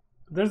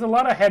 There's a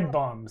lot of head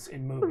bombs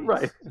in movies.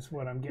 Right. Is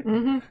what I'm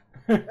getting.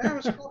 That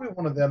was probably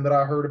one of them that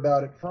I heard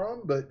about it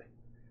from, but.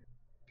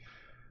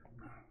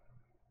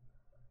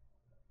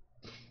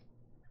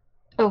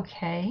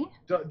 Okay.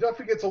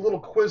 Duffy gets a little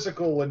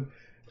quizzical, and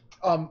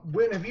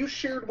Wynn, have you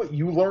shared what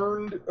you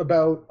learned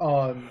about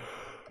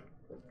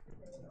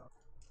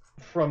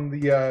from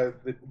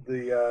the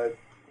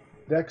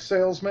deck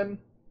salesman?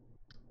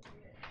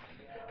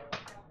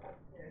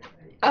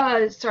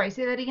 Sorry,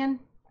 say that again.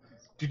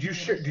 Did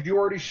you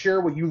already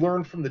share what you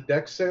learned from the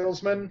deck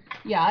salesman?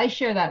 Yeah, I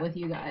share that with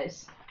you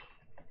guys.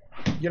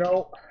 You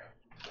know,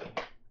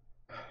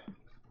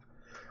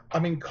 I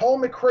mean, call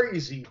me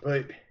crazy,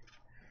 but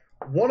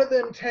one of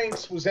them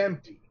tanks was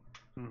empty.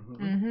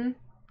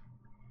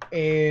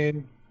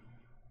 And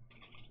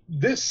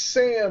this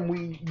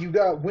Sam you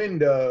got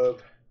wind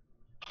of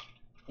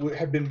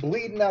had been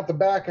bleeding out the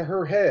back of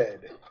her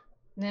head.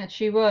 That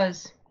she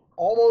was.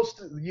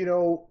 Almost,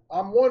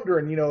 I'm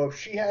wondering, if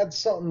she had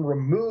something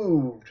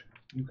removed,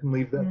 you can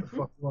leave that the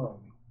fuck alone.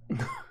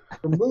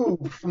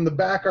 Removed from the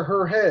back of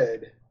her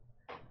head.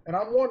 And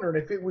I'm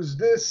wondering if it was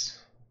this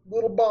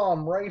little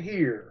bomb right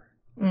here.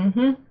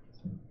 No,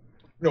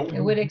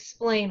 it would No.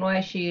 explain why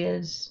she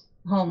is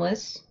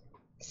homeless,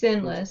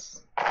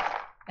 sinless,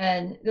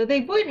 and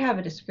they would have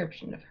a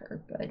description of her,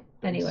 but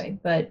anyway,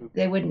 but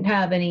they wouldn't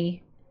have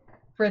any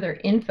further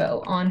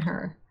info on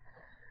her.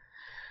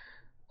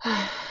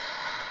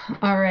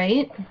 All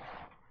right.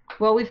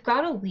 Well, we've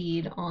got a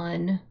lead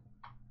on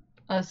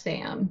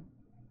Sam.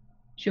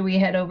 Should we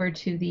head over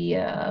to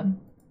the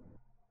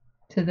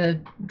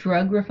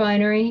drug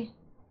refinery?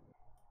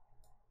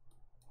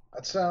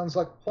 That sounds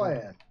like a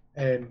plan.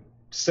 And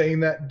saying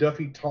that,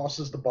 Duffy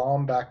tosses the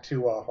bomb back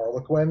to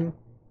Harlequin.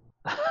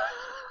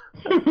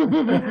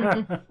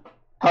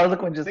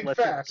 Harlequin just Think lets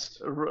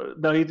fast. it.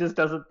 No, he just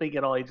doesn't think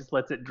at all. He just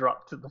lets it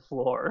drop to the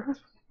floor.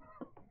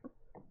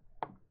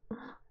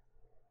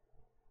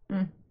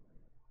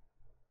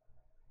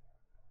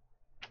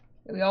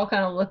 We all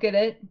kind of look at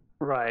it.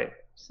 Right.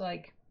 It's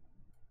like.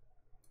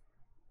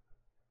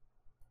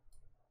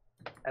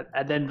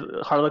 And then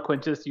Harlequin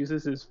just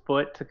uses his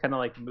foot to kind of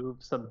like move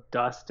some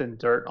dust and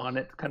dirt on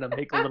it to kind of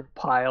make a little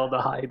pile to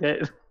hide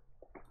it.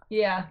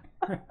 Yeah.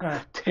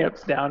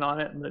 Tamps down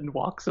on it and then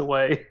walks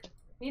away. I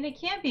mean, it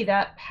can't be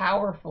that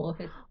powerful if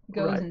it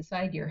goes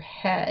inside your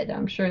head.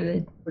 I'm sure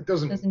that it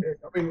doesn't.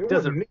 It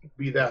doesn't need to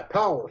be that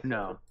powerful.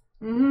 No.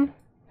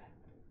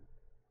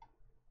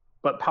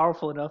 But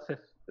powerful enough if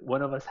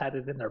one of us had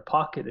it in their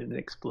pocket and it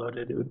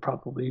exploded, it would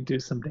probably do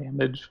some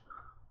damage.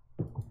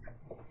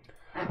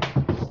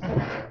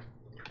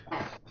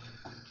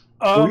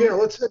 Yeah,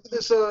 let's head to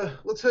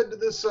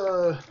this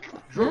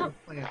drug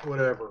plant,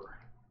 whatever.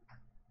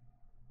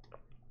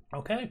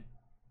 Okay.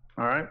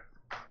 All right.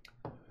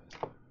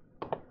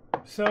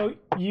 So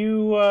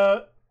you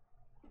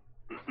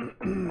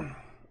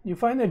you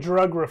find the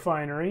drug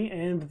refinery,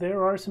 and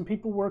there are some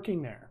people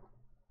working there.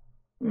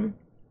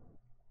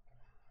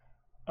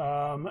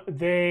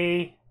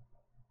 They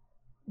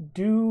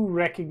do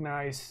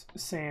recognize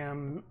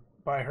Sam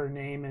by her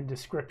name and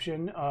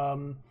description.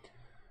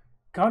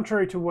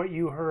 Contrary to what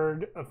you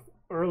heard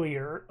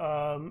earlier,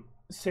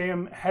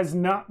 Sam has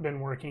not been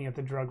working at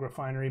the drug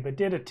refinery, but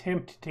did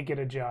attempt to get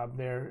a job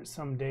there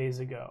some days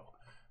ago.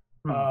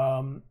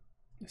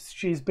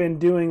 She's been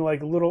doing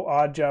like little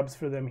odd jobs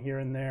for them here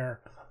and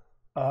there.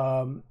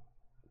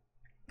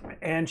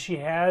 And she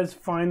has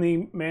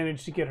finally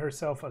managed to get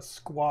herself a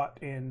squat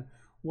in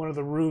one of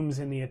the rooms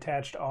in the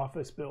attached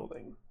office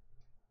building.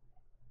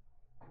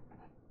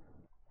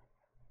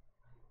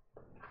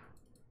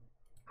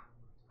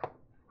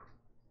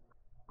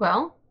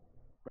 Well,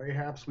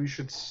 Perhaps we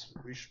should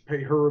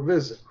pay her a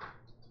visit.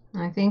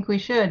 I think we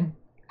should.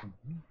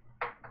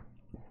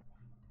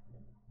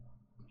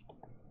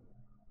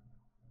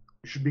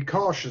 We should be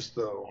cautious,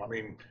 though. I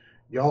mean,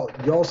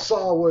 y'all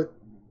saw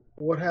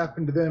what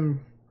happened to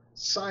them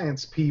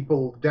science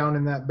people down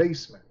in that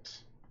basement.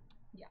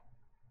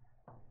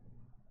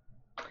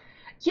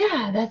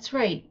 Yeah, that's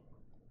right.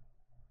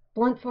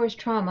 Blunt force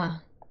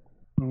trauma.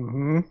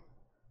 Mm-hmm.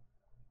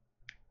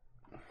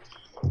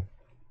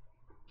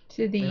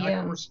 To the I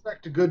can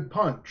respect a good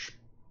punch.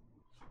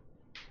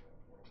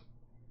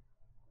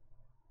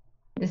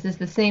 This is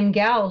the same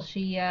gal.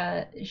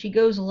 She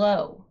goes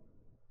low.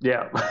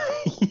 Yeah.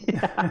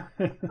 Yeah.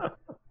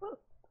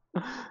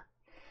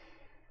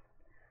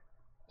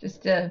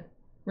 Just a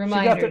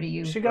reminder to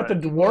you. She got the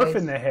dwarf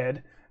in the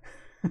head.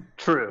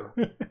 True.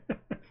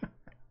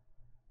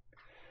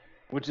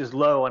 Which is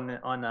low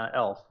on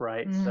elf,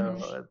 right? Mm-hmm.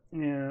 So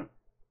Yeah.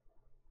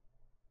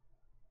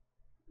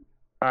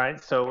 all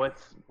right. So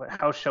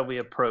how shall we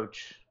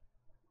approach?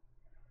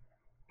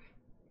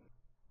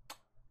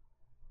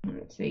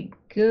 That's a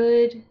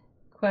good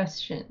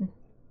question.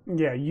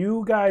 Yeah,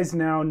 you guys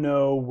now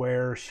know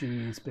where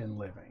she's been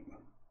living,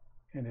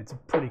 and it's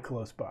pretty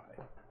close by.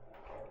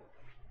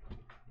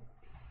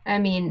 I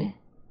mean,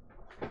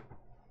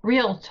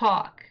 real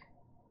talk.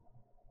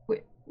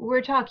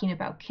 We're talking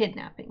about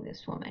kidnapping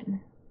this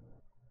woman.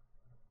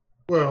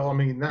 Well, I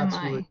mean, that's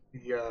Am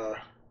what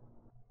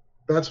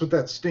that's what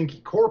that stinky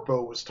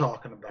corpo was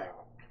talking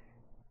about.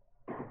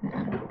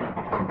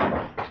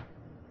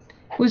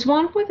 Was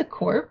Juan with a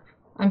corp?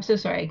 I'm so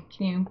sorry.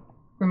 Can you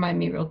remind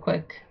me real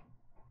quick?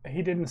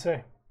 He didn't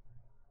say.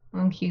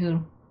 Thank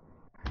you.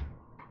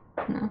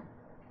 No.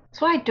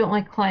 That's why I don't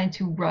like clients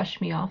who rush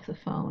me off the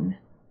phone.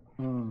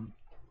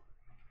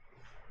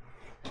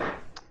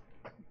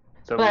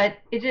 So, But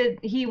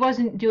he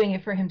wasn't doing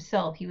it for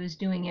himself. He was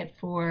doing it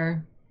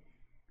for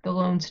the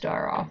Lone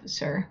Star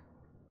officer.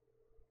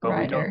 But we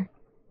Ryder.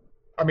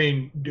 I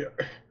mean,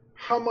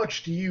 how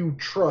much do you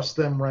trust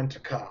them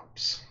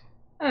rent-a-cops?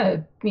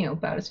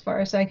 About as far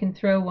as I can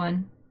throw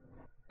one.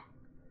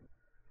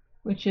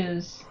 Which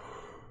is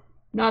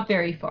not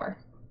very far.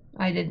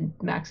 I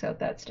didn't max out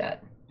that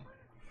stat.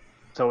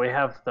 So we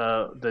have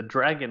the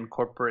Dragon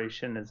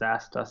Corporation has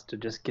asked us to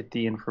just get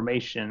the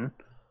information.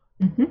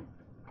 Mm-hmm.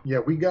 Yeah,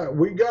 we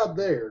got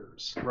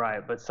theirs.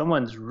 Right, but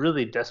someone's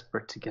really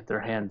desperate to get their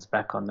hands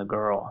back on the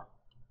girl.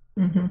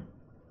 Mm-hmm.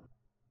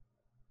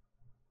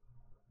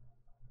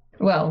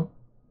 Well,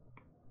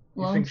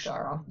 You Lone think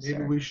Star officer.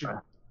 maybe we should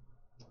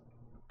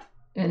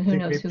And who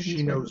think knows maybe who she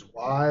he's knows with.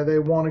 why they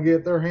want to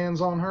get their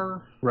hands on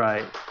her?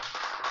 Right.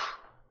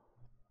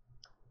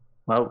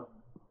 Well,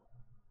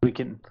 we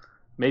can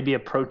maybe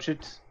approach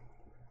it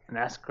and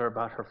ask her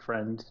about her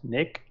friend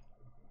Nick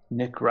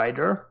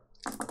Ryder,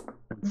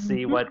 and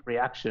see what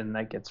reaction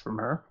that gets from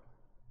her.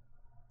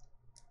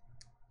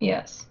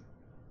 Yes.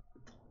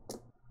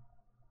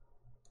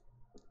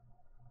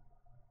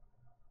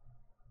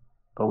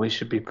 But we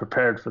should be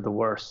prepared for the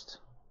worst.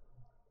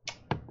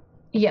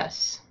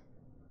 Yes.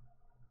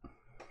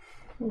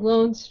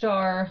 Lone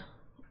Star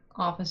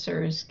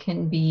officers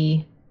can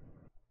be,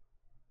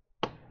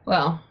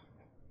 well,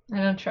 I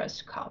don't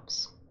trust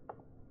cops.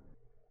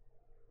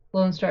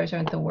 Lone Stars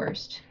aren't the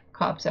worst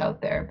cops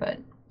out there, but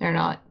they're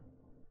not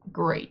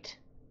great.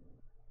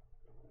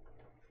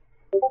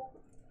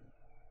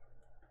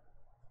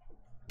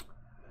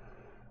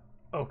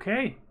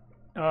 Okay.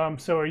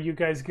 So are you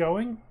guys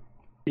going?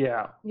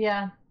 Yeah.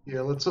 Yeah.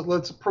 Yeah, let's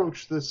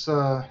approach this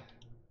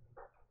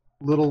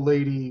little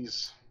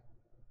lady's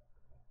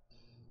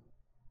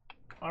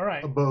All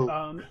right.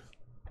 abode.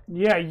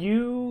 Yeah,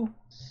 you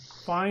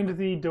find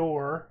the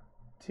door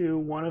to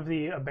one of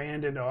the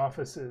abandoned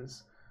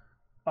offices.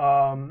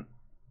 Let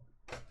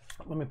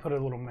me put a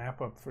little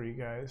map up for you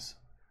guys.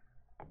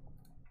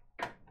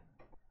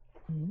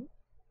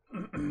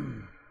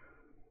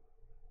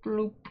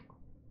 Bloop.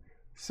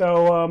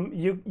 So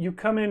you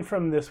come in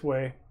from this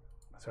way.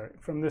 Sorry,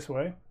 from this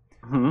way.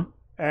 Mm-hmm.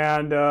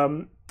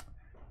 And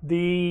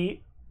the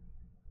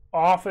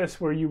office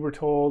where you were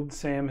told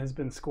Sam has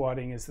been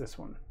squatting is this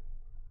one.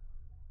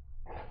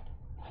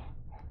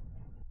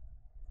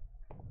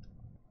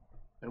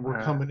 And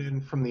we're coming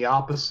in from the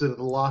opposite of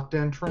the locked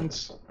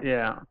entrance.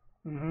 Yeah.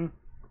 Mm-hmm.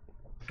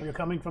 You're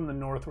coming from the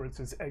north where it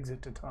says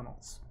exit to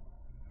tunnels.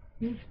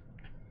 I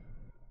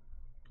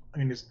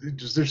mean,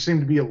 does there seem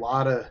to be a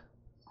lot of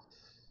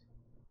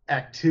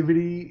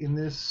activity in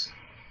this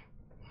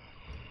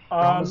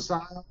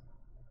domicile?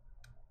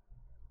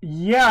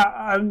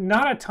 Yeah,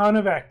 not a ton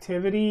of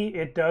activity.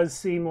 It does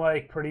seem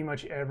like pretty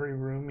much every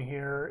room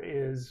here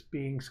is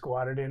being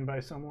squatted in by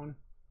someone.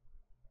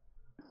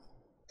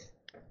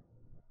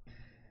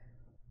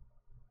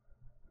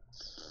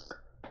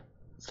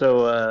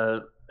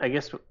 So I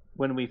guess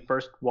when we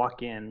first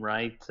walk in,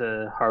 right,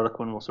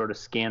 Harlequin will sort of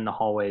scan the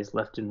hallways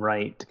left and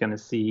right to kind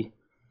of see.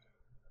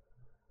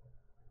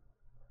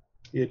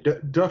 Yeah,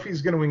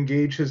 Duffy's going to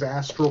engage his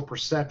astral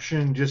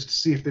perception just to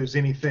see if there's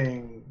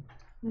anything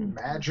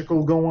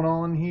magical going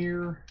on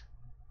here.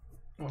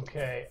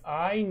 Okay,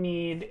 I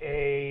need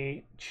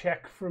a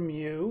check from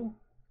you.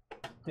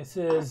 This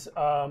is,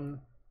 do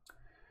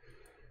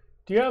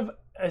you have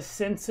a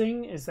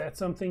sensing? Is that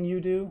something you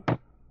do?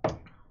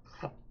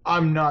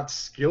 I'm not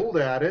skilled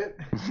at it.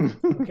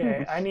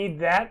 Okay, I need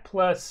that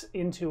plus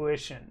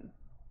intuition,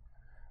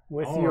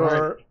 with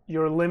All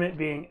your limit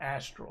being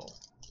astral.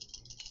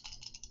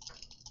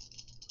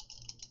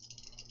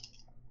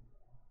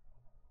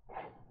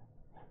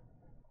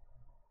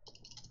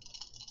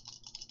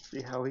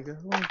 See how we go.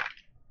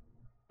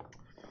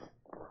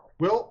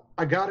 Well,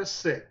 I got a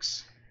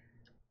 6.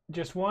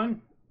 Just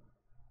one?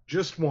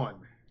 Just one.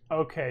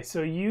 Okay,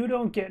 so you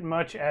don't get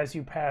much as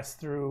you pass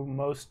through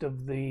most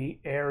of the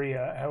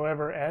area.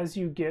 However, as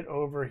you get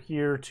over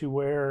here to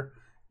where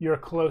you're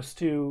close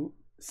to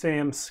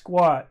Sam's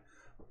squat,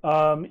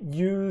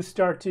 you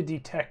start to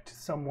detect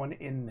someone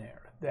in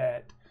there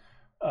that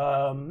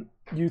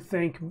you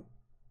think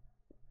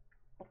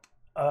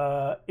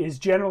is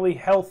generally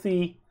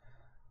healthy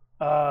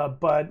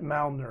but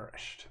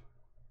malnourished.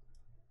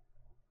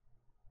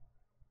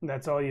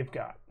 That's all you've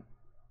got.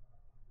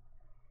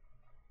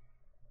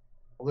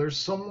 Well, there's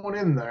someone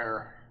in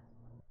there.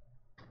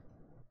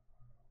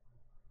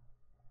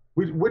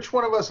 Which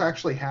one of us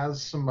actually has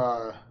some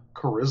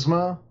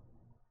charisma?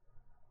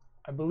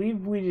 I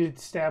believe we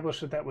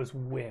established that was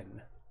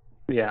Win.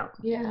 Yeah.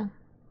 Yeah.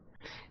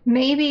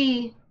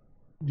 Maybe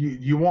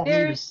You want me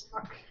to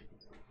suck?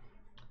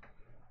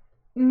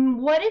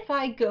 what if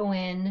I go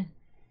in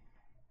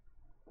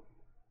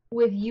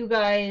with you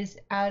guys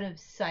out of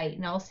sight,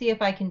 and I'll see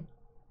if I can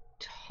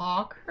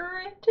talk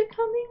her into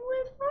coming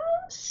with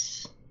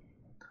us?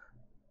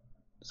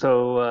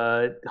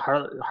 So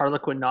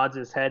Harlequin nods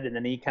his head, and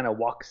then he kind of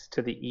walks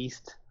to the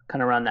east,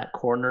 kind of around that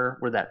corner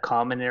where that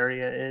common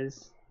area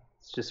is.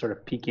 It's just sort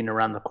of peeking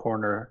around the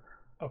corner,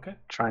 Okay.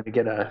 trying to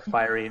get a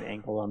firing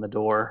angle on the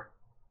door.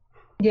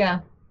 Yeah.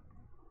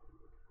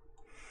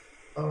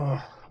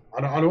 I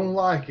don't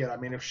like it. I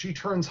mean, if she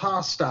turns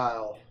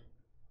hostile,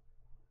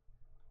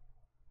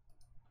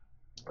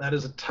 that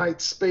is a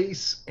tight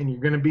space, and you're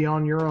going to be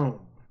on your own.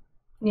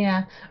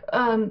 Yeah.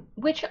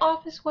 Which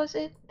office was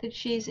it that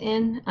she's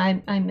in?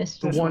 I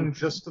missed The this one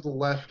just to the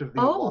left of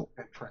the lock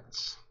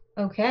entrance.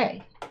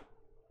 Okay.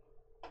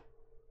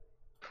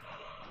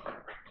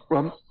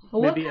 Well,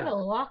 What kind of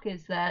lock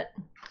is that?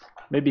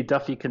 maybe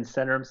Duffy can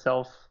center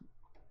himself,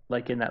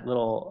 like in that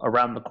little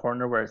around the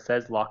corner where it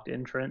says locked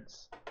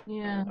entrance,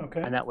 Yeah.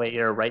 Okay. and that way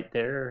you're right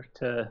there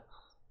to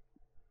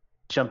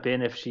jump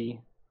in if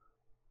she.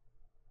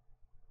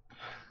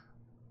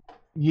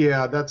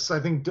 Yeah, I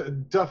think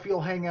Duffy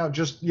will hang out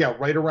just,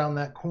 right around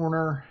that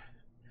corner.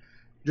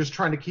 Just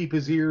trying to keep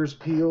his ears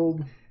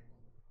peeled.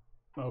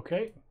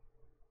 Okay.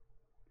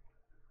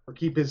 Or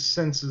keep his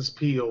senses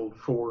peeled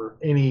for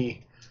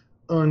any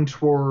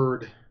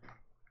untoward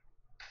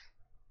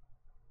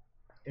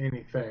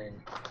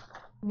anything.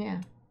 Yeah.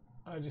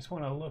 I just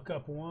want to look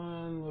up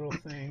one little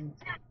thing,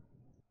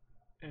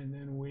 and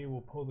then we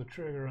will pull the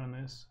trigger on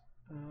this.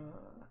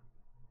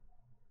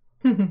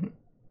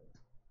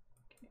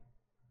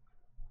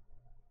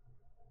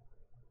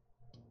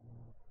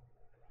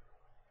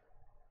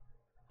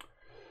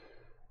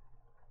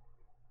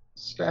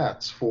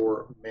 Stats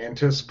for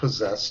Mantis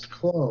Possessed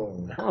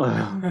Clone.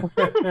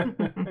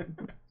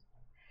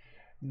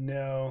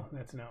 No,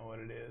 that's not what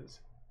it is.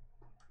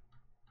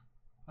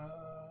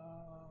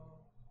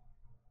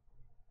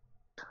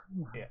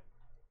 Yeah,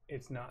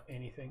 it's not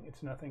anything.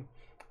 It's nothing.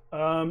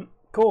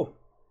 Cool.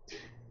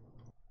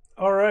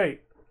 All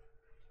right.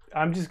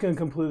 I'm just going to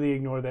completely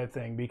ignore that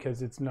thing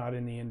because it's not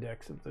in the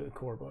index of the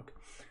core book.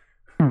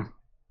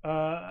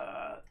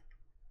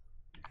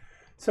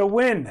 So,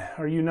 Win,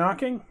 are you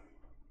knocking?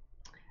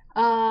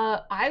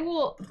 I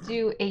will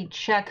do a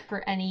check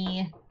for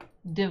any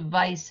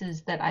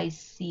devices that I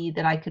see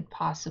that I could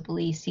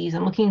possibly seize.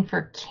 I'm looking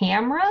for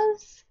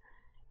cameras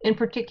in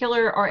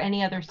particular, or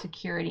any other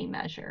security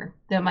measure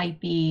that might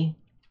be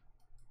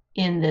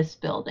in this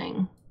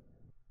building,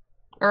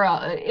 or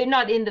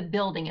not in the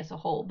building as a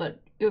whole, but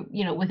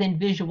within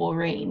visual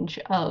range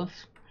of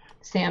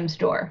Sam's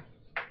door.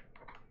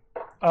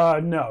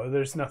 No,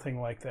 there's nothing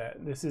like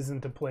that. This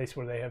isn't a place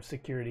where they have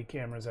security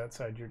cameras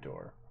outside your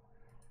door.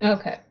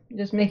 Okay,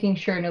 just making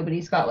sure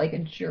nobody's got like a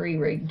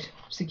jury-rigged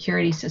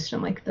security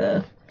system like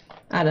the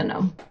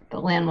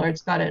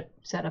landlord's got it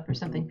set up or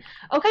something.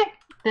 Okay,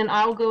 then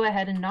I'll go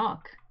ahead and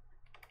knock.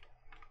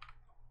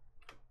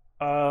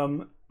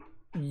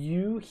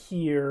 You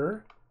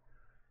hear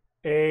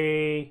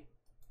a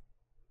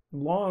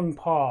long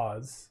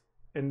pause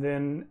and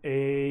then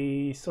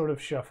a sort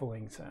of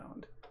shuffling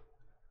sound.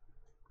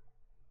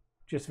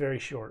 Just very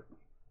short.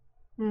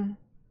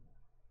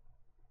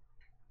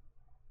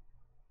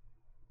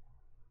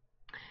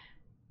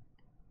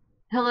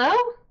 Hello?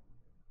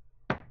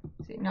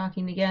 Is it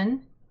knocking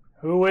again?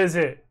 Who is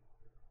it?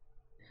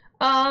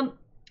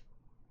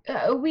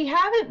 We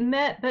haven't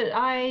met, but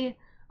I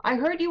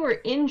heard you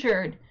were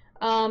injured.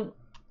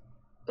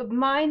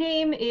 My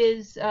name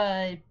is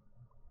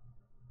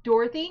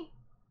Dorothy,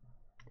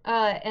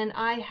 and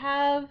I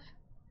have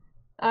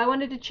I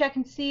wanted to check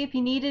and see if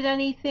you needed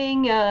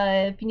anything,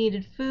 if you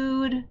needed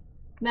food,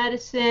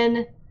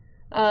 medicine.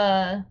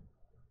 I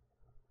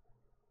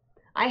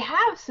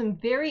have some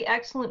very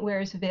excellent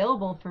wares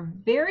available for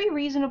very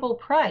reasonable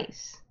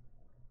price.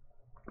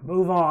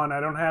 Move on. I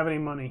don't have any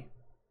money.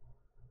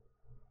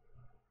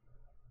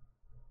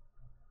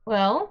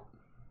 Well,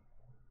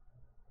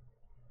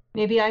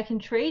 maybe I can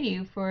trade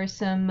you for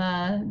some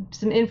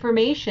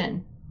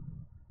information.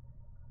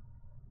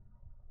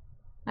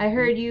 I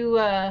heard you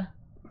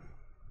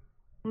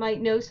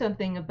might know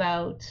something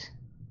about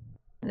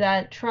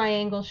that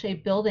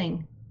triangle-shaped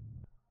building.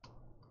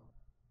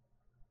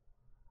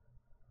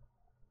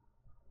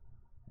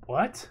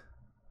 What?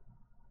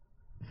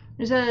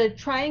 There's a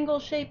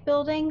triangle-shaped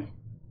building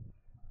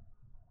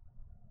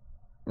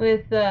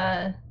with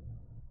the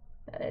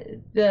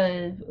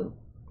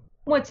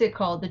what's it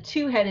called? The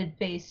two-headed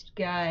faced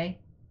guy.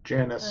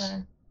 Janice.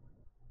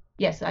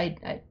 Yes,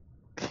 that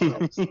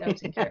was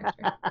in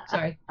character.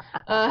 Sorry.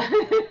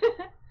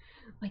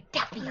 Like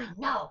definitely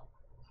no.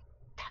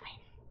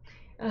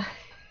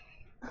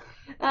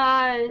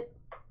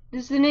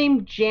 Does the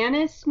name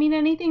Janice mean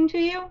anything to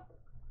you?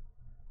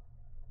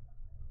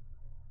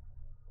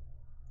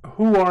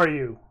 Who are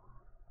you?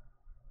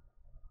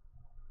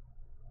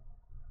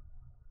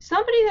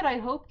 Somebody that I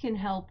hope can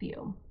help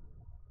you.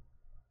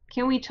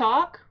 Can we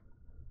talk?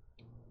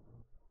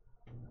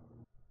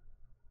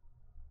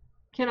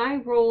 Can I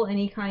roll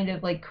any kind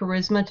of like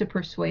charisma to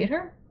persuade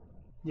her?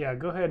 Yeah,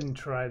 go ahead and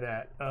try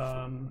that.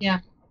 Yeah.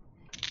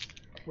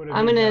 What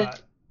have you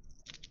got?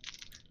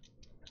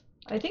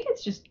 I think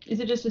it's just, is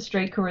it just a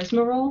straight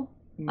charisma roll?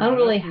 No, I don't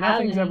really have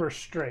nothing's any. ever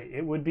straight.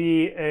 It would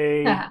be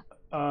a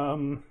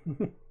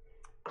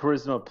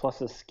Charisma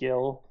plus a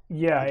skill.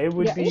 yeah, it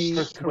would be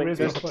Persuade-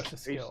 charisma plus a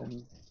skill.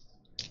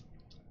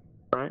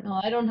 Right? No,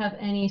 I don't have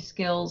any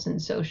skills in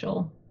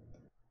social.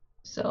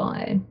 So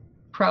I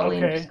probably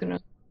am Okay. just gonna.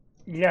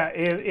 Yeah,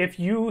 if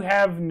you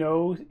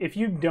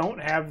don't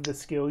have the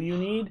skill you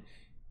need,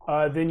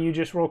 then you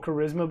just roll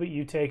charisma, but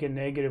you take a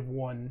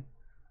 -1.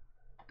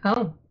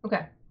 Oh,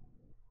 okay.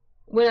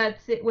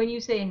 When you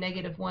say a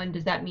 -1,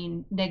 does that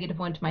mean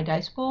 -1 to my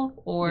dice pool,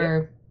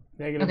 or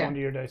 -1 Okay. to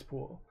your dice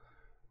pool.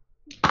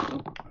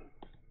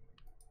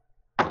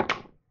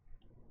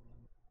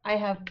 I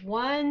have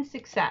one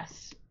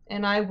success,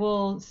 and I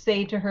will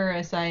say to her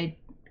as I,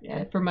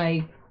 for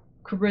my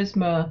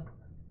charisma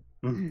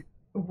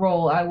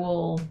roll, I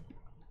will.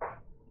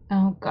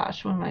 Oh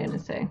gosh, what am I gonna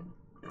say?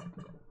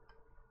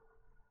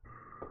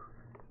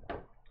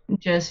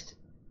 Just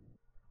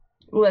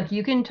look,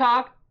 you can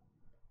talk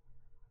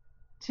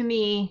to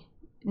me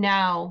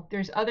now.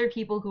 There's other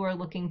people who are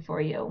looking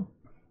for you.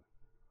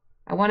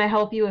 I want to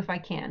help you if I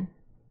can.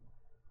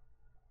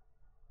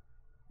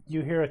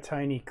 You hear a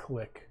tiny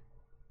click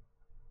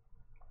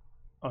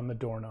on the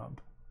doorknob.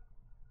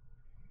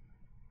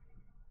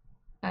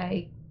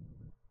 I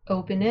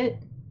open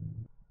it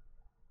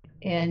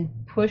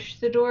and push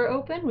the door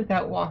open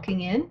without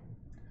walking in.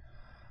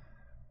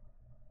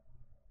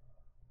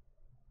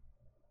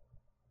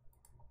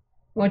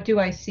 What do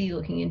I see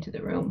looking into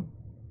the room?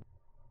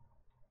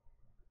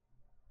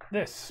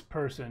 This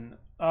person.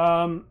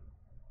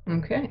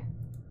 Okay.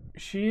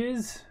 She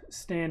is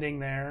standing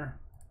there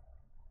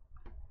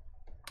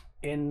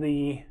in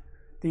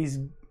these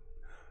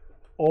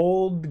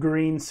old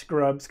green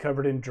scrubs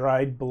covered in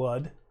dried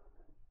blood.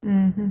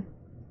 Mm-hmm.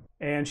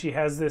 And she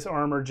has this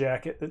armor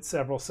jacket that's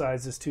several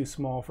sizes too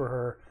small for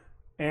her.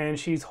 And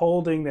she's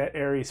holding that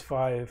Ares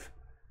 5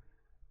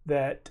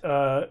 that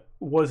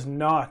was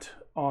not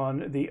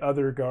on the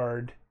other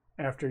guard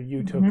after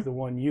you took the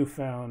one you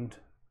found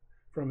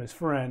from his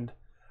friend.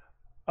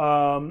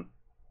 And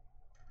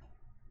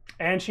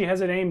she has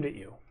it aimed at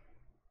you.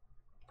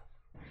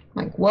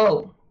 Like,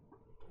 whoa.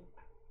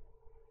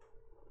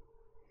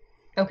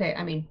 Okay,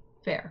 I mean,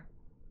 fair.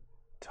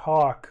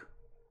 Talk.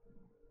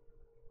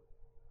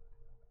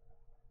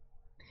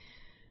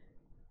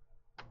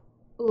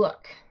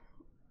 Look,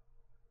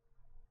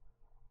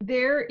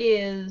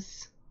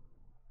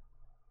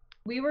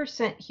 we were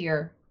sent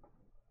here,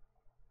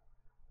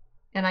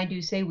 and I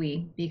do say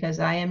we because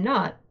I am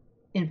not,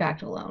 in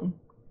fact, alone,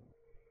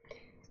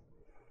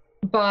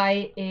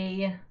 by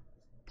a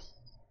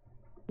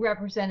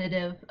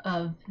representative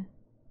of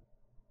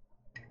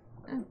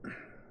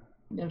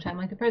no time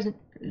like the present,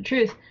 for the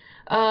truth,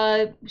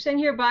 sent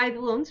here by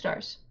the Lone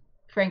Stars,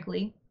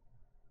 frankly.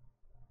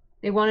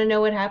 They want to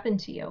know what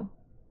happened to you.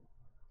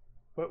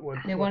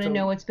 They want to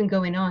know what's been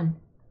going on.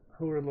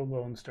 Who are the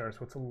Lone Stars?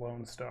 What's a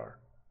Lone Star?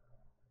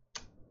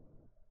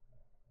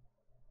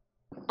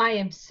 I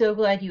am so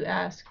glad you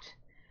asked.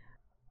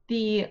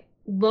 The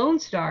Lone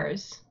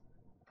Stars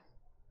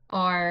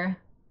are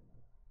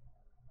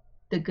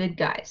the good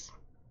guys.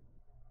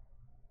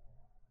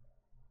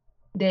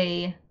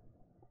 They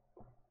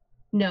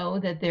know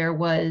that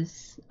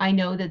I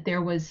know that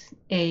there was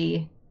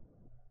a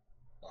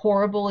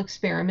horrible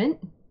experiment.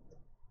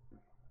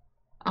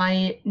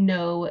 I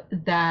know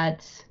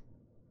that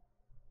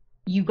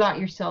you got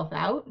yourself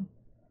out,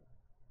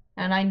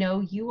 and I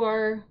know you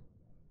are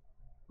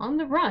on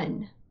the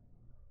run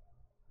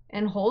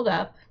and hold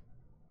up.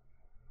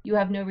 You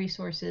have no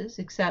resources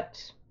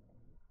except,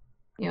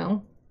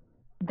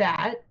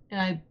 that. And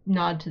I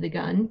nod to the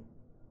gun.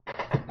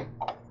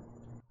 I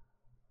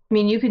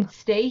mean, you can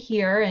stay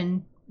here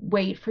and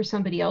wait for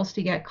somebody else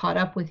to get caught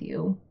up with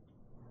you,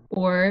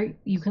 or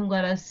you can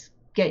let us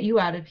get you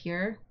out of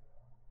here,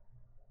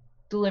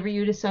 deliver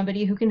you to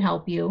somebody who can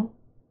help you,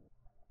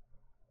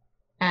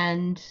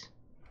 and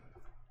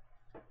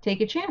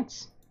take a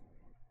chance.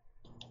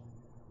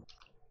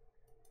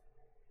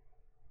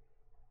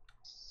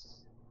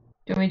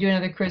 Do you want me to do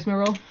another charisma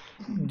roll?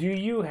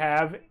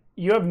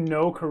 You have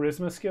no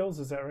charisma skills,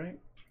 is that right?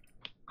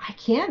 I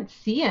can't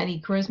see any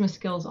charisma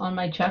skills on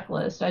my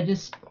checklist.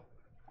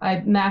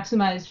 I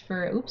maximized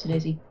for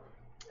oopsie-daisy.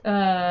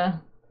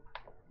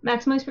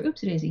 Maximized for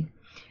oopsie-daisy.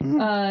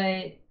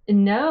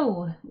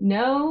 No.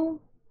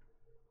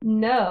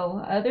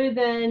 Other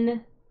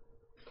than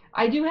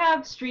I do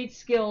have street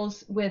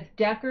skills with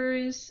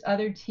deckers,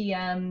 other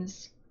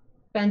TMs,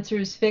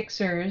 fencers,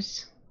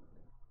 fixers,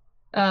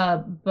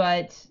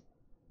 but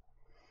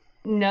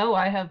no,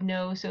 I have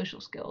no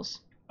social skills.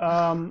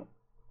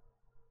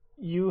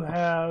 You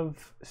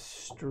have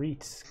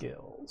street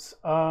skills.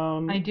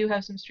 I do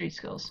have some street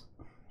skills,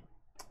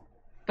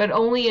 but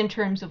only in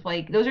terms of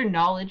those are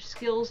knowledge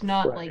skills,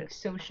 not like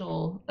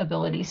social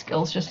ability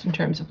skills. Just in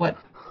terms of what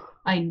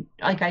I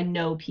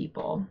know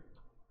people.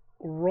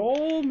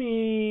 Roll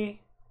me.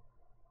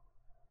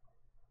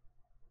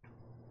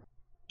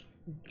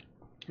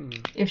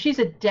 If she's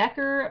a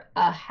decker,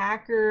 a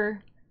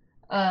hacker,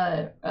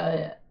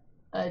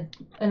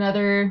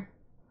 another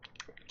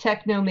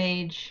techno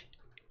mage,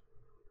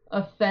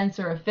 a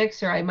fencer, a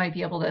fixer, I might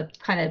be able to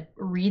kind of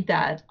read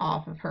that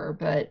off of her,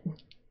 but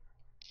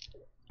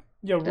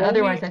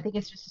otherwise, I think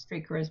it's just a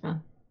straight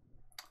charisma.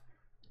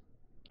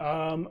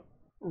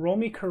 Roll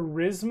me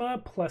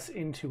charisma plus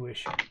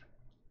intuition.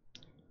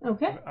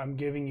 Okay. I'm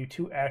giving you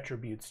 2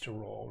 attributes to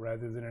roll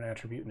rather than an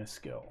attribute and a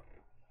skill.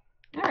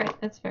 All right,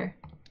 that's fair.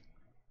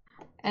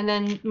 And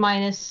then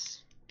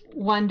minus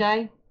 1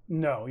 die?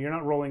 No, you're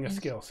not rolling a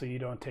skill, so you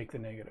don't take the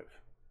negative.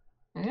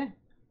 Okay.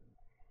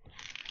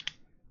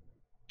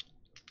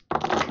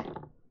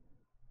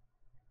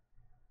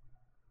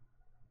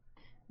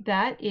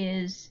 That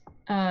is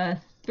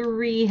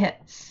 3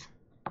 hits.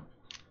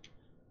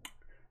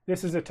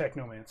 This is a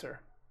technomancer.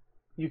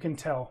 You can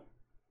tell.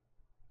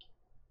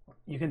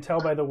 You can tell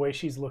by the way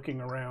she's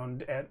looking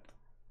around at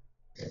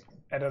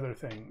other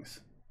things.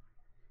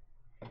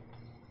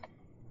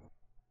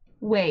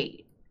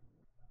 Wait.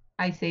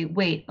 I say,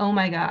 wait, oh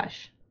my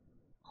gosh.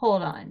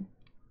 Hold on.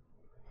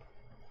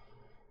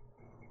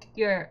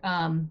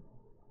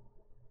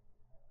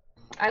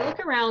 I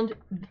look around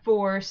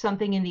for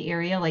something in the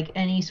area, like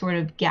any sort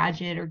of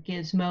gadget or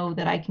gizmo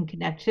that I can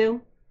connect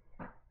to.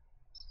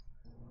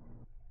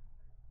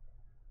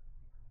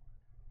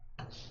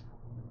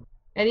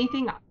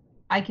 Anything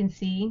I can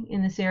see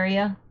in this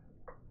area?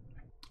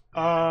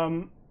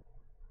 Only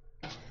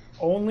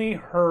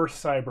her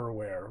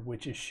cyberware,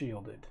 which is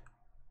shielded.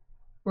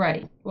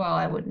 Right. Well,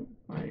 I wouldn't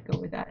want to go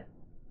with that.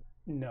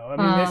 No,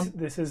 I mean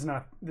this is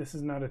not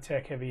a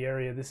tech heavy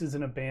area. This is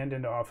an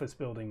abandoned office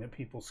building that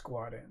people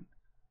squat in.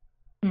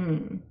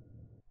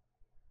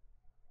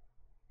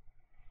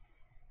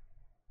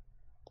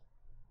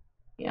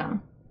 Yeah.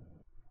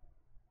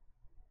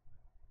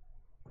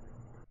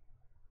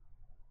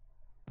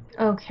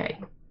 Okay.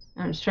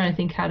 I'm just trying to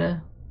think how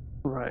to.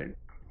 Right.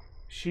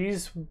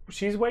 She's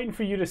waiting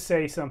for you to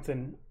say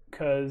something,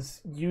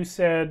 because you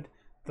said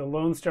the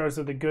Lone Stars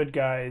are the good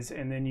guys,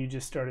 and then you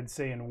just started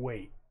saying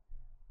wait.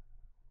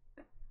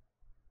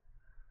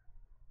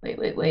 Wait.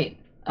 Wait.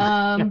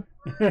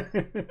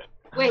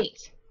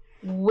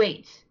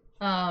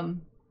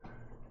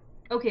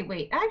 Okay,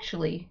 wait.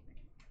 Actually,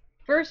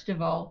 first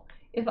of all,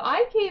 if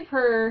I gave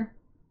her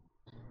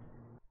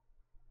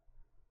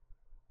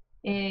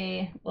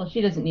well,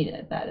 she doesn't need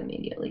that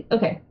immediately.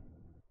 Okay.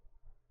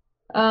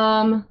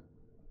 Let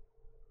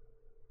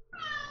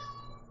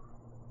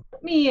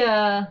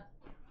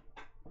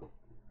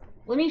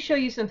me show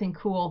you something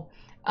cool.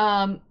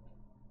 I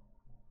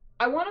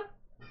want to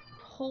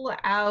pull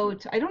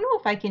out. I don't know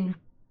if I can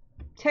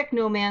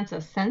technomance a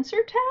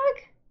sensor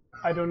tag.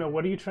 I don't know.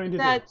 What are you trying to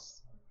do? I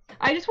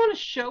just want to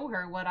show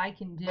her what I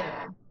can do,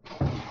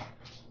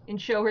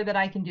 and show her that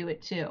I can do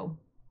it too.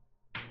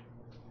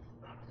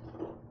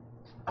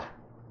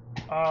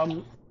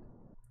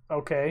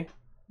 Okay.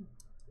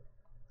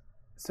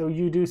 So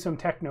you do some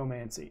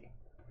technomancy.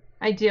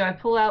 I do. I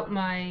pull out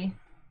my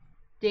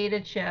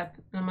data chip.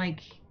 I'm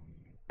like,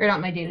 or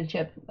not my data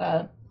chip.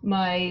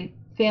 My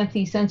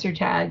fancy sensor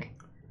tag,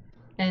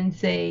 and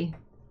say,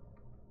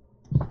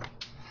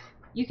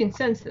 "You can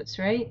sense this,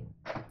 right?"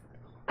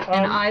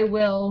 And I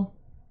will.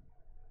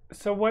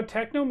 So what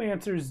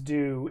technomancers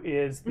do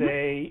is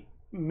they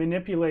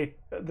manipulate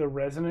the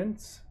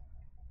resonance.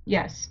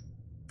 Yes.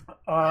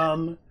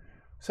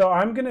 So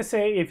I'm gonna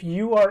say if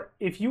you are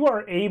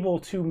able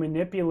to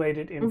manipulate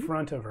it in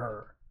front of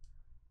her,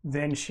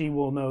 then she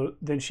will know.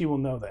 Then she will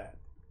know that.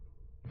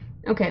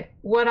 Okay,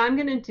 what I'm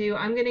going to do,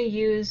 I'm going to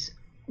use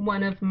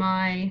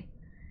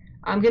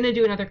I'm going to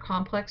do another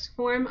complex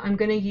form. I'm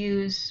going to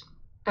use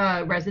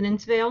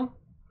Resonance Veil.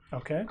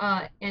 Okay.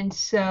 And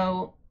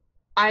so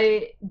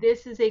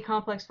this is a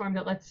complex form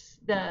that lets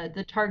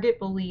the target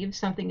believe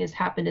something has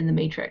happened in the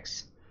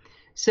matrix.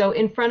 So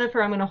in front of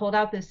her, I'm going to hold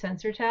out this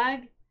sensor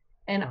tag,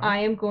 and I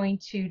am going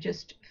to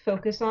just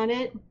focus on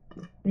it,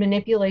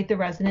 manipulate the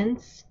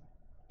resonance,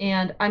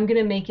 and I'm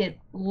going to make it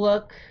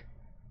look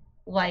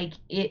like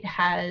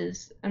I'm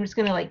just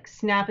going to like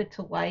snap it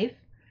to life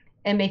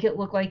and make it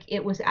look like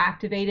it was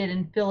activated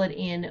and fill it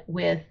in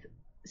with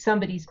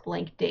somebody's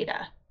blank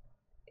data.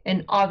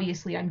 And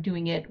obviously I'm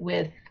doing it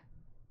with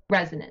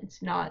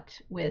resonance, not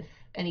with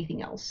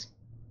anything else.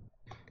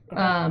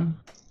 Okay.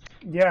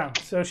 Yeah,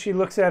 so she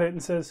looks at it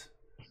and says,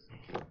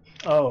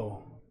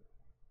 "Oh.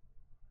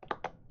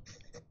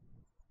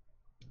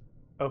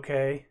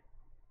 Okay."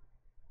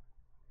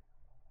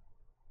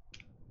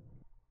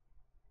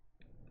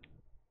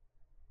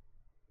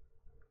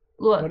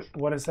 Look.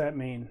 What does that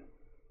mean?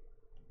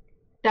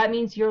 That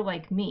means you're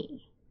like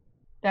me.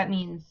 That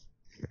means...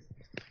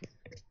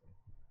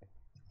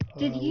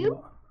 Did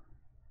you...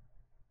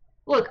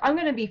 Look, I'm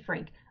going to be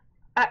frank.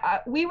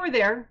 We were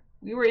there.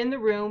 We were in the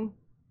room.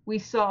 We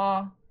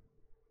saw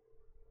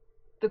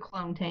the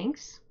clone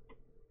tanks.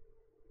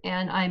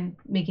 And I'm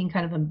making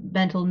kind of a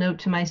mental note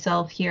to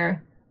myself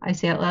here. I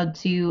say out loud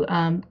to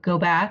go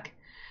back.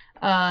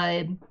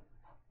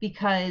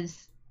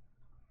 Because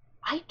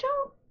I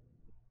don't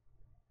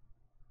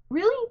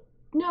really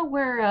know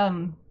where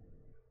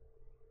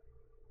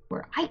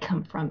I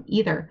come from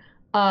either.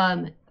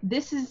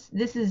 This is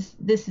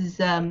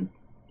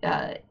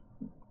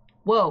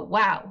whoa,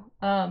 wow.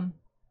 And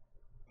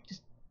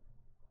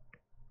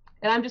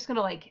I'm just gonna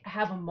like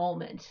have a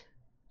moment,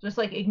 just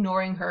like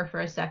ignoring her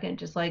for a second,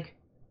 just like,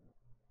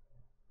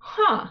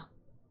 huh,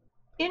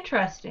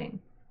 interesting.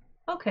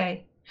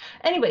 Okay.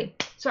 Anyway,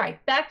 sorry,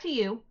 back to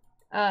you,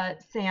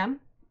 Sam.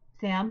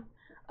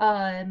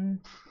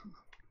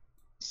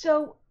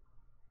 So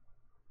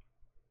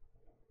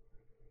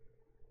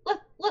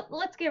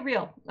let's get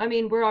real. I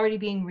mean, we're already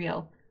being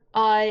real.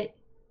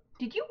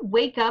 Did you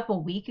wake up a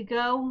week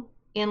ago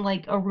in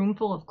like a room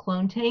full of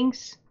clone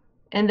tanks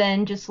and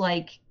then just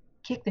like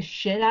kick the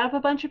shit out of a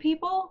bunch of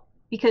people?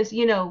 Because,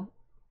 you know,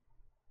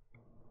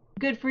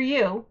 good for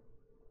you.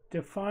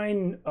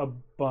 Define a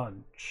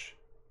bunch.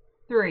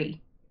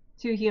 3.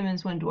 2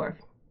 humans, 1 dwarf.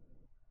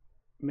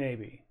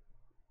 Maybe.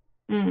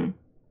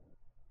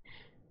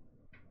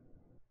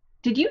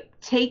 Did you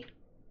take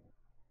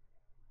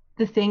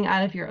the thing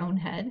out of your own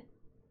head?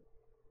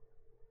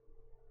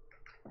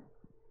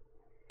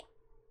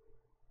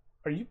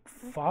 Are you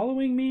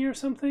following me or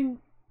something?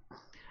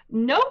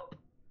 Nope.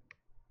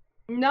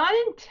 Not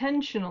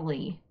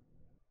intentionally.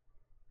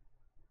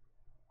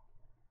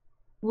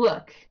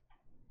 Look,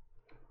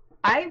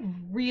 I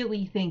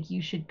really think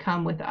you should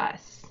come with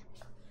us.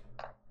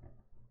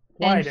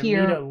 Why, and to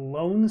hear... meet a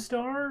Lone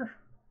Star?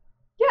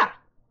 Yeah.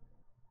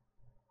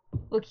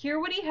 Look, hear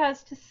what he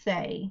has to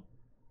say.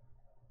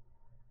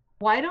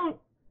 Why don't...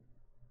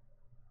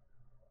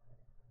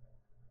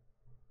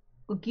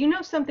 Look, you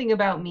know something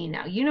about me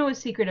now. You know a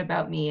secret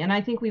about me, and I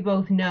think we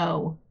both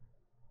know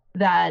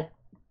that...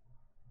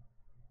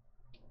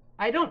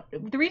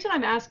 The reason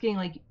I'm asking,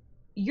 like,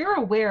 you're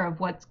aware of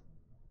what's...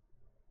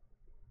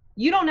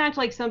 You don't act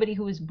like somebody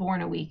who was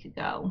born a week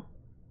ago.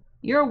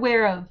 You're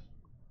aware of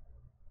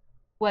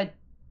what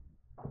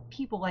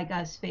people like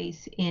us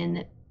face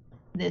in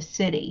this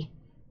city.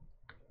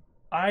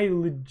 I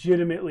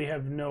legitimately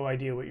have no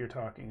idea what you're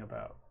talking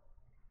about.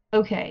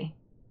 Okay.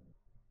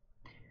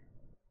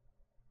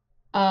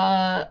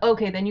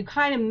 Okay, then you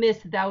kind of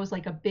missed that was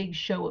like a big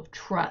show of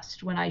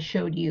trust when I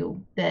showed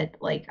you that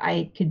like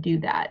I could do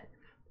that.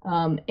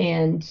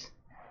 And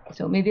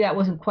so maybe that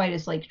wasn't quite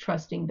as like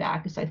trusting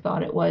back as I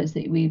thought it was,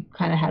 that we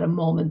kind of had a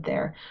moment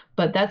there.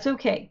 But that's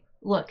okay.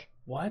 Look.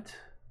 What?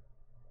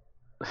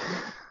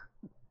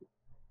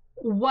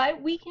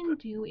 What we can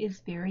do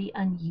is very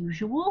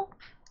unusual,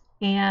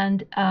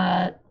 and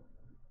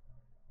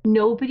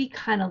nobody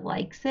kind of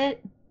likes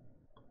it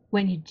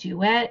when you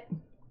do it,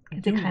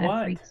 because it kind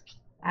of freaks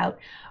people out.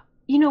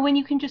 You know, when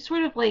you can just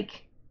sort of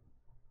like,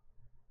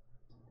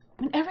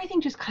 when everything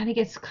just kind of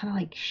gets kind of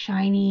like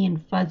shiny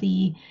and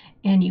fuzzy,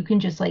 and you can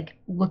just like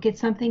look at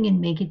something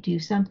and make it do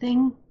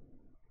something.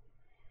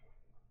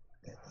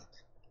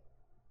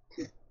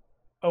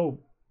 Oh,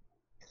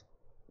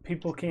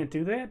 people can't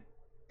do that?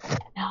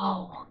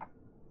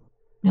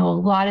 No, a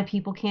lot of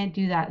people can't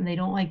do that, and they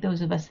don't like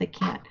those of us that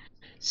can't.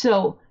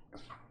 So,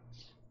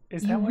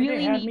 is that why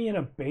they had me in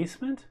a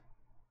basement?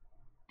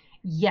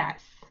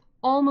 Yes,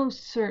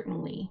 almost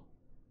certainly.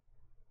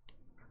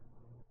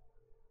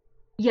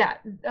 Yeah.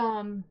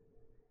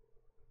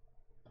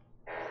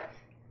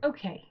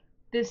 Okay.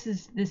 This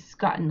has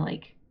gotten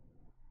like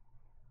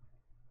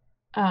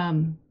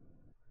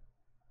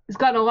it's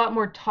gotten a lot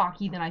more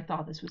talky than I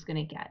thought this was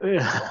gonna get.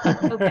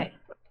 Okay.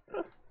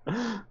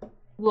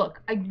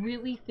 Look, I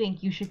really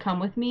think you should come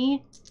with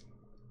me,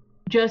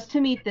 just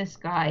to meet this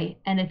guy,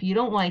 and if you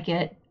don't like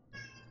it,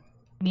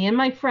 me and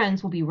my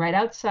friends will be right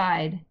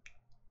outside,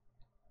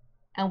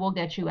 and we'll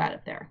get you out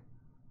of there.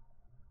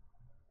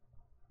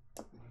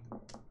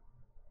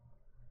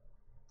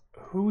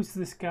 Who's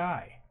this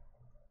guy?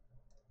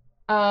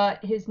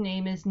 His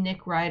name is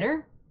Nick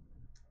Ryder.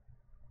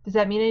 Does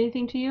that mean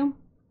anything to you?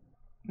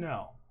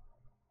 No.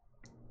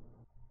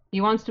 He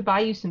wants to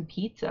buy you some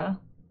pizza.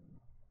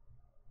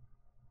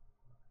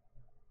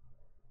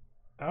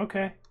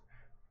 Okay.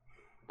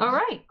 All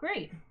right,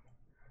 great.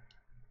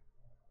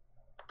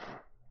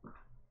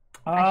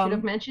 I should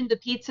have mentioned the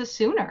pizza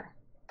sooner.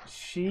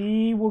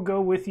 She will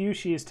go with you.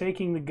 She is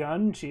taking the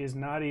gun. She is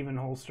not even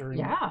holstering.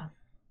 Yeah.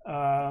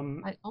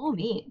 By all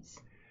means.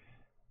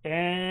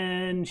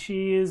 And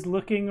she is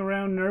looking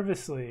around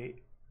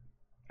nervously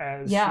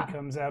as she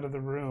comes out of the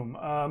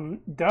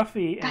room.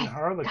 Duffy and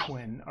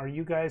Harlequin, are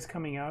you guys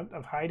coming out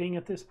of hiding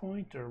at this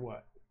point, or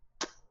what?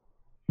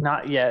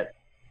 Not yet.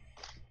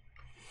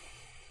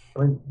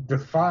 I mean,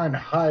 define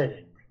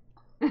hiding.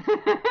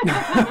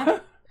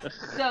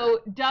 So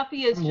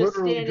Duffy is just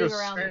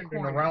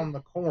standing around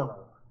the corner.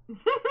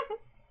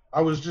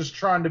 I was just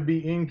trying to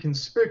be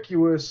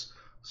inconspicuous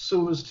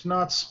so as to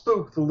not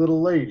spook the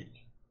little lady.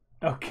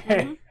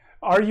 Okay. Mm-hmm.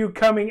 Are you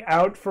coming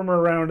out from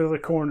around the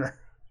corner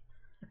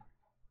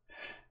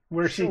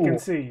where she can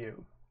see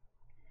you?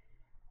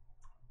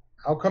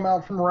 I'll come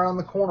out from around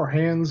the corner,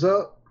 hands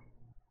up,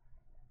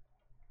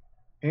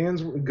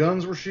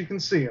 guns where she can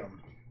see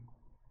them.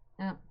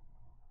 Yeah.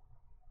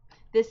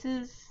 This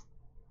is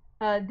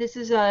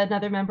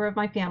another member of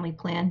my family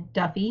clan,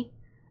 Duffy.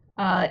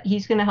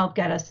 He's going to help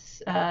get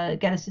us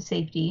to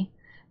safety.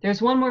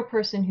 There's one more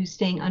person who's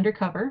staying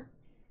undercover.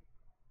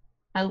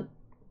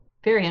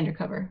 Very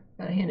undercover.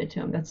 Gotta hand it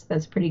to him.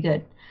 That's pretty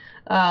good.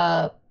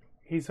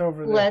 He's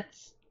over there.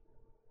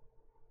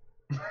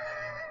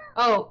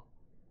 Oh,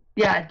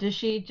 yeah. Does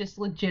she just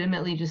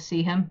legitimately just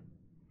see him?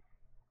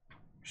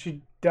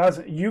 She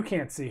doesn't. You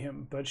can't see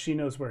him, but she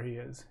knows where he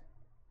is.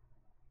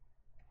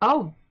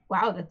 Oh,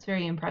 wow. That's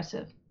very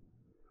impressive.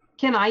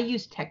 Can I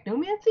use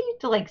technomancy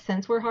to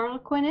sense where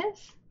Harlequin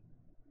is?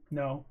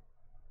 No.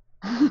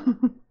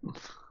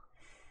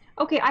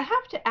 Okay, I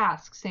have to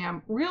ask,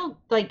 Sam.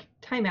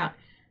 Time out.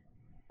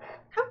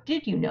 How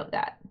did you know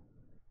that?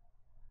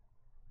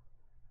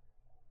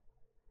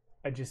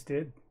 I just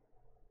did.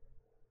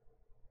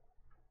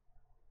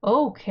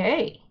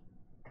 Okay.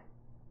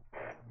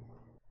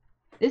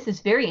 This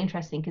is very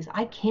interesting because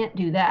I can't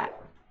do that.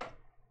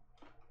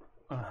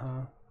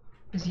 Uh-huh.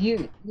 Because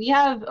we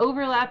have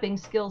overlapping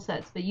skill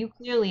sets, but you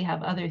clearly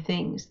have other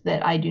things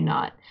that I do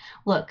not.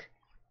 Look,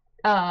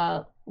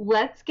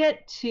 let's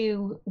get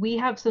to, we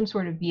have some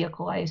sort of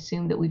vehicle, I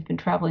assume, that we've been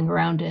traveling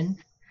around in.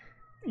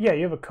 Yeah,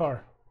 you have a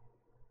car.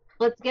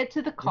 Let's get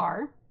to the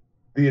car.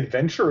 The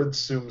adventure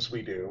assumes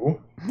we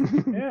do.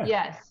 Yeah.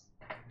 Yes.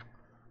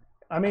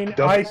 I mean,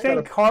 I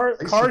think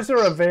cars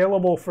are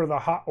available for the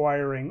hot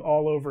wiring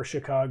all over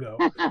Chicago.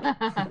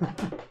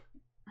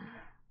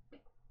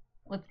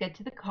 Let's get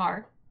to the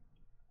car.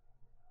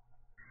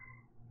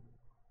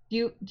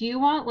 Do you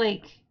want,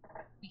 we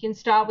can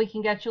stop, we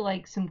can get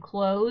you some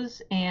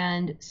clothes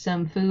and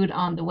some food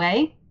on the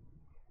way,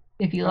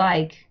 if you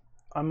like.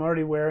 I'm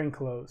already wearing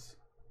clothes.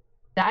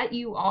 That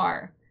you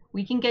are.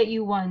 We can get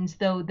you ones,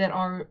 though, that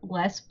are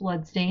less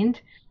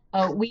bloodstained.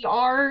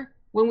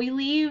 When we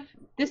leave,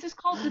 this is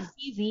called the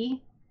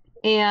CZ,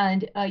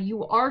 and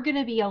you are going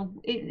to be a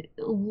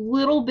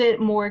little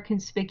bit more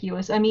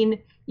conspicuous. I mean,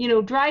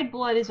 dried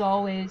blood is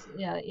always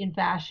in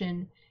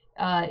fashion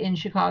in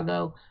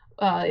Chicago,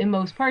 in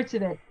most parts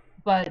of it.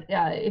 But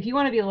if you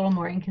want to be a little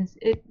more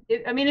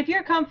if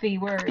you're comfy,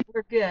 we're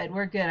good.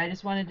 We're good. I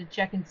just wanted to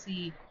check and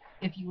see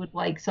if you would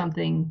like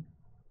something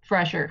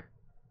fresher.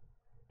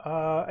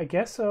 I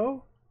guess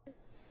so.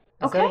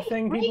 Is that a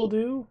thing great. People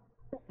do?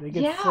 They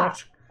get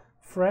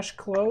fresh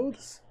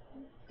clothes?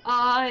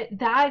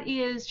 That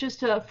is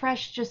just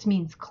fresh just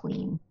means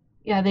clean.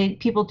 Yeah,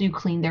 people do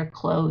clean their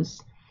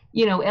clothes,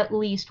 at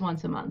least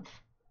once a month.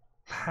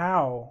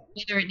 How?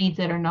 Whether it needs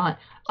it or not.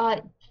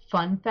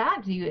 Fun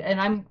fact,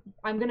 I'm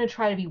going to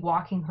try to be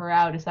walking her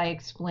out as I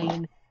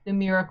explain the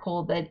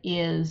miracle that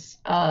is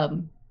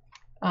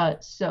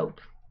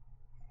soap.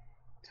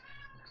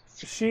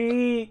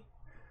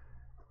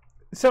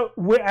 So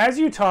as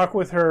you talk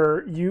with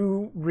her,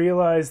 you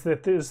realize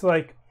that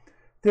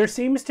there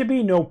seems to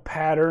be no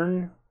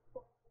pattern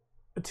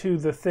to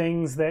the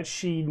things that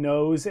she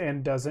knows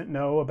and doesn't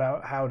know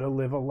about how to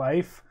live a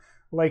life.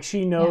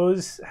 She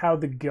knows how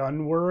the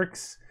gun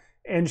works,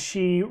 and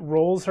she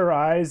rolls her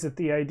eyes at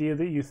the idea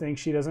that you think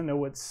she doesn't know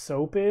what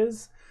soap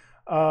is.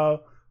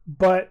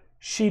 But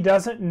she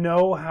doesn't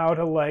know how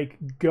to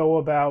go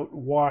about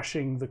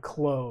washing the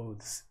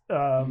clothes.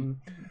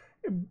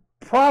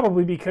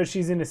 Probably because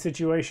she's in a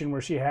situation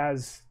where she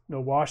has no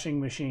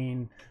washing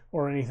machine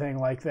or anything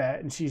like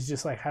that, and she's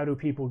just how do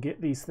people get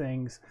these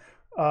things?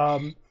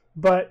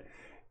 But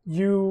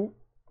you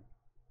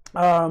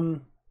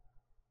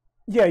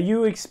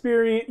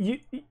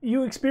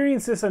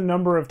experience this a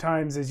number of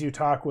times as you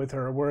talk with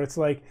her, where it's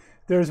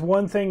there's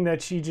one thing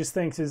that she just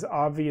thinks is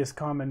obvious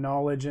common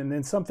knowledge, and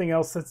then something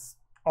else that's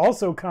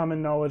also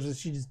common knowledge that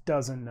she just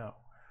doesn't know.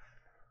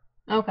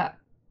 Okay.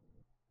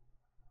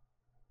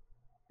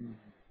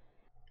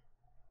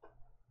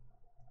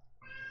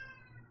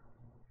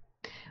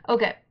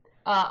 Okay.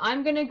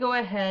 I'm going to go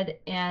ahead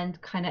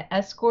and kind of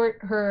escort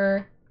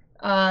her,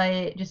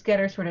 just get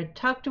her sort of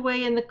tucked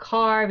away in the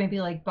car, maybe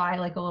like buy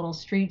like a little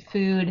street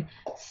food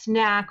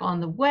snack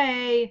on the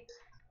way.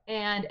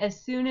 And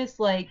as soon as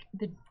like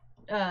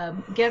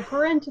get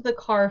her into the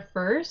car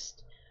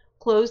first,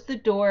 close the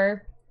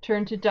door,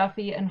 turn to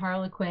Duffy and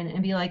Harlequin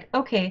and be like,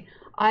 okay,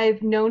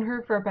 I've known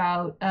her for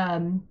about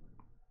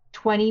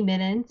 20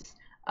 minutes.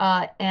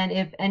 And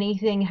if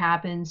anything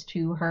happens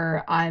to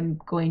her, I'm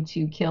going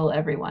to kill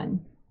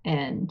everyone.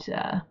 And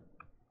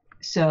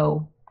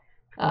so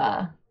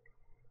how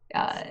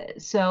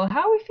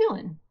are we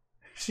feeling?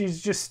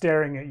 She's just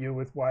staring at you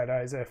with wide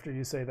eyes after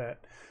you say that.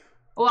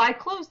 Well, I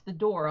closed the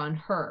door on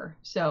her,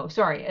 so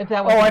sorry if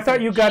that was. Oh, I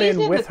thought you got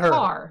in with her.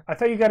 Car. I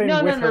thought you got in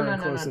with her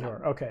and closed the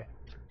door. Okay.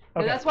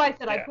 So that's why I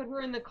said I put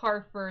her in the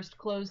car first,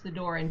 closed the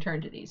door, and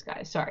turned to these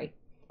guys. Sorry.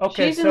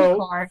 Okay, She's in the so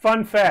car.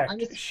 fun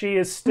fact, she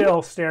is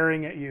still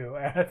staring at you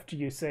after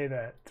you say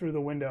that through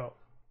the window.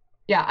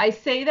 Yeah, I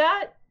say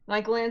that. I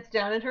glance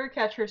down at her,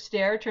 catch her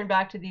stare, turn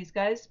back to these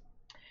guys.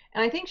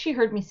 And I think she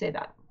heard me say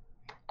that.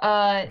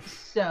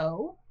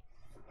 So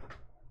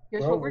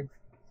here's what we're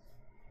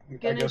I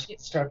guess we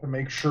just have to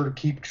make sure to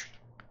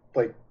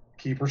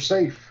keep her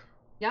safe.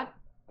 Yep.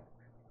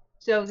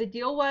 So the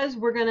deal was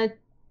we're going to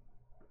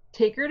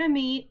take her to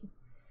meet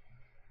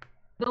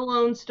the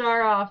Lone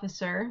Star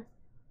officer.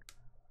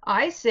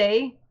 I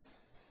say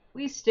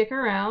we stick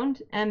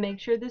around and make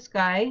sure this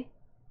guy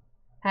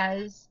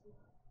has,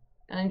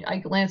 and I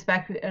glance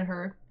back at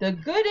her, the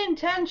good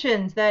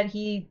intentions that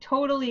he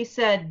totally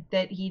said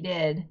that he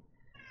did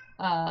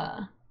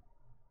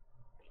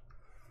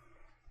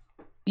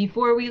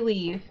before we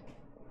leave.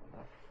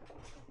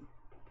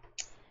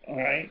 All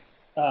right.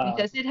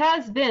 Because it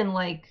has been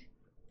 4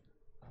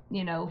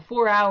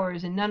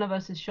 hours and none of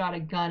us has shot a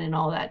gun in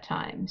all that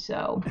time,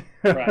 so.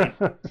 Right.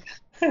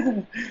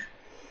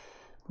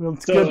 Well,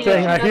 it's a good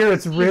thing. I hear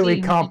it's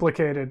really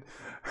complicated.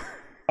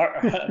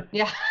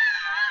 Yeah.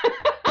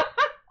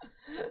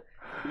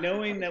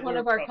 Knowing that one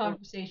of our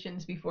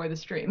conversations before the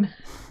stream.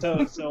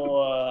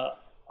 So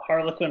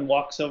Harlequin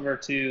walks over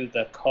to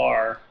the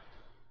car,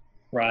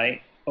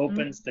 right?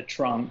 Opens the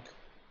trunk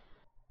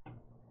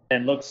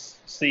and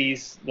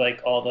sees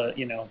all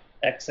the,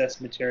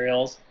 excess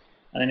materials,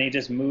 and then he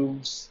just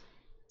moves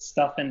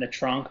stuff in the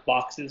trunk,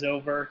 boxes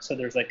over, so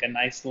there's a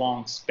nice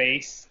long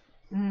space.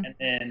 And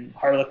then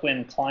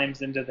Harlequin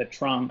climbs into the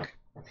trunk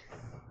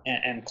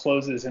and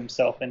closes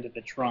himself into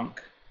the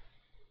trunk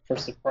for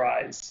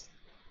surprise.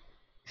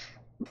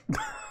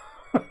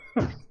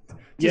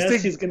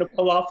 Yes, he's going to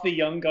pull off the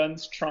Young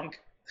Guns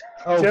trunk.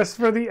 Oh. Just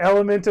for the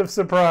element of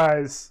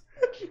surprise.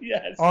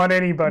 Yes. On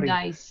anybody.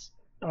 Nice.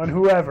 On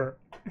whoever.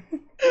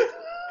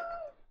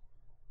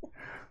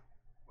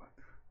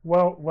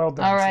 Well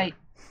done. All right.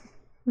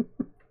 And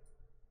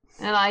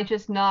I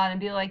just nod and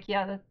be like,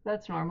 yeah,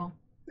 that's normal.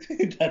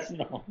 That's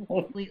normal.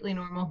 Completely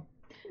normal.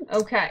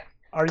 Okay.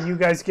 Are you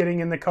guys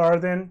getting in the car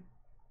then?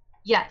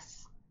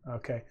 Yes.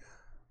 Okay.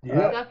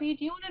 Yeah. Duffy,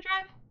 do you want to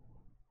drive?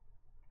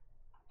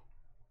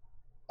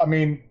 I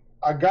mean,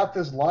 I got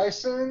this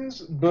license,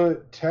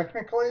 but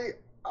technically,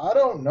 I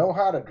don't know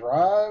how to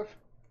drive.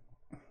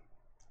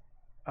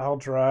 I'll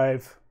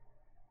drive.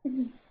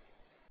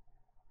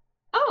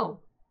 Oh,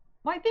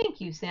 why? Thank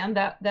you, Sam.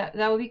 That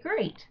would be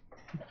great.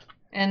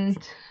 And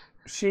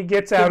she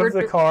gets out of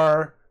the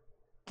car,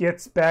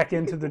 gets back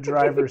into the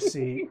driver's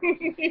seat,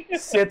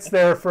 sits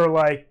there for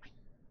a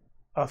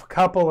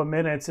couple of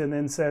minutes, and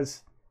then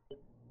says,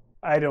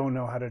 "I don't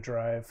know how to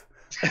drive."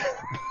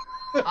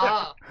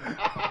 Oh.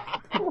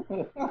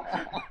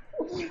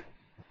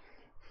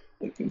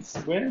 I can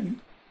swim.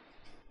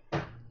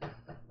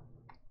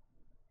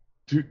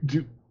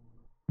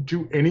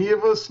 Do any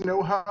of us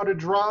know how to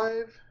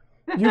drive?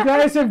 You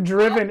guys have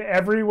driven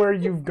everywhere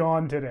you've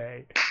gone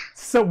today.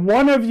 So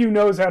one of you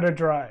knows how to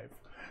drive.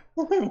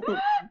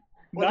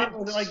 Not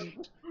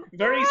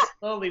very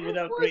slowly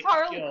without great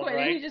skill,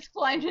 right? He just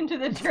climbed into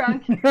the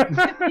trunk.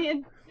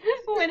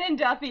 Wynn and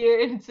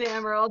Duffy and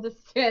Sam are all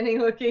just standing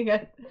looking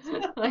at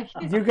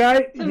you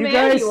guys.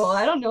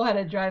 I don't know how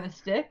to drive a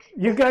stick.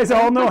 You guys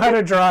all know how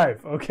to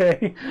drive,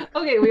 okay?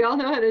 Okay, we all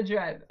know how to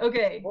drive.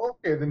 Okay.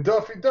 Okay, then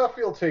Duffy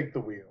will take the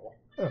wheel.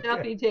 Okay.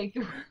 Duffy take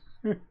the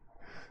wheel.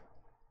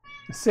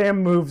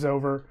 Sam moves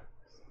over.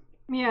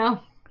 Yeah.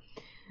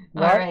 All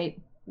right.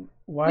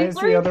 Why is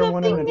the other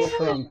one in the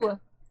trunk?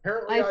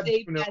 Apparently I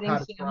saved patting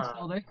Sam's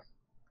shoulder.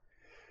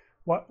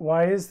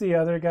 Why is the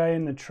other guy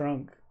in the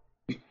trunk?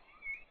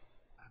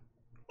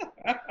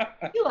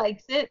 He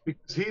likes it.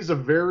 Because he's a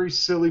very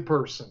silly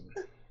person.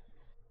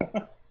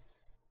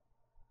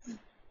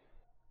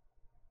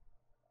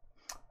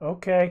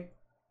 Okay.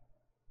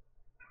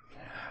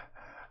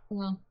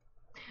 Well,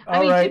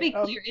 to be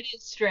clear, it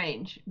is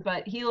strange,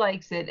 but he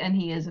likes it, and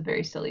he is a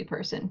very silly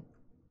person.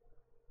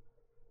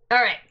 All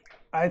right.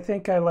 I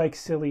think I like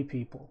silly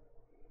people.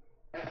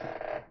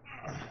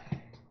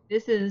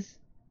 This is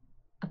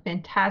a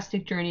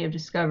fantastic journey of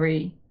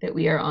discovery that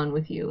we are on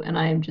with you, and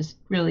I am just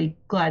really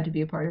glad to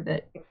be a part of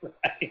it.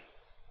 Right.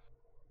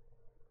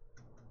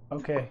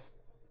 Okay.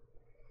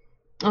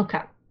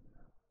 Okay.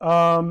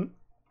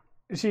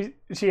 She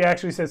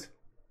actually says,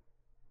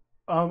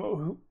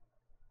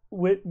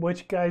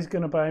 which guy's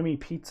gonna buy me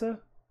pizza?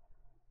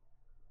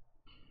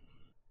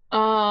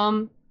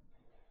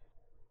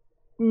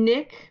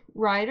 Nick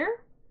Ryder.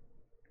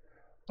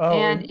 Oh,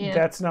 And if-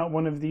 that's not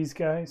one of these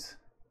guys?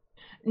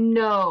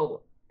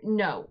 No,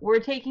 we're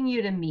taking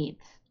you to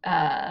meet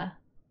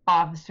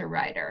Officer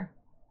Ryder.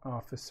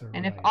 Officer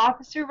And Ryder. if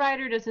Officer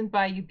Ryder doesn't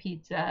buy you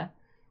pizza,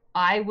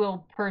 I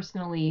will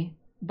personally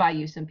buy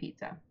you some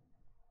pizza.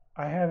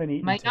 I haven't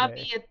eaten Might today. not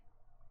be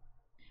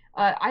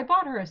I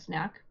bought her a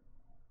snack.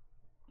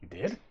 You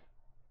did?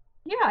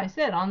 Yeah, I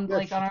said on Yeah,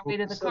 on our way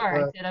to the car,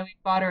 I said I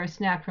bought her a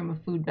snack from a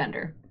food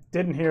vendor.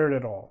 Didn't hear it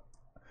at all.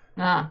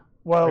 Ah.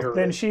 Well,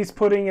 then she's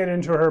putting it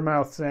into her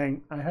mouth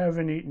saying, I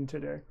haven't eaten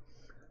today.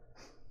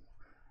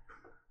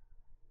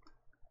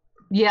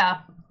 Yeah.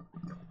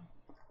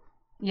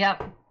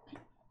 Yep.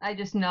 I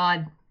just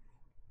nod.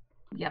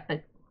 Yep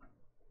it.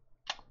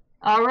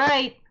 All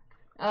right.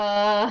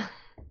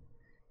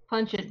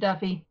 Punch it,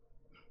 Duffy.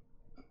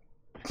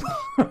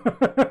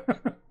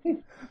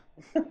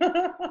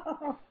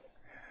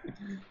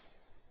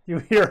 You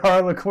hear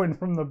Harlequin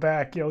from the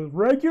back yell,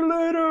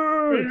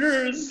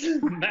 Regulators!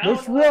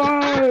 Let's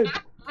ride!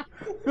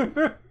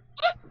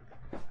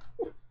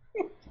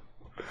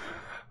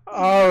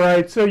 All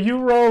right, so you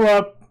roll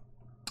up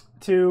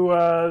to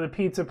the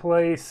pizza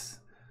place.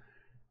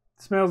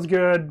 Smells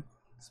good.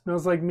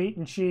 Smells like meat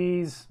and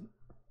cheese.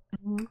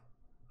 Mm-hmm.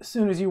 As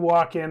soon as you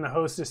walk in, the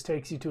hostess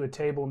takes you to a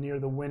table near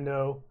the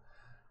window,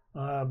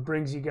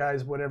 brings you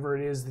guys whatever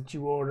it is that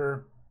you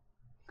order.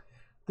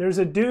 There's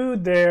a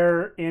dude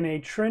there in a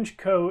trench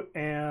coat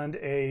and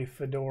a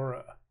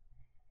fedora.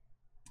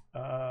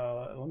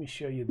 Let me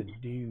show you the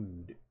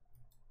dude.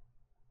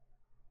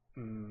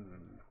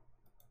 I'm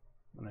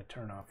going to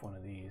turn off one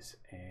of these,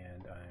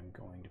 and I'm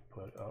going to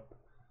put up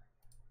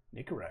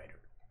Nick Ryder.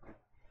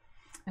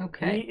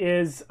 Okay. He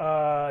is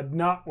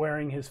not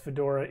wearing his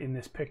fedora in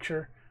this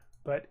picture,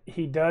 but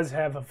he does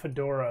have a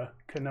fedora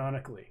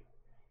canonically.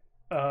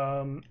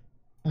 I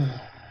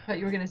thought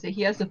you were going to say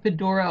he has a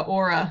fedora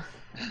aura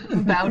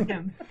about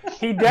him.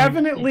 He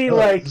definitely,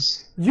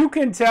 you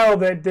can tell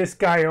that this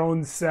guy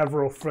owns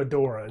several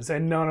fedoras,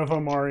 and none of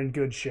them are in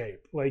good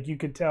shape. Like, you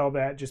could tell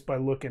that just by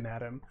looking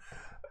at him.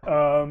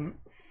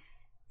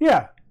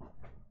 Yeah.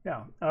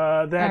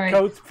 That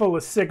coat's full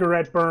of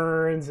cigarette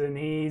burns, and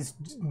he's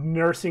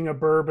nursing a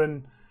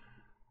bourbon.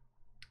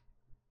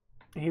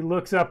 He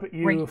looks up at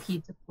you. Great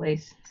pizza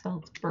place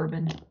sells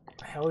bourbon.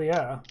 Hell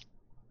yeah.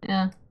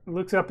 Yeah.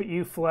 Looks up at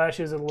you,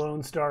 flashes a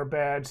Lone Star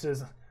badge,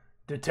 says,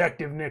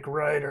 Detective Nick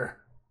Ryder.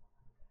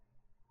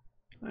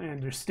 I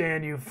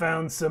understand you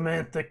found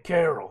Samantha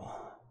Carroll.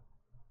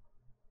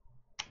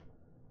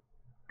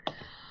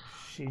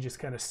 She just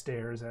kind of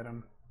stares at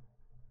him.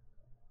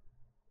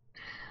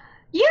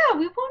 Yeah,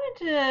 we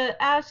wanted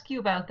to ask you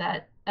about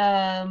that.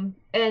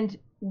 And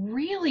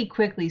really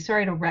quickly,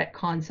 sorry to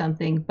retcon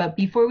something, but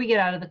before we get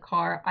out of the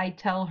car, I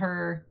tell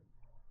her,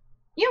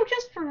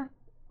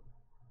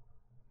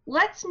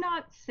 let's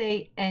not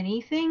say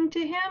anything to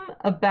him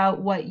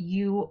about what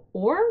you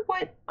or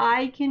what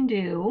I can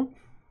do.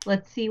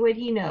 Let's see what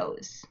he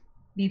knows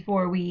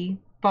before we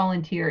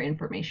volunteer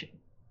information.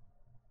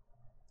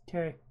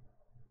 Okay.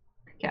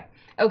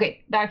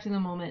 Okay, back to the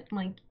moment. I'm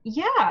like,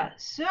 yeah,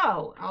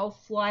 so I'll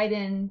slide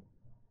in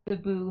the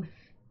booth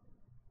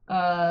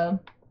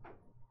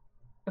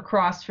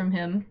across from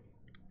him.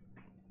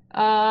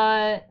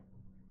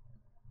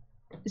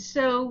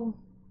 So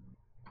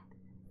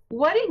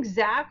what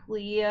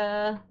exactly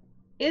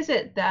is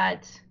it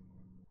that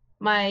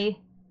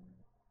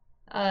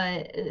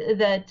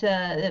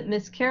that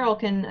Miss Carroll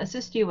can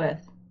assist you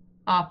with,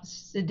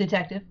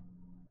 detective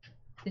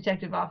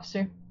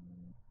officer?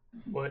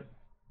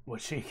 What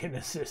she can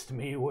assist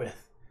me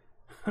with?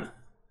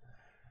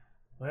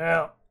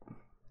 Well,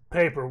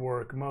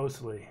 paperwork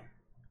mostly.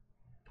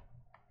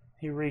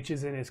 He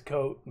reaches in his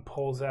coat and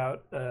pulls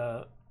out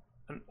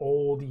an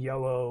old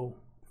yellow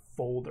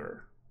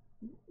folder,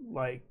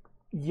 like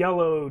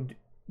yellowed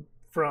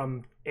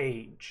from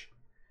age,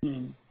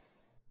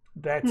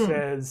 that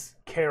says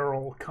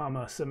Carol,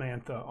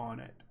 Samantha on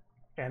it,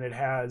 and it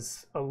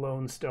has a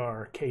Lone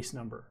Star case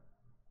number.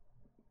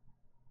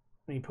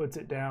 And he puts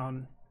it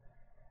down.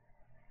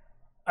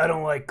 I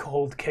don't like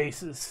cold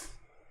cases.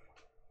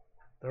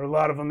 There are a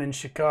lot of them in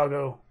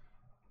Chicago.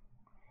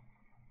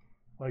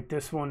 Like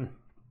this one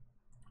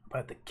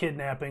about the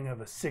kidnapping of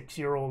a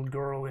 6-year-old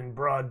girl in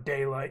broad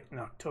daylight on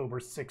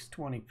October 6,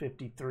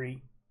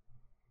 2053.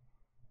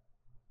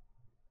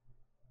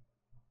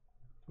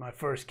 My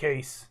first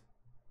case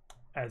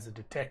as a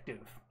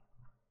detective.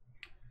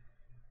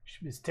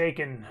 She was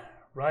taken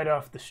right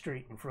off the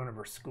street in front of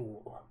her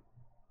school.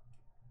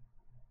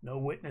 No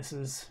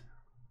witnesses.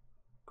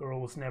 Girl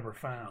was never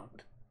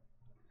found.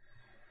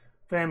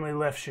 Family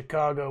left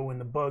Chicago when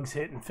the bugs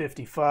hit in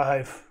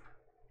 55.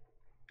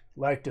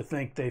 Like to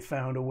think they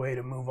found a way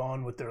to move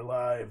on with their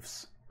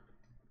lives.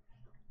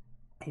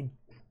 He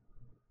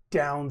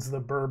downs the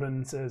bourbon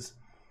and says,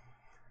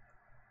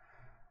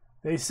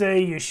 they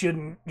say you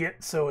shouldn't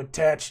get so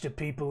attached to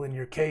people in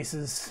your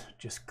cases.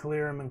 Just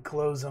clear them and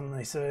close them,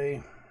 they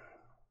say.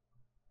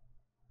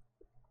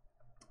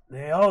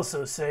 They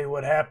also say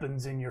what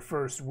happens in your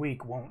first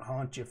week won't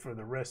haunt you for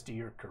the rest of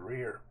your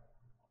career.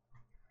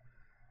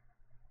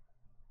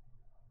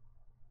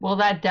 Well,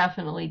 that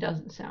definitely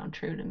doesn't sound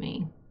true to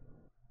me.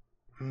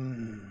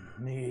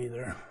 Me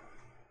either.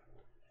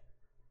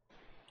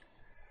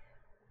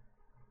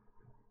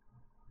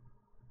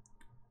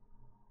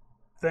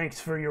 Thanks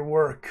for your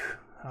work.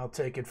 I'll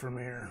take it from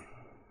here.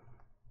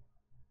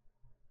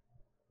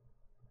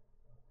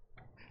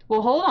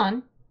 Well, hold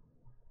on.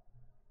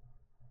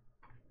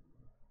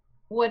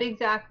 What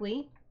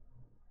exactly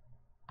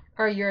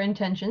are your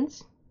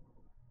intentions?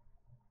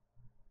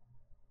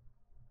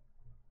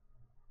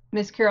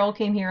 Miss Carroll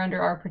came here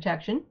under our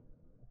protection.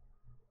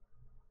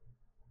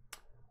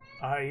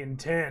 I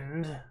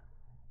intend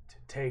to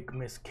take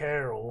Miss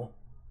Carroll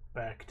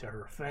back to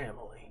her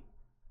family.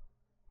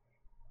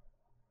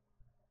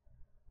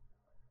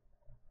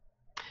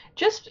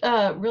 Just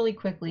really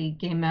quickly,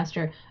 Game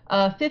Master.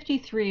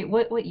 53,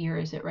 what year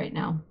is it right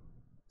now?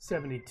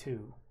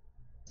 72.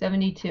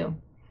 72.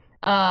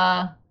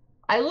 I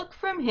look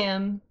from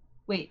him.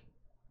 Wait,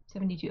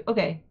 72.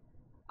 Okay.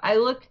 I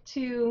look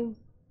to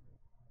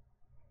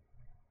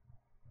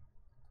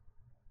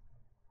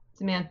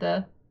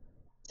Samantha.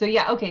 So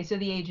yeah, okay, so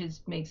the ages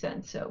make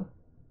sense. So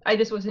I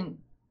just wasn't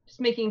just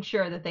making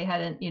sure that they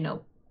hadn't,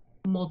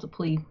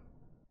 multiply,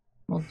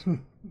 No,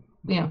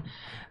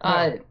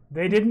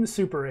 they didn't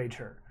super age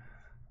her.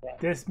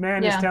 This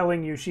man is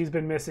telling you she's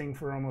been missing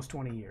for almost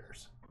 20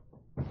 years.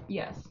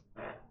 Yes.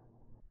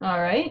 All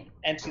right.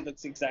 And she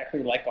looks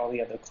exactly like all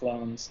the other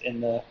clones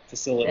in the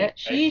facility. Right?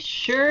 She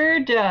sure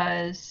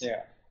does.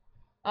 Yeah.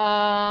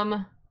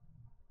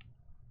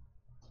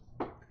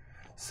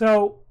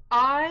 So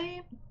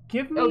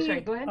give me. Oh,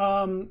 sorry. Go ahead.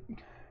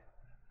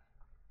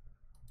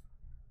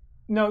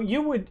 No,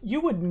 you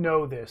would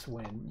know this,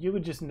 Wynn. You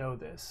would just know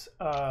this.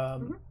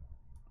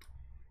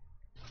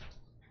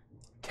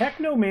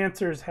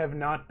 Technomancers have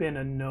not been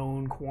a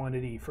known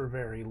quantity for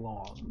very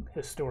long,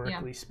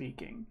 historically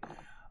speaking.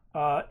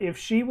 If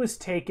she was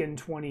taken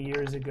 20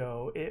 years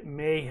ago, it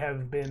may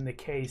have been the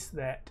case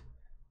that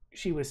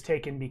she was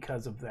taken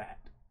because of that.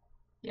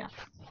 Yeah.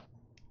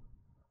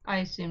 I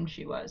assumed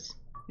she was.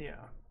 Yeah.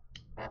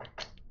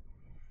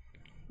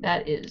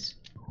 That is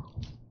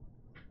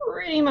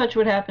pretty much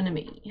what happened to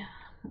me.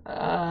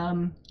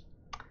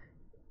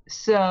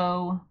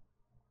 So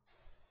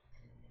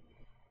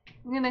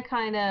I'm going to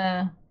kind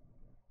of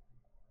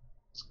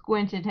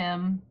squint at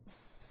him.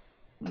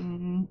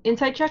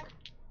 Insight check?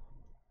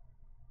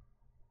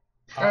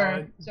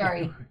 Sorry.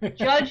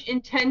 Judge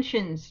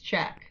intentions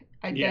check.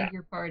 I beg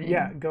your pardon.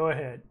 Yeah, go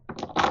ahead.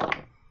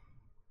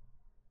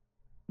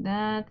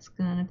 That's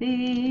going to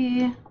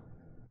be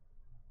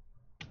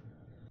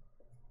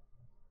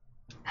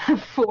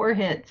 4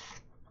 hits.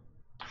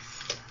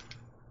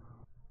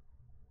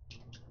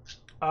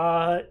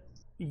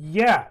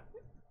 Yeah.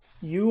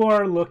 You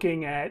are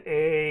looking at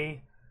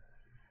a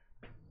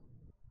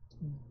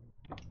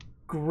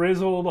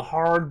grizzled,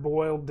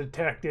 hard-boiled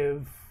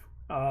detective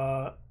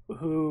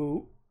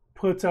who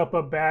puts up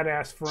a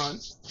badass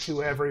front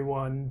to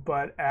everyone,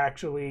 but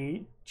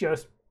actually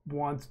just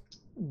wants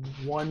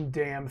one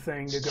damn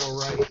thing to go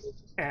right.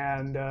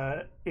 And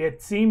it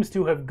seems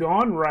to have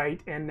gone right,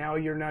 and now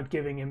you're not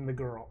giving him the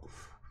girl.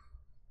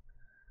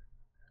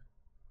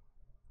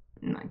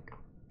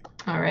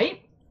 All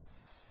right.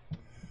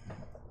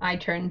 I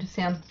turn to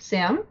Sam.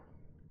 Sam,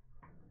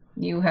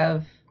 you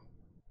have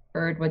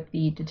heard what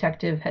the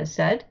detective has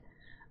said.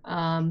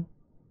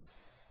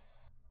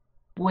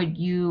 Would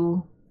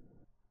you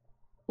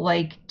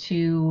like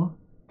to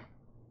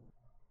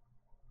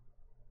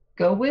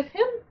go with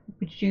him?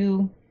 Would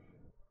you...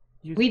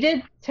 We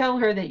did tell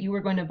her that you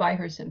were going to buy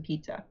her some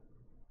pizza.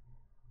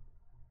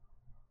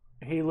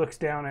 He looks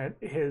down at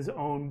his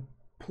own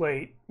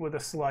plate with a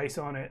slice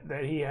on it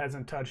that he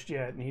hasn't touched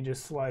yet, and he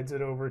just slides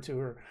it over to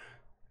her.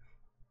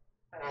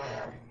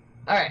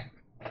 All right.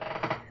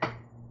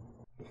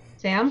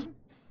 Sam?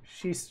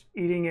 She's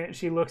eating it.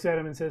 She looks at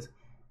him and says,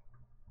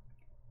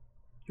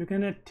 "You're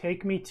going to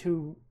take me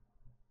to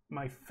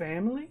my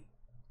family?"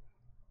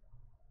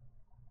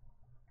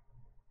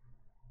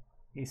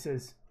 He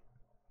says,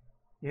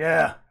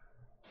 "Yeah.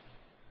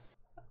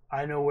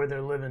 I know where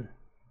they're living."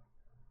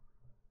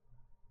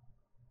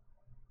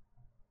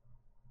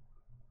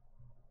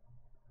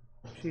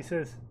 She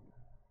says,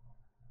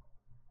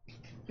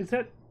 Is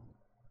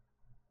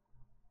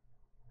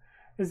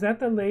that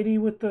the lady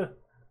with the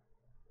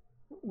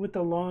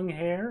long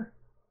hair?"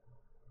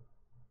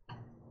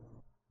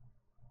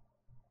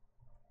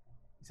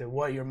 He said,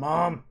 "What, your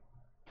mom?"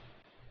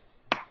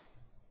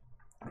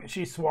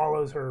 She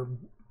swallows her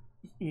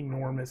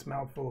enormous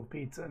mouthful of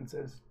pizza and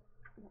says,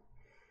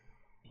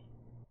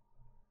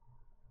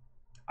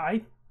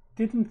 I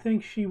didn't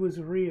think she was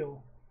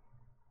real.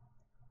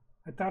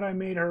 I thought I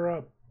made her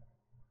up.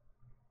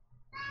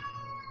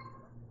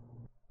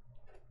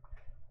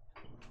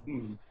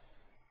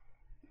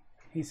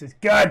 He says,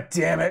 God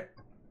damn it!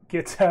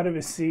 Gets out of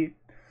his seat,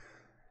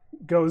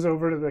 goes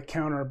over to the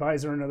counter,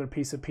 buys her another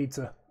piece of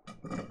pizza.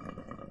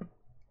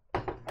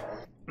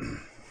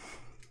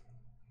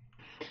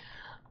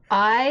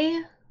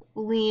 I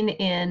lean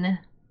in.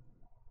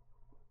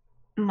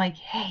 I'm like,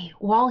 hey,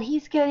 while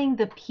he's getting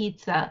the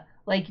pizza,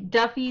 like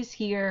Duffy's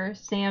here,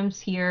 Sam's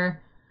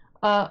here.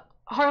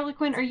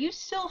 Harlequin, are you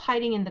still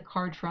hiding in the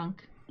car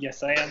trunk?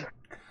 Yes, I am.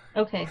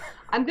 Okay,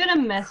 I'm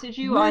gonna message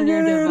you on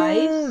your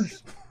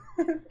device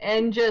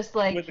and just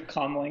like With the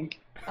comm link.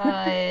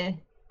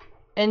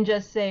 and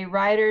just say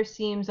Ryder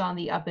seems on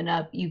the up and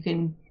up. You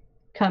can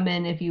come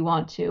in if you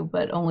want to,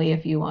 but only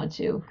if you want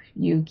to.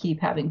 You keep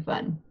having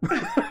fun.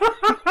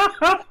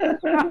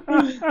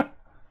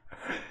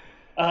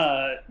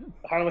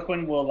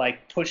 Harlequin will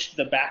like push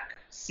the back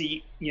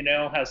seat. You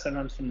know how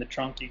sometimes from the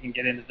trunk you can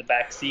get into the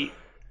back seat.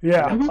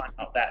 Yeah. He'll climb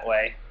out that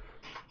way.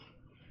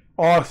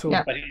 Awesome.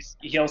 Yeah. But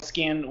he'll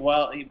scan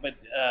what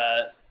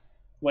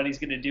he's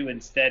going to do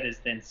instead is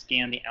then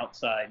scan the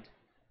outside,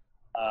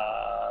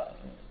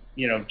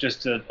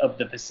 just of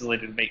the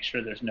facility to make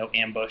sure there's no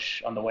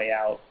ambush on the way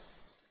out.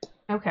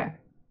 Okay.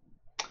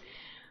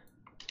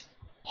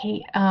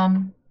 Hey,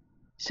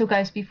 so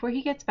guys, before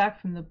he gets back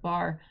from the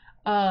bar,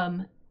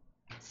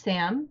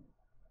 Sam,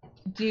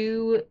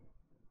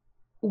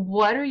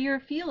 what are your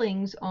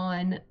feelings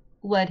on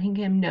letting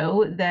him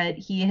know that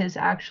he has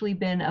actually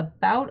been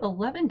about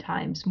 11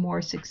 times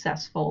more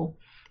successful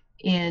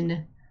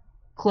in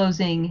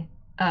closing,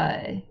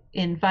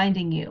 in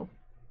finding you?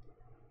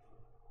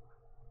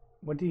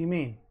 What do you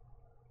mean?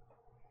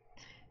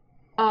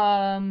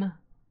 How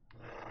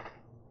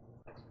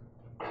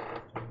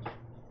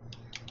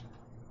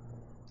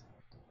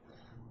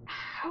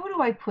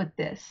do I put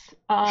this?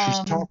 She's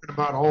talking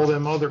about all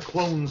them other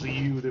clones of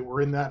you that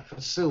were in that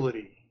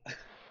facility.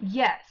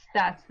 Yes,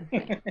 that's the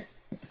thing.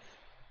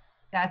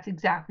 That's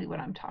exactly what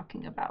I'm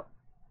talking about.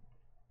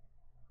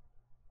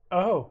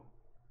 Oh.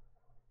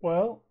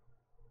 Well,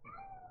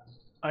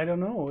 I don't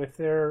know if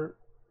they're...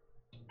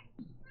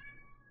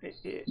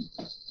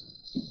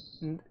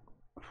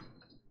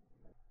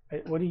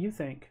 What do you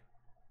think?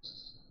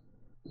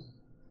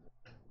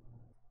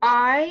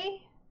 I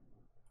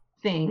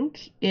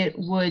think it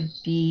would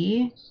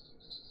be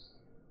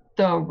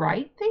the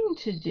right thing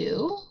to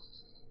do.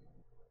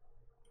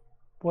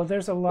 Well,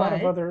 there's a lot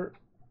of What? other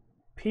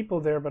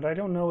people there, but I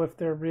don't know if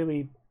they're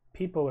really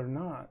people or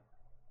not.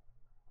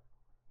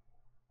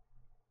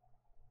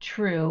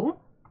 True.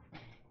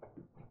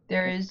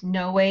 There is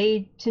no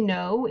way to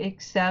know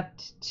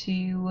except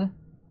to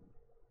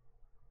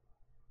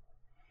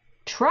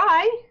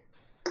try.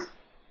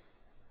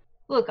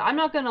 Look, I'm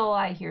not gonna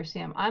lie here,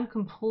 Sam. I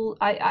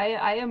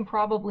am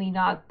probably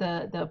not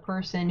the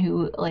person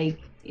who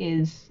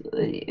is.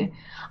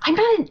 I'm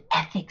not an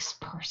ethics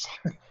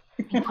person.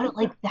 You put it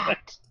like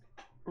that.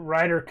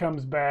 Ryder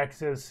comes back,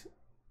 says,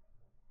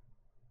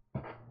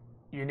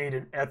 you need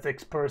an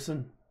ethics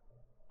person?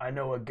 I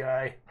know a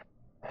guy.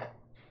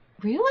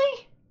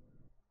 Really?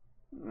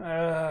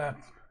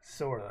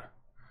 Sorta.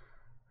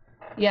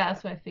 Yeah,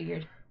 that's what I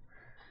figured.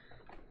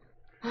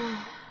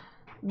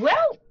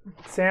 Well,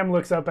 Sam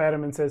looks up at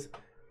him and says,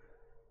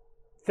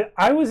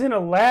 I was in a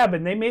lab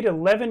and they made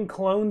 11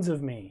 clones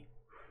of me.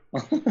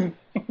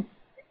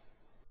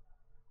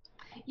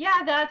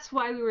 yeah, that's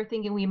why we were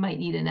thinking we might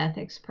need an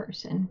ethics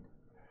person.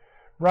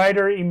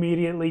 Ryder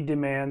immediately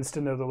demands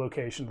to know the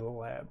location of the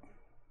lab.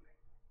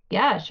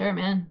 Yeah, sure,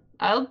 man.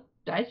 I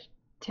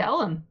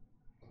tell him.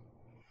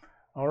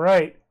 All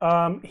right.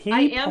 I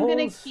am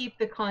going to keep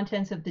the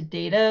contents of the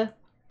data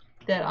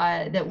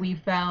that we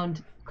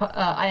found.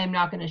 I am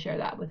not going to share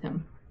that with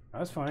him.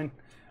 That's fine.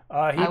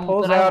 He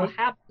pulls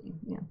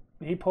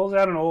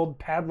out an old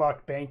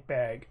padlock bank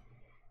bag.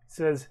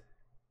 Says,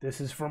 "This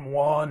is from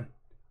Juan.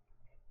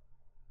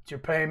 It's your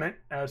payment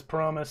as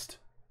promised.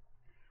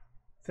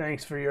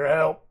 Thanks for your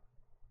help."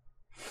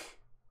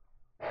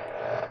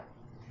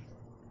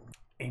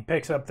 He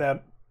picks up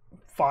that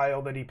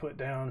file that he put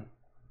down.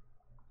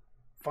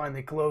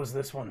 Finally closed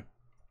this one.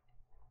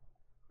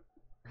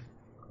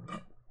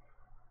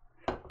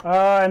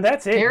 And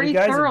that's it. Very you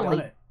guys thoroughly.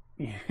 have done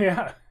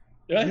it.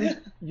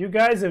 Yeah. You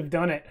guys have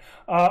done it.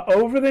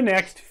 Over the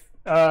next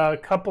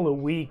couple of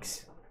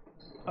weeks,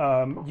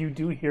 you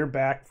do hear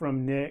back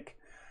from Nick.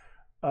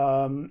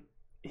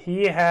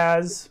 He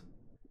has...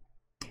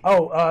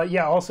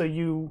 also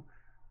you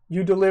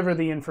deliver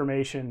the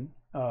information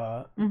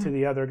to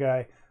the other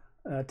guy,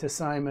 to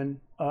Simon.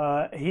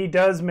 He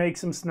does make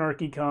some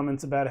snarky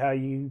comments about how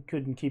you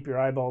couldn't keep your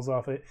eyeballs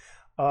off it.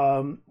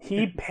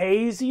 He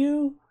pays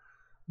you,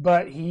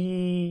 but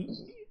you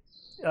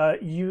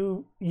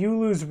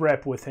lose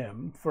rep with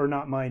him for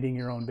not minding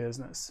your own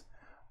business.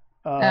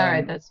 All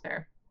right, that's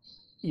fair.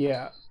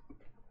 Yeah.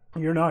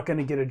 You're not going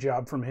to get a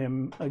job from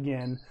him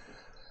again.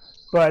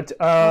 But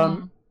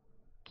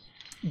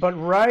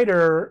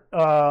Ryder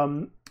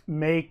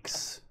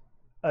makes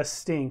a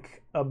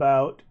stink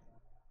about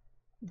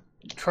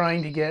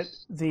trying to get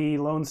the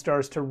Lone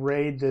Stars to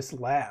raid this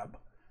lab.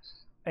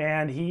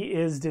 And he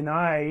is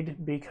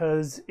denied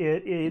because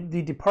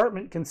the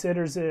department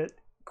considers it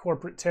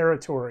corporate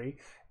territory,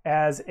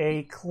 as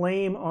a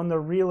claim on the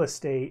real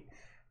estate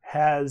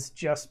has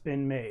just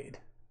been made.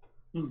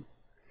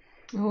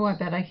 Oh, I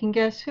bet I can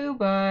guess who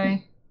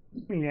by.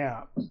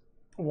 Yeah.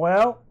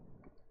 Well,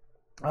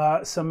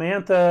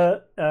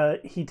 Samantha,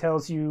 he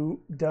tells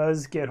you,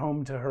 does get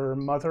home to her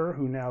mother,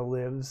 who now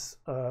lives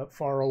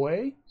far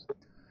away,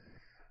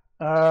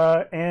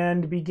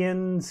 and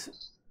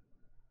begins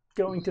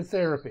going to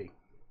therapy.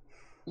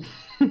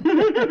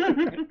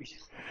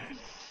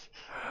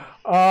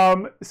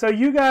 So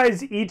you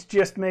guys each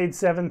just made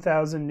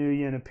 7,000 new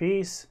yen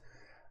apiece,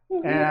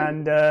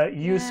 and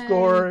you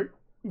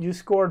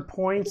scored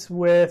points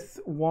with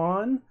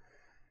Juan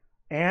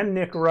and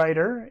Nick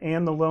Ryder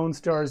and the Lone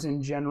Stars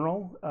in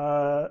general,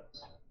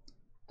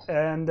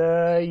 and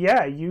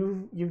yeah,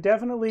 you've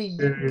definitely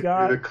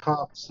got the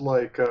cops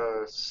like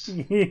us.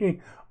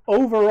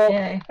 Overall.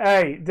 Yay.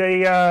 Hey,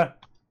 the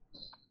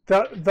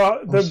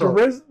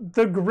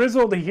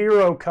grizzled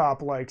hero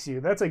cop likes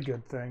you. That's a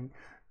good thing.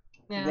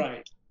 Yeah.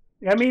 Right.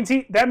 That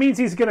means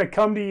he's gonna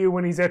come to you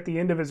when he's at the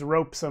end of his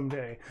rope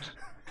someday.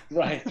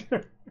 Right.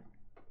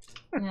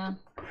 Yeah.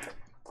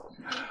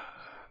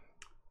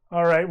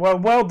 All right.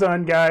 Well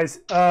done, guys.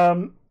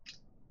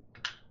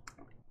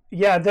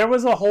 Yeah, there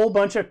was a whole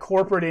bunch of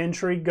corporate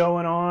intrigue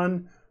going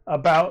on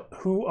about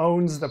who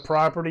owns the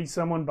property.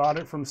 Someone bought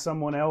it from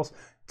someone else.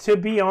 To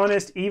be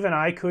honest, even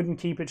I couldn't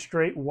keep it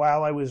straight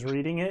while I was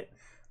reading it.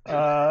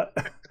 But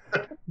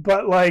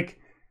like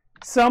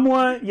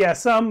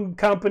some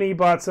company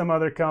bought some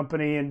other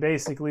company, and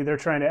basically they're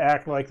trying to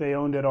act like they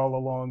owned it all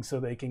along so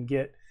they can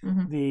get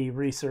the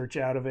research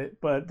out of it.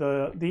 But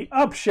the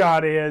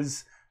upshot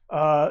is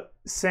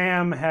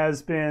Sam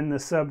has been the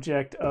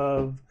subject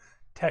of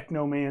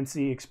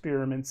technomancy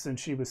experiments since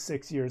she was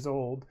 6 years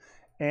old,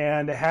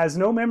 and has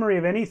no memory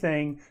of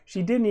anything.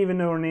 She didn't even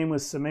know her name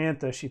was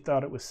Samantha. She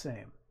thought it was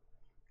Sam.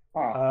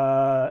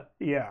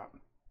 Yeah.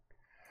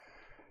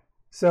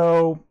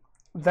 So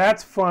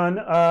that's fun.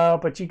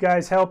 But you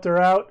guys helped her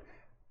out.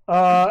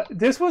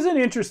 This was an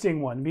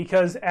interesting one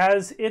because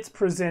as it's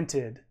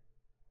presented,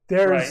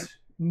 there's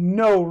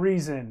no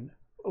reason.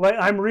 Like,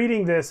 I'm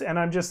reading this and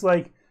I'm just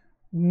like,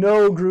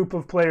 no group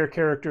of player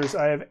characters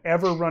I have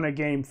ever run a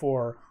game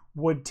for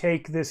would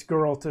take this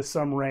girl to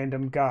some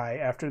random guy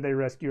after they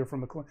rescue her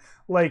from a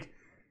like.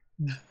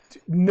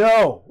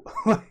 No,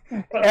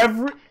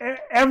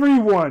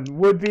 everyone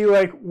would be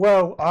like,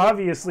 well,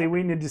 obviously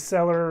we need to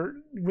sell her.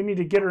 We need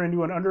to get her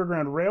into an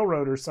underground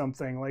railroad or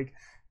something. Like,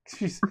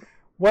 she's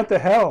what the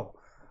hell?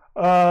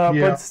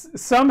 But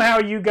somehow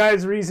you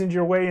guys reasoned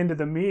your way into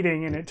the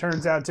meeting, and it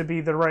turns out to be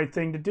the right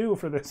thing to do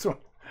for this one.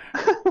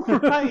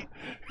 Right.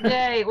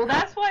 Yay. Well,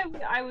 that's why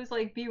I was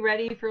like, be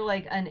ready for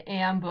like an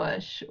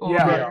ambush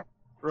or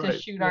to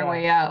shoot our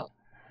way out.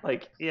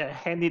 Like,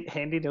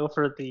 handing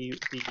over the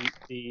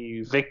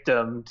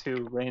victim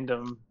to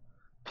random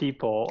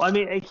people. I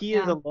mean, he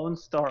is a Lone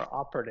Star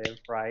operative,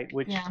 right?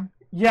 Which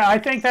yeah, I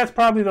think that's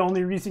probably the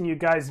only reason you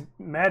guys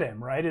met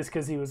him, right? Is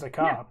because he was a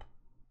cop.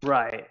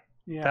 Right.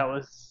 Yeah. That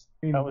was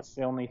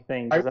the only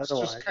thing. I was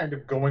just kind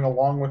of going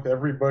along with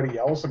everybody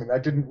else. I mean,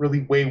 that didn't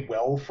really weigh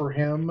well for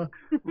him.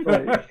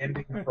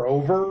 Handing her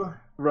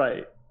over.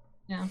 Right.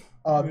 Yeah.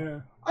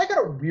 I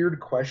got a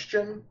weird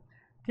question.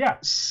 Yeah.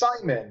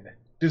 Simon.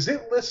 Does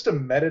it list a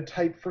meta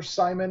type for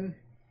Simon?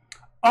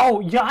 Oh,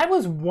 yeah, I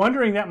was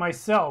wondering that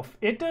myself.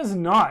 It does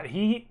not.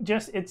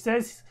 It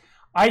says,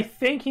 I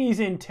think he's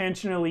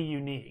intentionally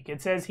unique.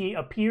 It says he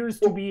appears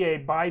to be a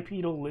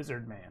bipedal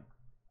lizard man.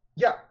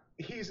 Yeah,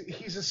 he's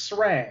a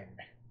Srang.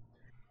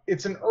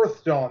 It's an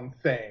Earth Dawn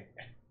thing.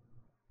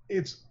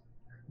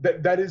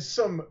 That is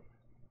some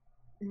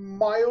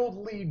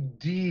mildly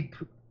deep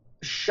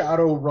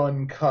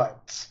Shadowrun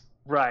cut.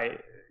 Right.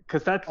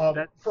 Because that's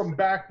from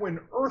back when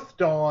Earth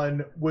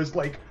Dawn was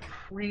like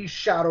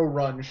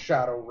pre-Shadowrun.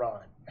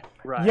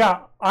 Right.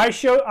 Yeah,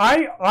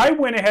 I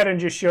went ahead and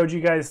just showed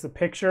you guys the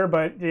picture,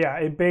 but yeah,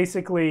 it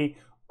basically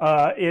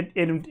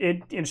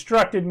it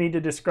instructed me to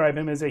describe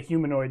him as a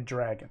humanoid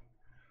dragon.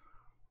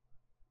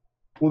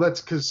 Well, that's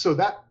because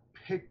that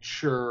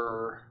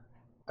picture.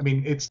 I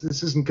mean,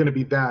 this isn't going to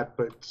be that,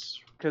 but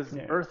because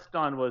Earth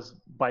Dawn was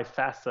by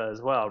FASA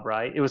as well,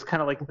 right? It was kind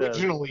of like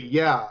originally,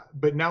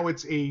 but now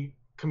it's a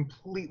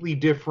completely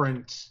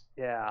different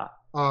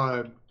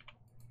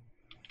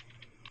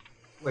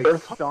like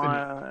Earth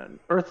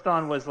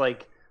Dawn was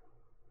like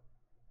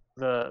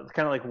the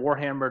kind of like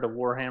Warhammer to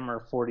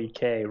Warhammer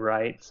 40K,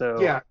 right? So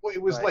well,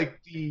 it was like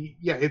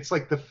it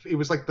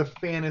was like the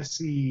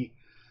fantasy,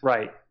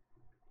 right?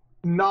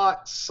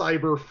 Not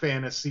cyber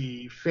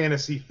fantasy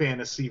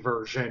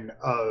version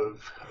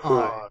of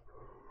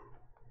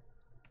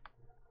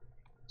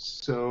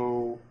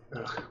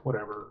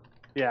whatever.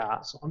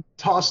 Yeah. So I'm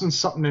tossing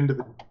something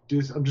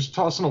I'm just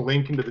tossing a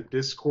link into the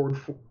Discord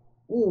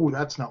Ooh,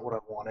 that's not what I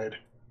wanted.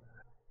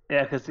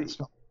 Yeah, because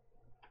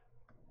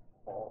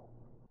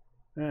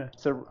Yeah.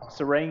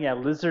 Sarang, yeah,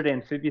 lizard,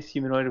 amphibious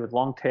humanoid with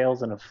long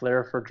tails and a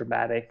flair for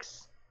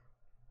dramatics.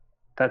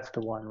 That's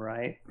the one,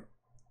 right?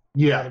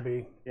 Yeah. Gotta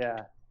be.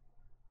 Yeah.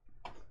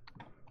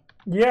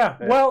 Yeah,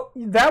 well,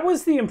 that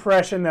was the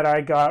impression that I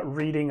got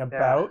reading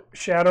about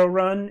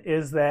Shadowrun,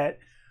 is that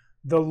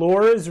the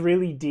lore is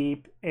really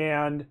deep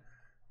and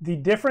the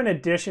different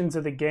editions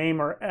of the game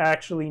are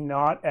actually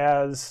not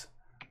as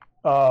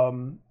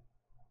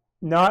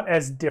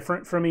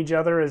different from each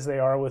other as they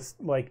are with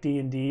like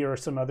D&D or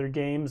some other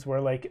games,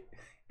 where like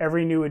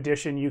every new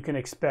edition you can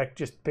expect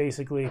just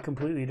basically a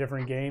completely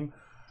different game.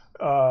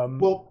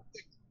 Well,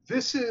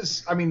 this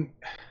is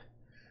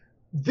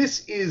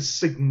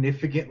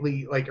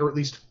significantly, like, or at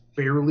least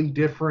fairly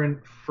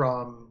different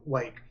from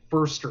like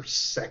first or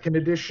second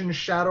edition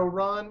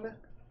Shadowrun.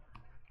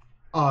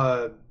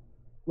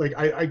 Like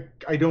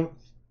I don't.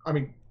 I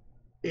mean,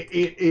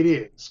 it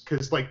is,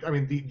 because like, I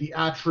mean, the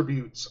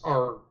attributes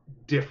are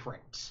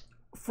different.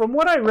 From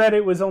what I read,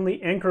 it was only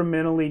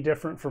incrementally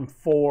different from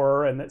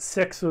 4, and that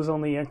 6 was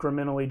only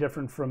incrementally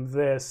different from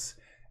this.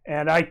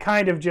 And I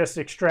kind of just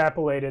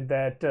extrapolated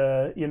that,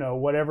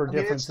 whatever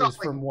differences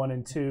from 1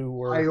 and 2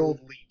 were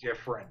wildly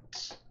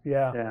different.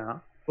 Yeah. Yeah.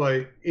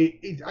 But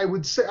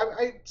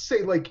I'd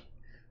say like,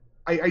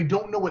 I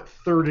don't know what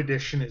third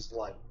edition is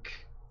like.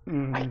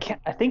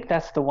 I think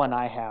that's the one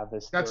I have.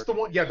 That's the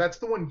one. Yeah, that's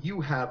the one you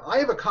have. I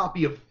have a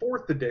copy of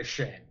 4th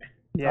edition.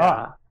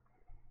 Yeah.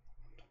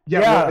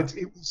 Well,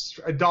 it was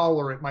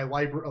 $1 at my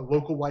library, a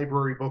local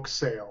library book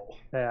sale.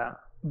 Yeah.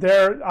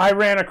 I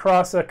ran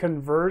across a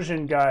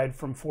conversion guide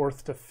from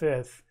 4th to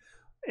 5th,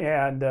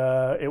 and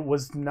it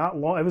was not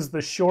long. It was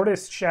the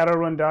shortest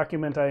Shadowrun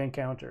document I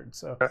encountered.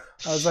 So I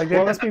was like,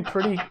 they must be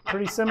pretty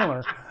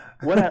similar.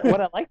 What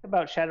I liked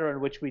about Shadowrun,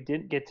 which we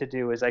didn't get to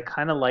do, is I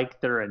kind of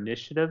liked their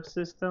initiative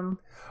system.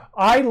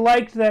 I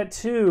liked that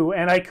too,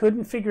 and I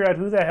couldn't figure out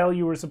who the hell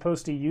you were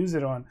supposed to use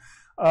it on.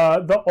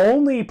 The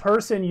only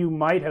person you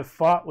might have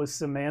fought was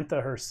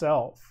Samantha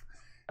herself.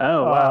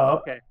 Oh, wow,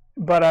 okay.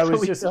 But I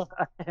was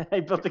I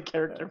built a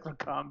character for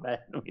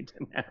combat, and we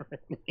didn't have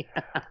any.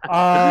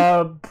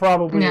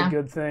 Probably a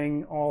good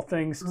thing, all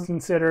things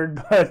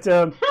considered. But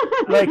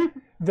like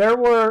there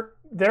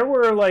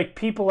were like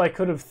people I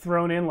could have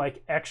thrown in,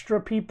 like extra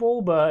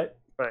people, but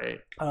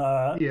right.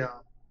 Yeah.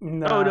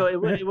 No. Oh no,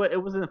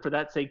 it wasn't for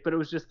that sake, but it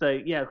was just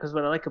because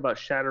what I like about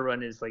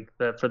Shadowrun is like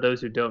for those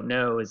who don't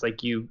know, is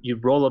like you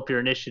roll up your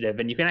initiative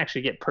and you can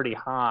actually get pretty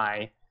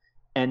high,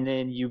 and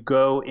then you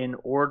go in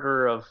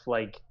order of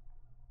like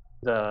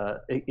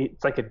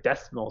it's like a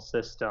decimal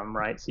system,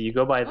 right? So you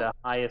go by the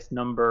highest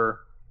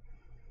number,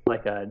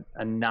 like a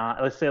 9.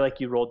 Let's say like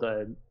you rolled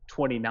a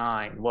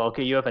 29. Well,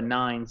 okay, you have a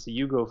 9, so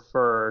you go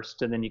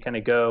first, and then you kind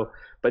of go.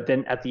 But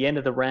then at the end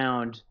of the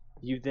round,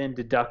 you then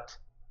deduct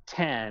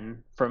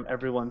 10 from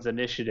everyone's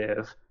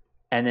initiative,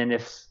 and then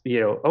if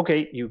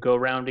you go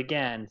round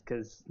again,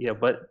 because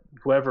but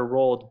whoever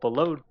rolled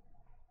below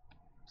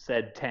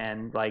said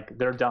 10, like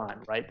they're done,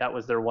 right? That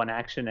was their one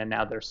action, and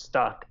now they're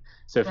stuck.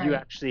 So if you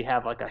actually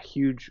have like a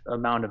huge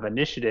amount of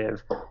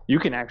initiative, you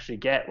can actually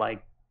get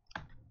like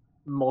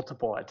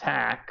multiple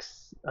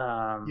attacks.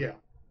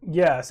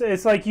 Yeah, so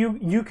it's like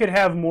you could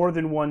have more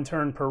than one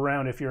turn per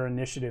round if your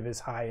initiative is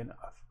high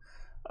enough.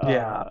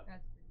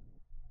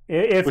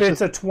 If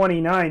it's a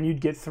 29, you'd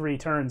get 3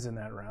 turns in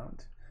that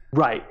round.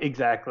 Right,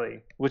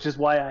 exactly. Which is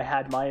why I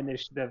had my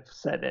initiative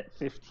set at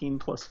 15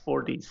 plus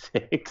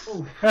 46.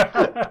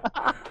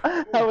 I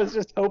was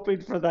just hoping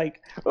for like,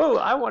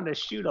 I want to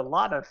shoot a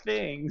lot of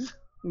things.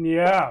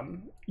 Yeah.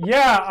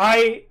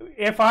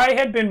 If I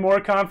had been more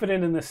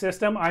confident in the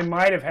system, I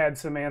might have had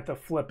Samantha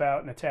flip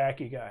out and attack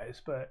you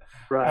guys. But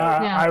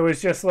I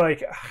was just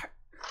like,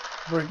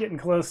 we're getting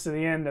close to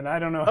the end, and I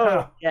don't know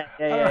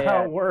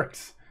how it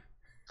works.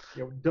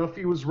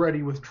 Duffy was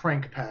ready with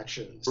trank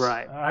patches.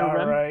 Right. I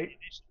remember the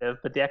initiative,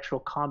 but the actual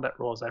combat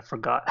rolls I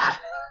forgot.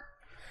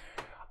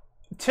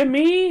 To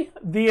me,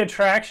 the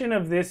attraction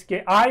of this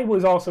game, I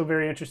was also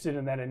very interested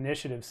in that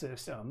initiative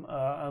system.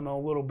 I'm a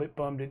little bit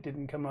bummed it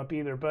didn't come up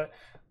either. But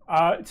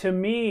to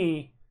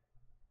me,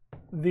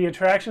 the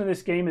attraction of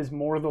this game is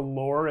more the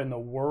lore and the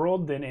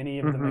world than any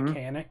of the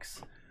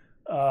mechanics.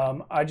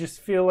 I just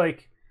feel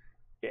like,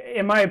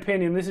 in my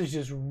opinion, this is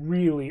just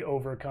really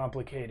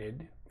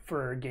overcomplicated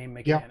for game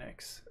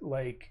mechanics.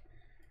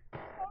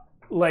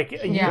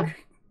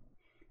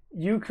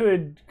 You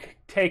could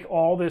take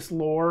all this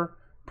lore,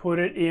 put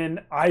it in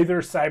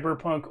either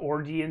Cyberpunk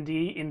or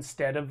D&D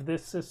instead of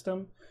this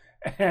system,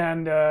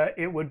 and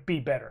it would be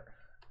better.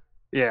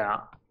 Yeah.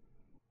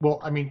 Well,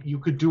 I mean, you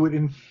could do it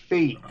in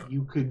Fate.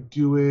 You could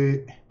do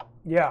it...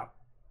 Yeah.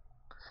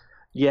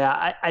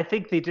 Yeah, I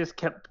think they just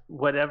kept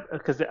whatever,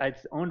 because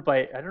it's owned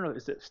by, I don't know,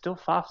 is it still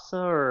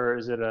FAFSA or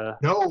is it a...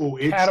 No,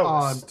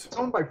 it's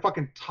owned by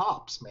fucking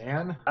Tops,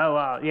 man. Oh,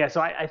 wow. Yeah,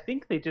 so I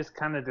think they just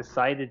kind of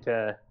decided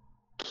to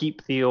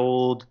keep the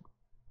old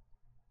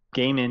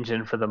game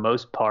engine for the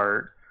most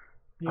part.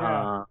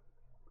 Yeah.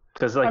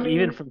 Because,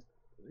 even from...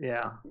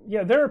 Yeah.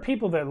 Yeah, there are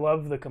people that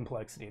love the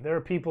complexity. There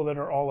are people that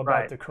are all about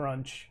Right. the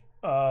crunch.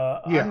 Yeah.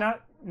 I'm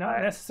not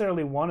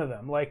necessarily one of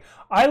them. Like,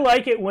 I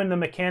like it when the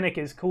mechanic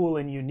is cool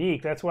and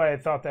unique. That's why I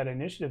thought that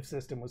initiative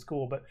system was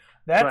cool. But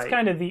that's Right.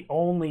 kind of the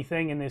only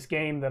thing in this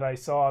game that I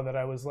saw that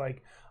I was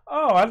like,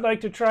 oh, I'd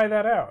like to try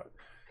that out.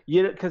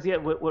 Yeah, because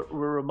what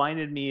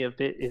reminded me of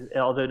it is,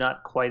 although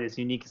not quite as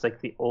unique, is like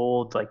the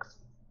old like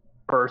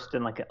first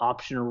and like an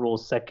optional rule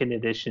second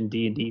edition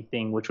D&D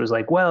thing, which was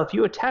like, well, if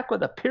you attack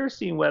with a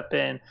piercing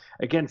weapon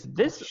against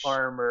this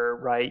armor,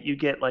 right, you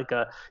get like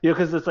a,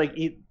 because it's like,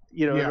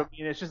 Yeah. I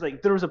mean, it's just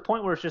like there was a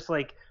point where it's just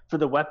like for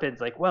the weapons,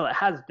 like, well, it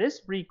has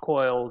this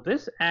recoil,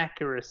 this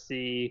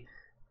accuracy,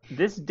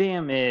 this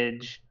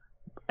damage,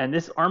 and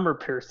this armor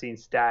piercing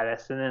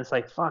status, and then it's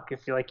like, fuck,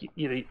 if you like,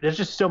 there's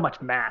just so much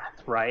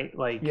math, right?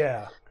 Like,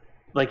 Yeah.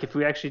 like if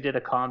we actually did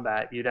a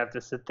combat, you'd have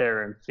to sit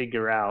there and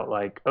figure out,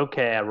 like,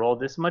 okay, I rolled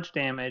this much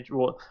damage,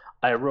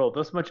 I rolled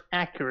this much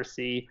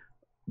accuracy,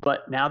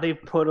 but now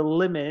they've put a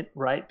limit,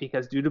 right?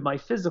 Because due to my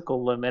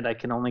physical limit, I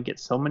can only get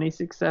so many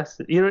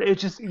successes. It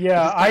just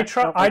I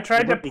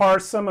tried to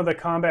parse some of the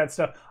combat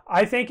stuff.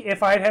 I think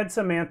if I'd had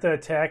Samantha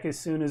attack as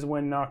soon as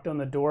when knocked on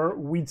the door,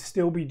 we'd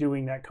still be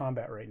doing that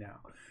combat right now.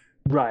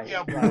 right.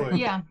 Yeah, we right. would.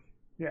 Yeah.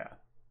 Yeah.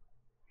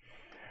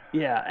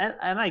 Yeah,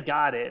 and I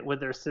got it with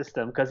their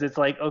system, because it's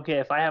like, okay,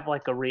 if I have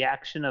like a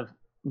reaction of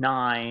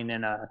 9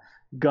 and a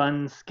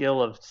gun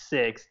skill of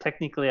 6,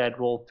 technically I'd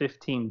roll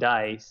 15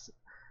 dice,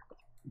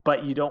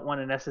 but you don't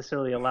want to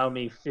necessarily allow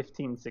me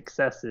 15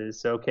 successes.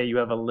 So okay, you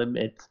have a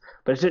limit,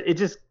 but it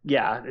just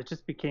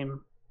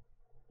became.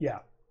 Yeah.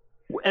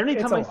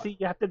 Anytime I lot. see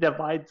you have to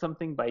divide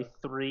something by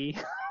 3,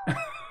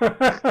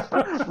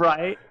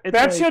 right?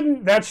 It's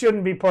that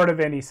shouldn't be part of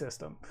any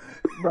system.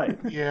 right.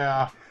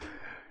 Yeah.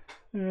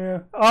 Yeah.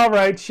 All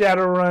right,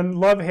 Shadowrun,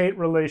 love-hate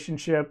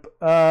relationship.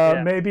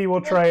 Maybe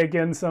we'll try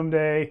again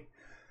someday.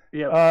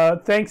 Yeah.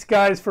 Thanks,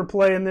 guys, for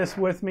playing this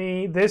with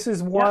me. This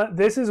is one.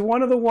 This is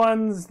one of the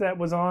ones that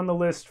was on the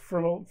list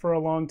for a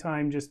long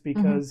time, just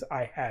because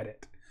I had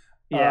it.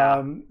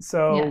 Yeah.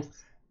 So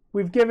Yes.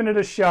 we've given it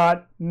a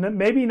shot.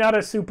 Maybe not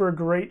a super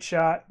great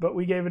shot, but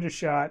we gave it a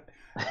shot.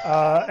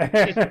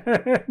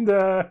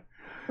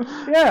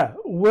 Yeah,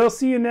 we'll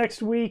see you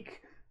next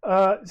week.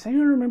 Does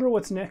anyone remember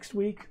what's next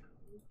week?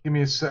 Give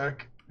me a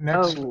sec.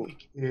 Next Oh.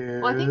 week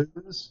is Well, I think-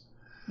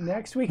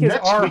 Next week is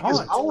our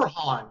haunt. our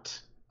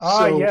haunt.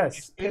 Ah, So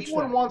yes. if Pitch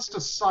anyone that. wants to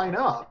sign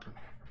up,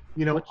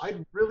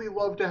 I'd really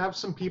love to have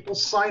some people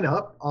sign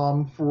up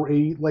for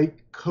a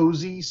like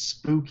cozy,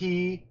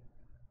 spooky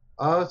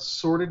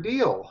sort of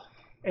deal.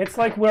 It's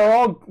like we're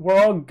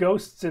all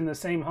ghosts in the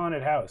same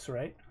haunted house,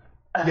 right?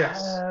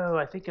 Yes. Oh,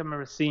 I think I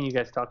remember seeing you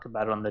guys talk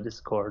about it on the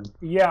Discord.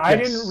 Yeah, I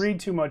Yes. didn't read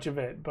too much of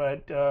it,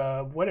 but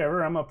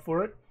whatever, I'm up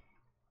for it.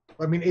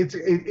 I mean,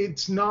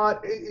 it's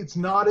not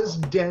as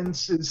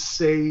dense as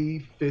say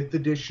 5th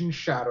edition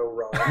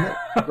Shadowrun.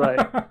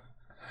 Right.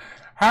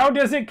 How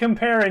does it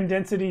compare in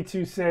density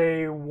to,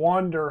 say,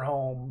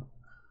 Wanderhome?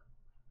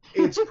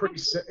 It's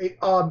pretty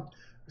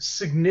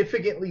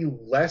significantly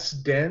less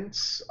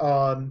dense,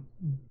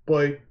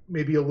 but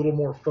maybe a little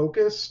more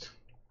focused.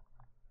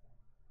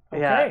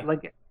 Yeah, Okay.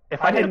 like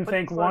if I had to didn't put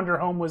think this on-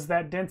 Wanderhome was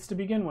that dense to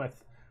begin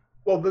with.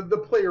 Well, the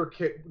player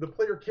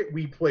kit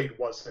we played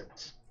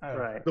wasn't. Oh.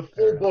 Right. The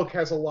full book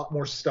has a lot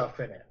more stuff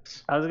in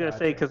it. I was gonna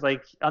say, because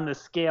like on the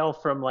scale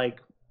from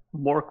like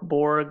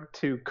Morkborg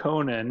to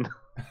Conan.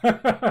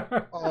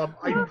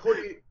 I'd put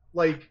it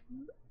like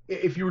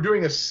if you were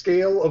doing a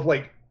scale of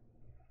like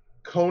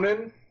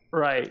Conan,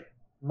 Right.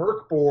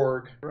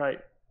 Merkborg. Right.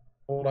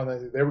 Hold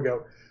on, there we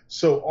go.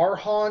 So our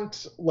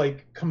haunt,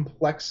 like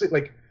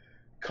complexity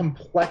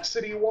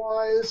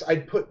wise,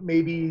 I'd put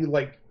maybe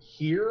like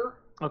here.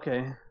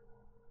 Okay.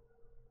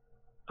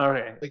 All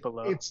right. Like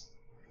Below. it's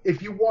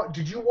if you want.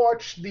 Did you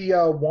watch the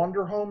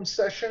Wanderhome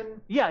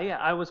session? Yeah,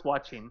 I was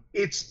watching.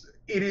 It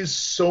is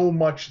so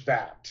much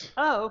that.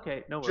 Oh,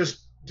 okay. No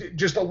worries.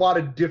 Just a lot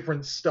of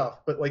different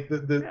stuff, but like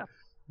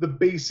the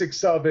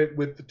basics of it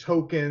with the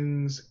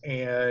tokens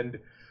and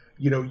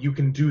you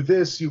can do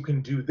this,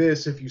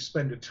 if you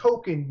spend a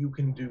token you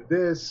can do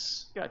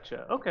this.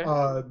 Gotcha. Okay.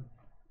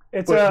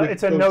 It's but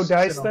with a no ghosts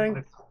dice and thing.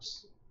 haunted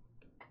house.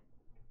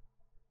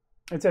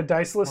 It's a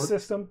diceless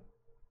system.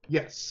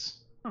 Yes.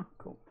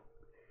 Cool.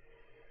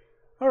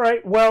 All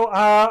right. Well,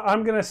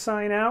 I'm gonna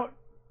sign out.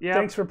 Yeah.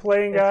 Thanks for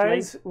playing, It's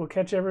guys. We'll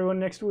catch everyone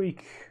next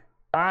week.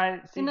 All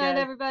right. See Good you night,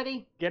 guys.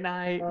 everybody. Good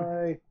night.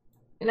 Bye.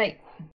 Good night.